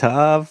one's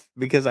tough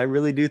because I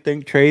really do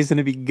think Trey's going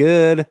to be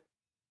good.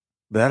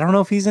 But I don't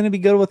know if he's going to be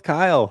good with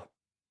Kyle.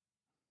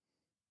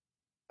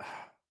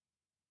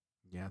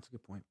 Yeah, that's a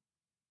good point.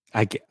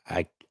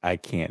 I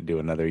can't do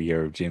another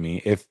year of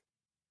Jimmy.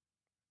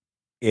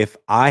 If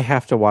I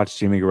have to watch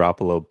Jimmy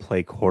Garoppolo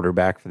play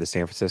quarterback for the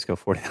San Francisco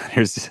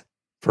 49ers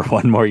for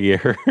one more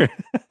year,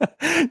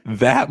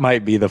 that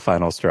might be the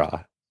final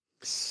straw.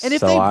 And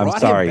if they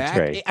brought him back,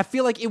 Trey, I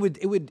feel like it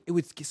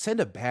would send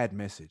a bad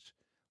message.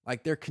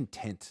 Like they're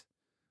content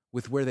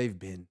with where they've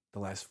been the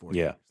last 4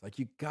 years. Like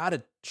you got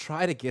to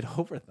try to get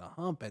over the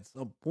hump at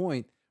some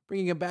point.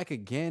 Bringing him back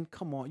again,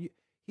 come on.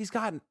 He's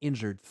gotten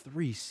injured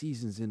 3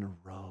 seasons in a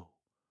row.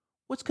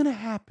 What's going to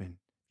happen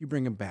if you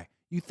bring him back?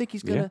 You think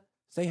he's going to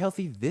stay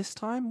healthy this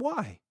time?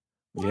 Why?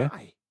 Yeah.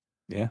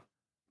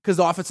 Because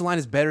the offensive line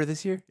is better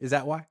this year? Is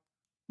that why?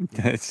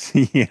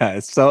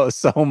 It's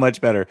so much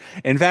better.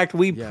 In fact,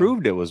 we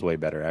proved it was way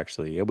better,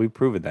 actually. Yeah, we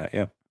proved that,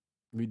 yeah.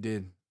 We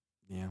did.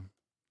 Yeah.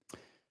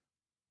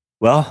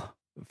 Well,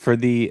 for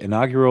the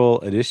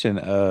inaugural edition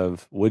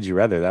of Would You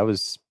Rather, that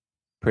was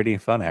pretty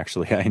fun,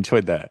 actually. I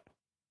enjoyed that.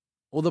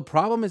 Well, the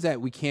problem is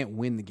that we can't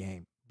win the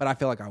game, but I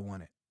feel like I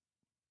won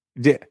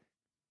it.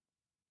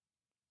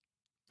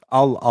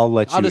 I'll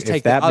let I'll you just take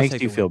if that I'll makes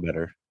take you the feel win.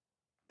 better.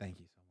 Thank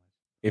you so much.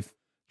 If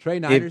Trey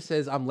Niner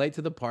says, I'm late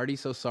to the party,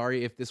 so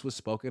sorry if this was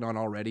spoken on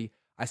already.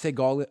 I say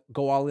go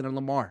all in on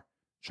Lamar.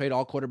 Trade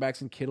all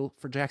quarterbacks and Kittle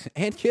for Jackson.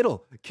 And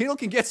Kittle. Kittle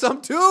can get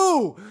some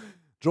too.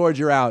 George,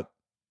 you're out.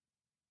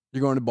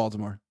 You're going to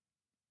Baltimore.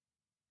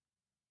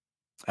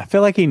 I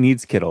feel like he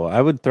needs Kittle.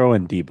 I would throw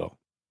in Debo.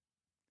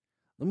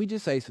 Let me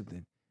just say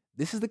something.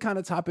 This is the kind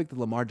of topic, the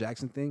Lamar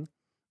Jackson thing,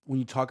 when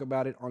you talk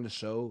about it on the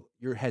show,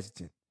 you're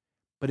hesitant.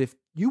 But if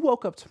you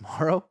woke up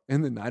tomorrow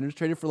and the Niners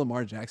traded for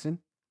Lamar Jackson,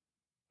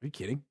 are you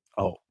kidding?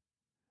 Oh,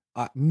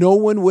 no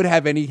one would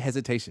have any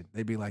hesitation.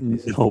 They'd be like,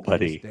 this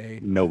nobody. is the day.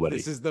 Nobody.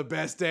 This is the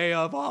best day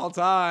of all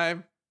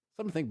time.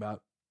 Something to think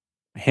about.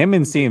 Him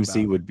and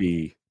CMC would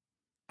be.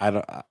 I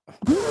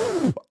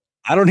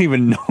don't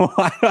even know.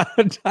 I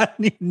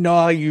don't even know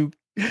how you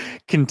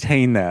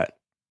contain that.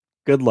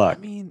 Good luck.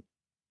 I mean,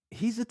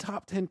 he's a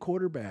top 10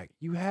 quarterback.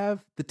 You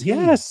have the team.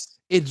 Yes.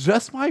 It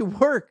just might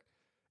work.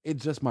 It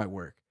just might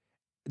work.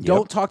 Yep.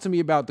 Don't talk to me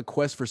about the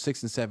quest for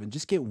 6 and 7.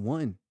 Just get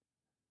one.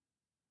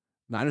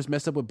 Niners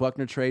messed up with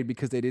Buckner trade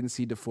because they didn't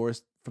see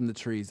DeForest from the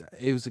trees.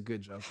 It was a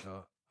good joke,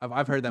 though.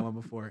 I've heard that one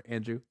before,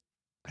 Andrew.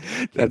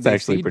 That's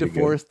actually pretty good.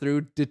 DeForest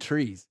through the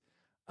trees.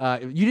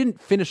 You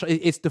didn't finish.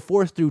 It's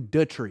DeForest through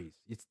the trees.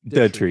 It's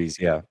the trees,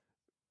 yeah.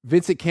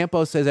 Vincent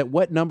Campos says, at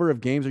what number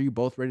of games are you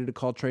both ready to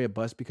call Trey a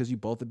bust because you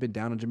both have been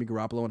down on Jimmy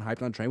Garoppolo and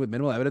hyped on Trey with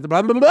minimal evidence?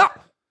 Blah, blah, blah,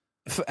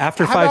 blah.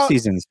 After 5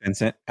 seasons,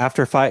 Vincent.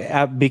 After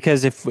 5,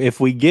 because if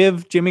we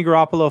give Jimmy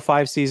Garoppolo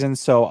 5 seasons,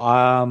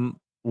 so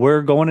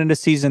we're going into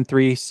season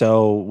 3,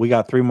 so we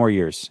got 3 more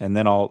years, and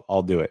then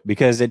I'll do it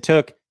because it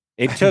took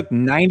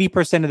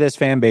 90% of this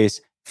fan base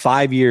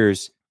 5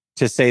 years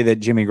to say that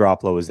Jimmy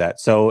Garoppolo was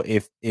that. So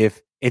if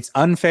it's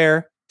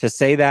unfair to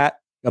say that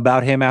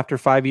about him after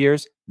 5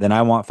 years, then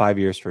I want 5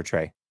 years for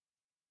Trey.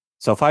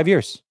 So 5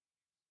 years.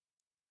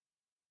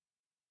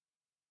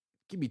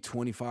 Give me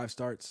 25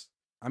 starts.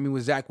 I mean,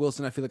 with Zach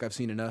Wilson, I feel like I've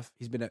seen enough.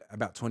 He's been at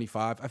about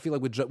 25. I feel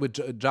like with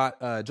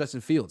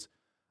Justin Fields,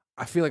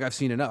 I feel like I've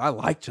seen enough. I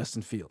like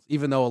Justin Fields,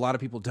 even though a lot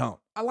of people don't.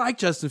 I like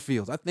Justin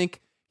Fields. I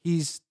think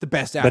he's the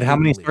best athlete. But how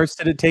many starts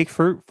did it take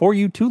for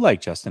you to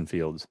like Justin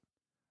Fields?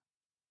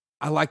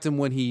 I liked him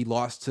when he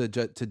lost to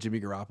Jimmy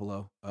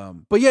Garoppolo.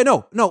 But yeah,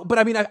 no. But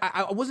I mean,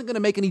 I wasn't going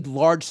to make any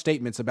large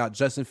statements about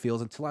Justin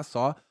Fields until I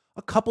saw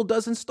a couple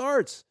dozen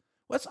starts.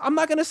 I'm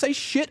not going to say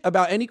shit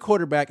about any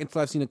quarterback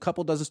until I've seen a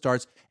couple dozen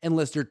starts,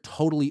 unless they're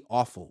totally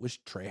awful,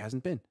 which Trey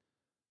hasn't been.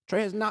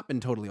 Trey has not been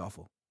totally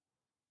awful.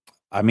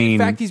 I mean, in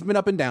fact, he's been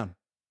up and down.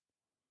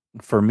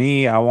 For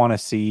me, I want to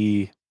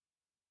see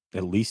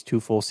at least 2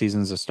 full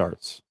seasons of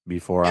starts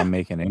before I'm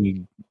making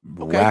any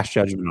rash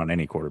judgment on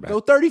any quarterback. Go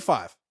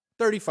 35,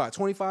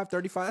 25,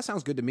 35. That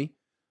sounds good to me.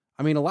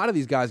 I mean, a lot of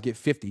these guys get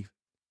 50.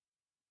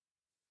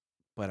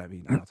 But I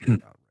mean, I don't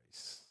think about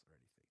race.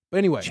 But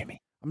anyway,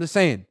 Jimmy. I'm just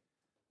saying,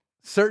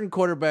 certain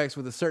quarterbacks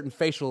with a certain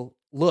facial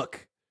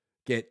look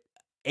get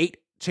 8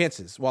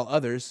 chances, while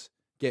others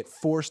get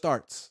 4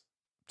 starts.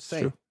 It's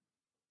true.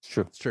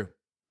 It's true.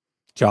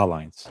 Jaw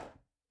lines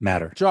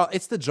matter.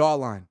 It's the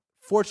jawline.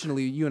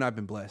 Fortunately, you and I've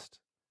been blessed.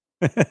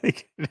 I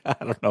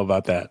don't know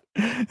about that.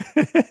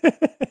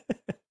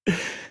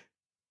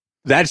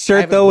 That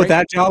shirt, though, with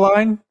that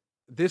jawline?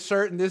 This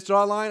shirt and this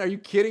jawline? Are you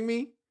kidding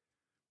me?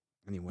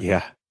 Anyway.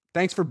 Yeah.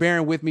 Thanks for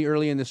bearing with me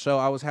early in the show.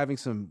 I was having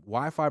some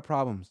Wi-Fi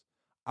problems.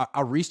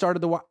 I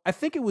restarted I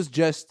think it was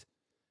just,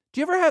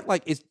 do you ever have,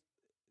 like, the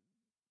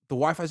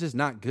Wi-Fi is just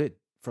not good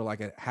for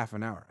like a half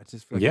an hour? I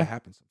just feel like it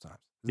happens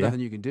sometimes. There's nothing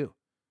you can do.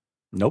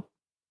 Nope.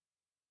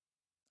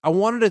 I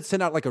wanted to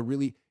send out like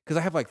because I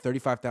have like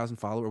 35,000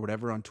 followers or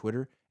whatever on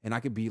Twitter, and I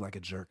could be like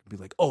a jerk and be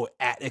like, oh,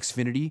 at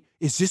Xfinity,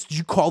 did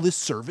you call this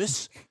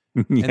service?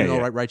 And then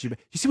I'll write you back.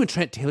 You see when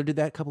Trent Taylor did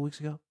that a couple weeks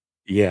ago?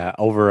 Yeah,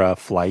 over a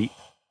flight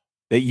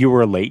that you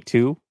were late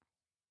to.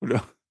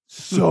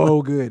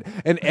 So good.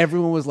 And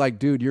everyone was like,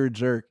 dude, you're a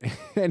jerk.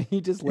 And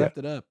he just left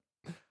it up.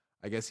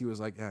 I guess he was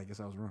like, yeah, I guess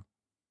I was wrong.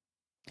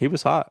 He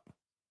was hot.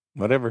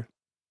 Whatever.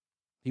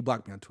 He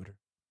blocked me on Twitter.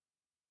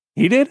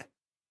 He did?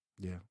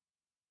 Yeah.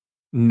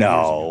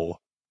 No.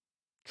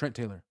 Trent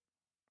Taylor.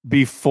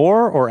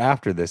 Before or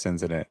after this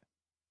incident?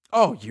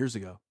 Oh, years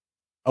ago.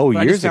 Oh,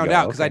 but years ago. I just found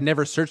out because I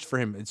never searched for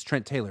him. It's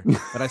Trent Taylor.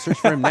 But I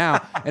searched for him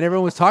now, and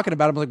everyone was talking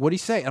about him. I'm like, what'd he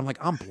say? And I'm like,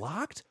 I'm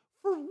blocked?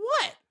 For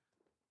what?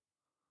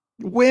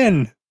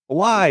 When?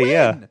 Why? When?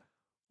 Yeah.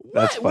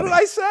 What? What did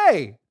I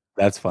say?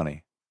 That's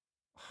funny.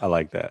 I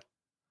like that.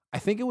 I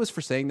think it was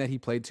for saying that he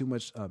played too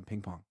much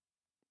ping pong.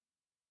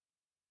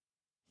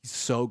 He's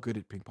so good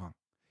at ping pong.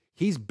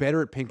 He's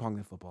better at ping pong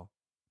than football.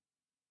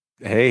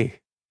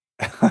 Hey.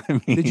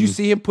 I mean, did you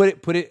see him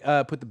put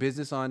the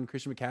business on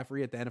Christian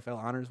McCaffrey at the NFL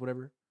honors,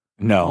 whatever?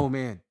 No. Oh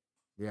man,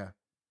 yeah.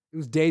 It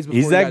was days before.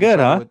 He's that good,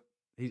 huh?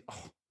 He's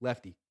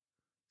lefty.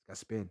 Got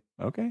spin.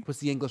 Okay. Puts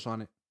the English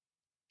on it.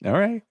 All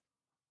right.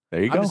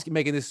 There you go. I'm just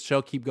making this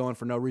show keep going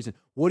for no reason.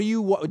 What are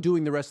you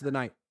doing the rest of the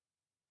night?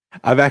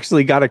 I've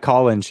actually got a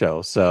call-in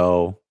show,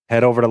 so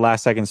head over to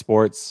Last Second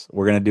Sports.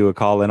 We're gonna do a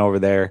call-in over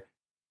there.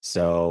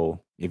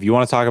 So if you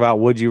want to talk about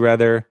Would You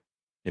Rather,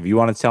 If you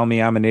want to tell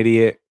me I'm an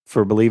idiot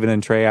for believing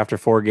in Trey after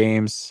 4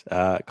 games,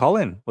 call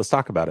in. Let's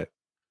talk about it.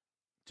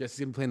 Jesse's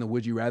gonna be playing the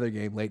Would You Rather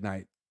game late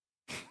night.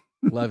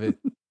 Love it.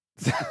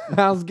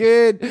 Sounds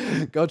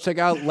good. Go check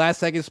out Last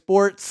Second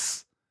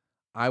Sports.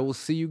 I will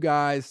see you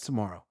guys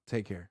tomorrow.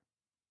 Take care.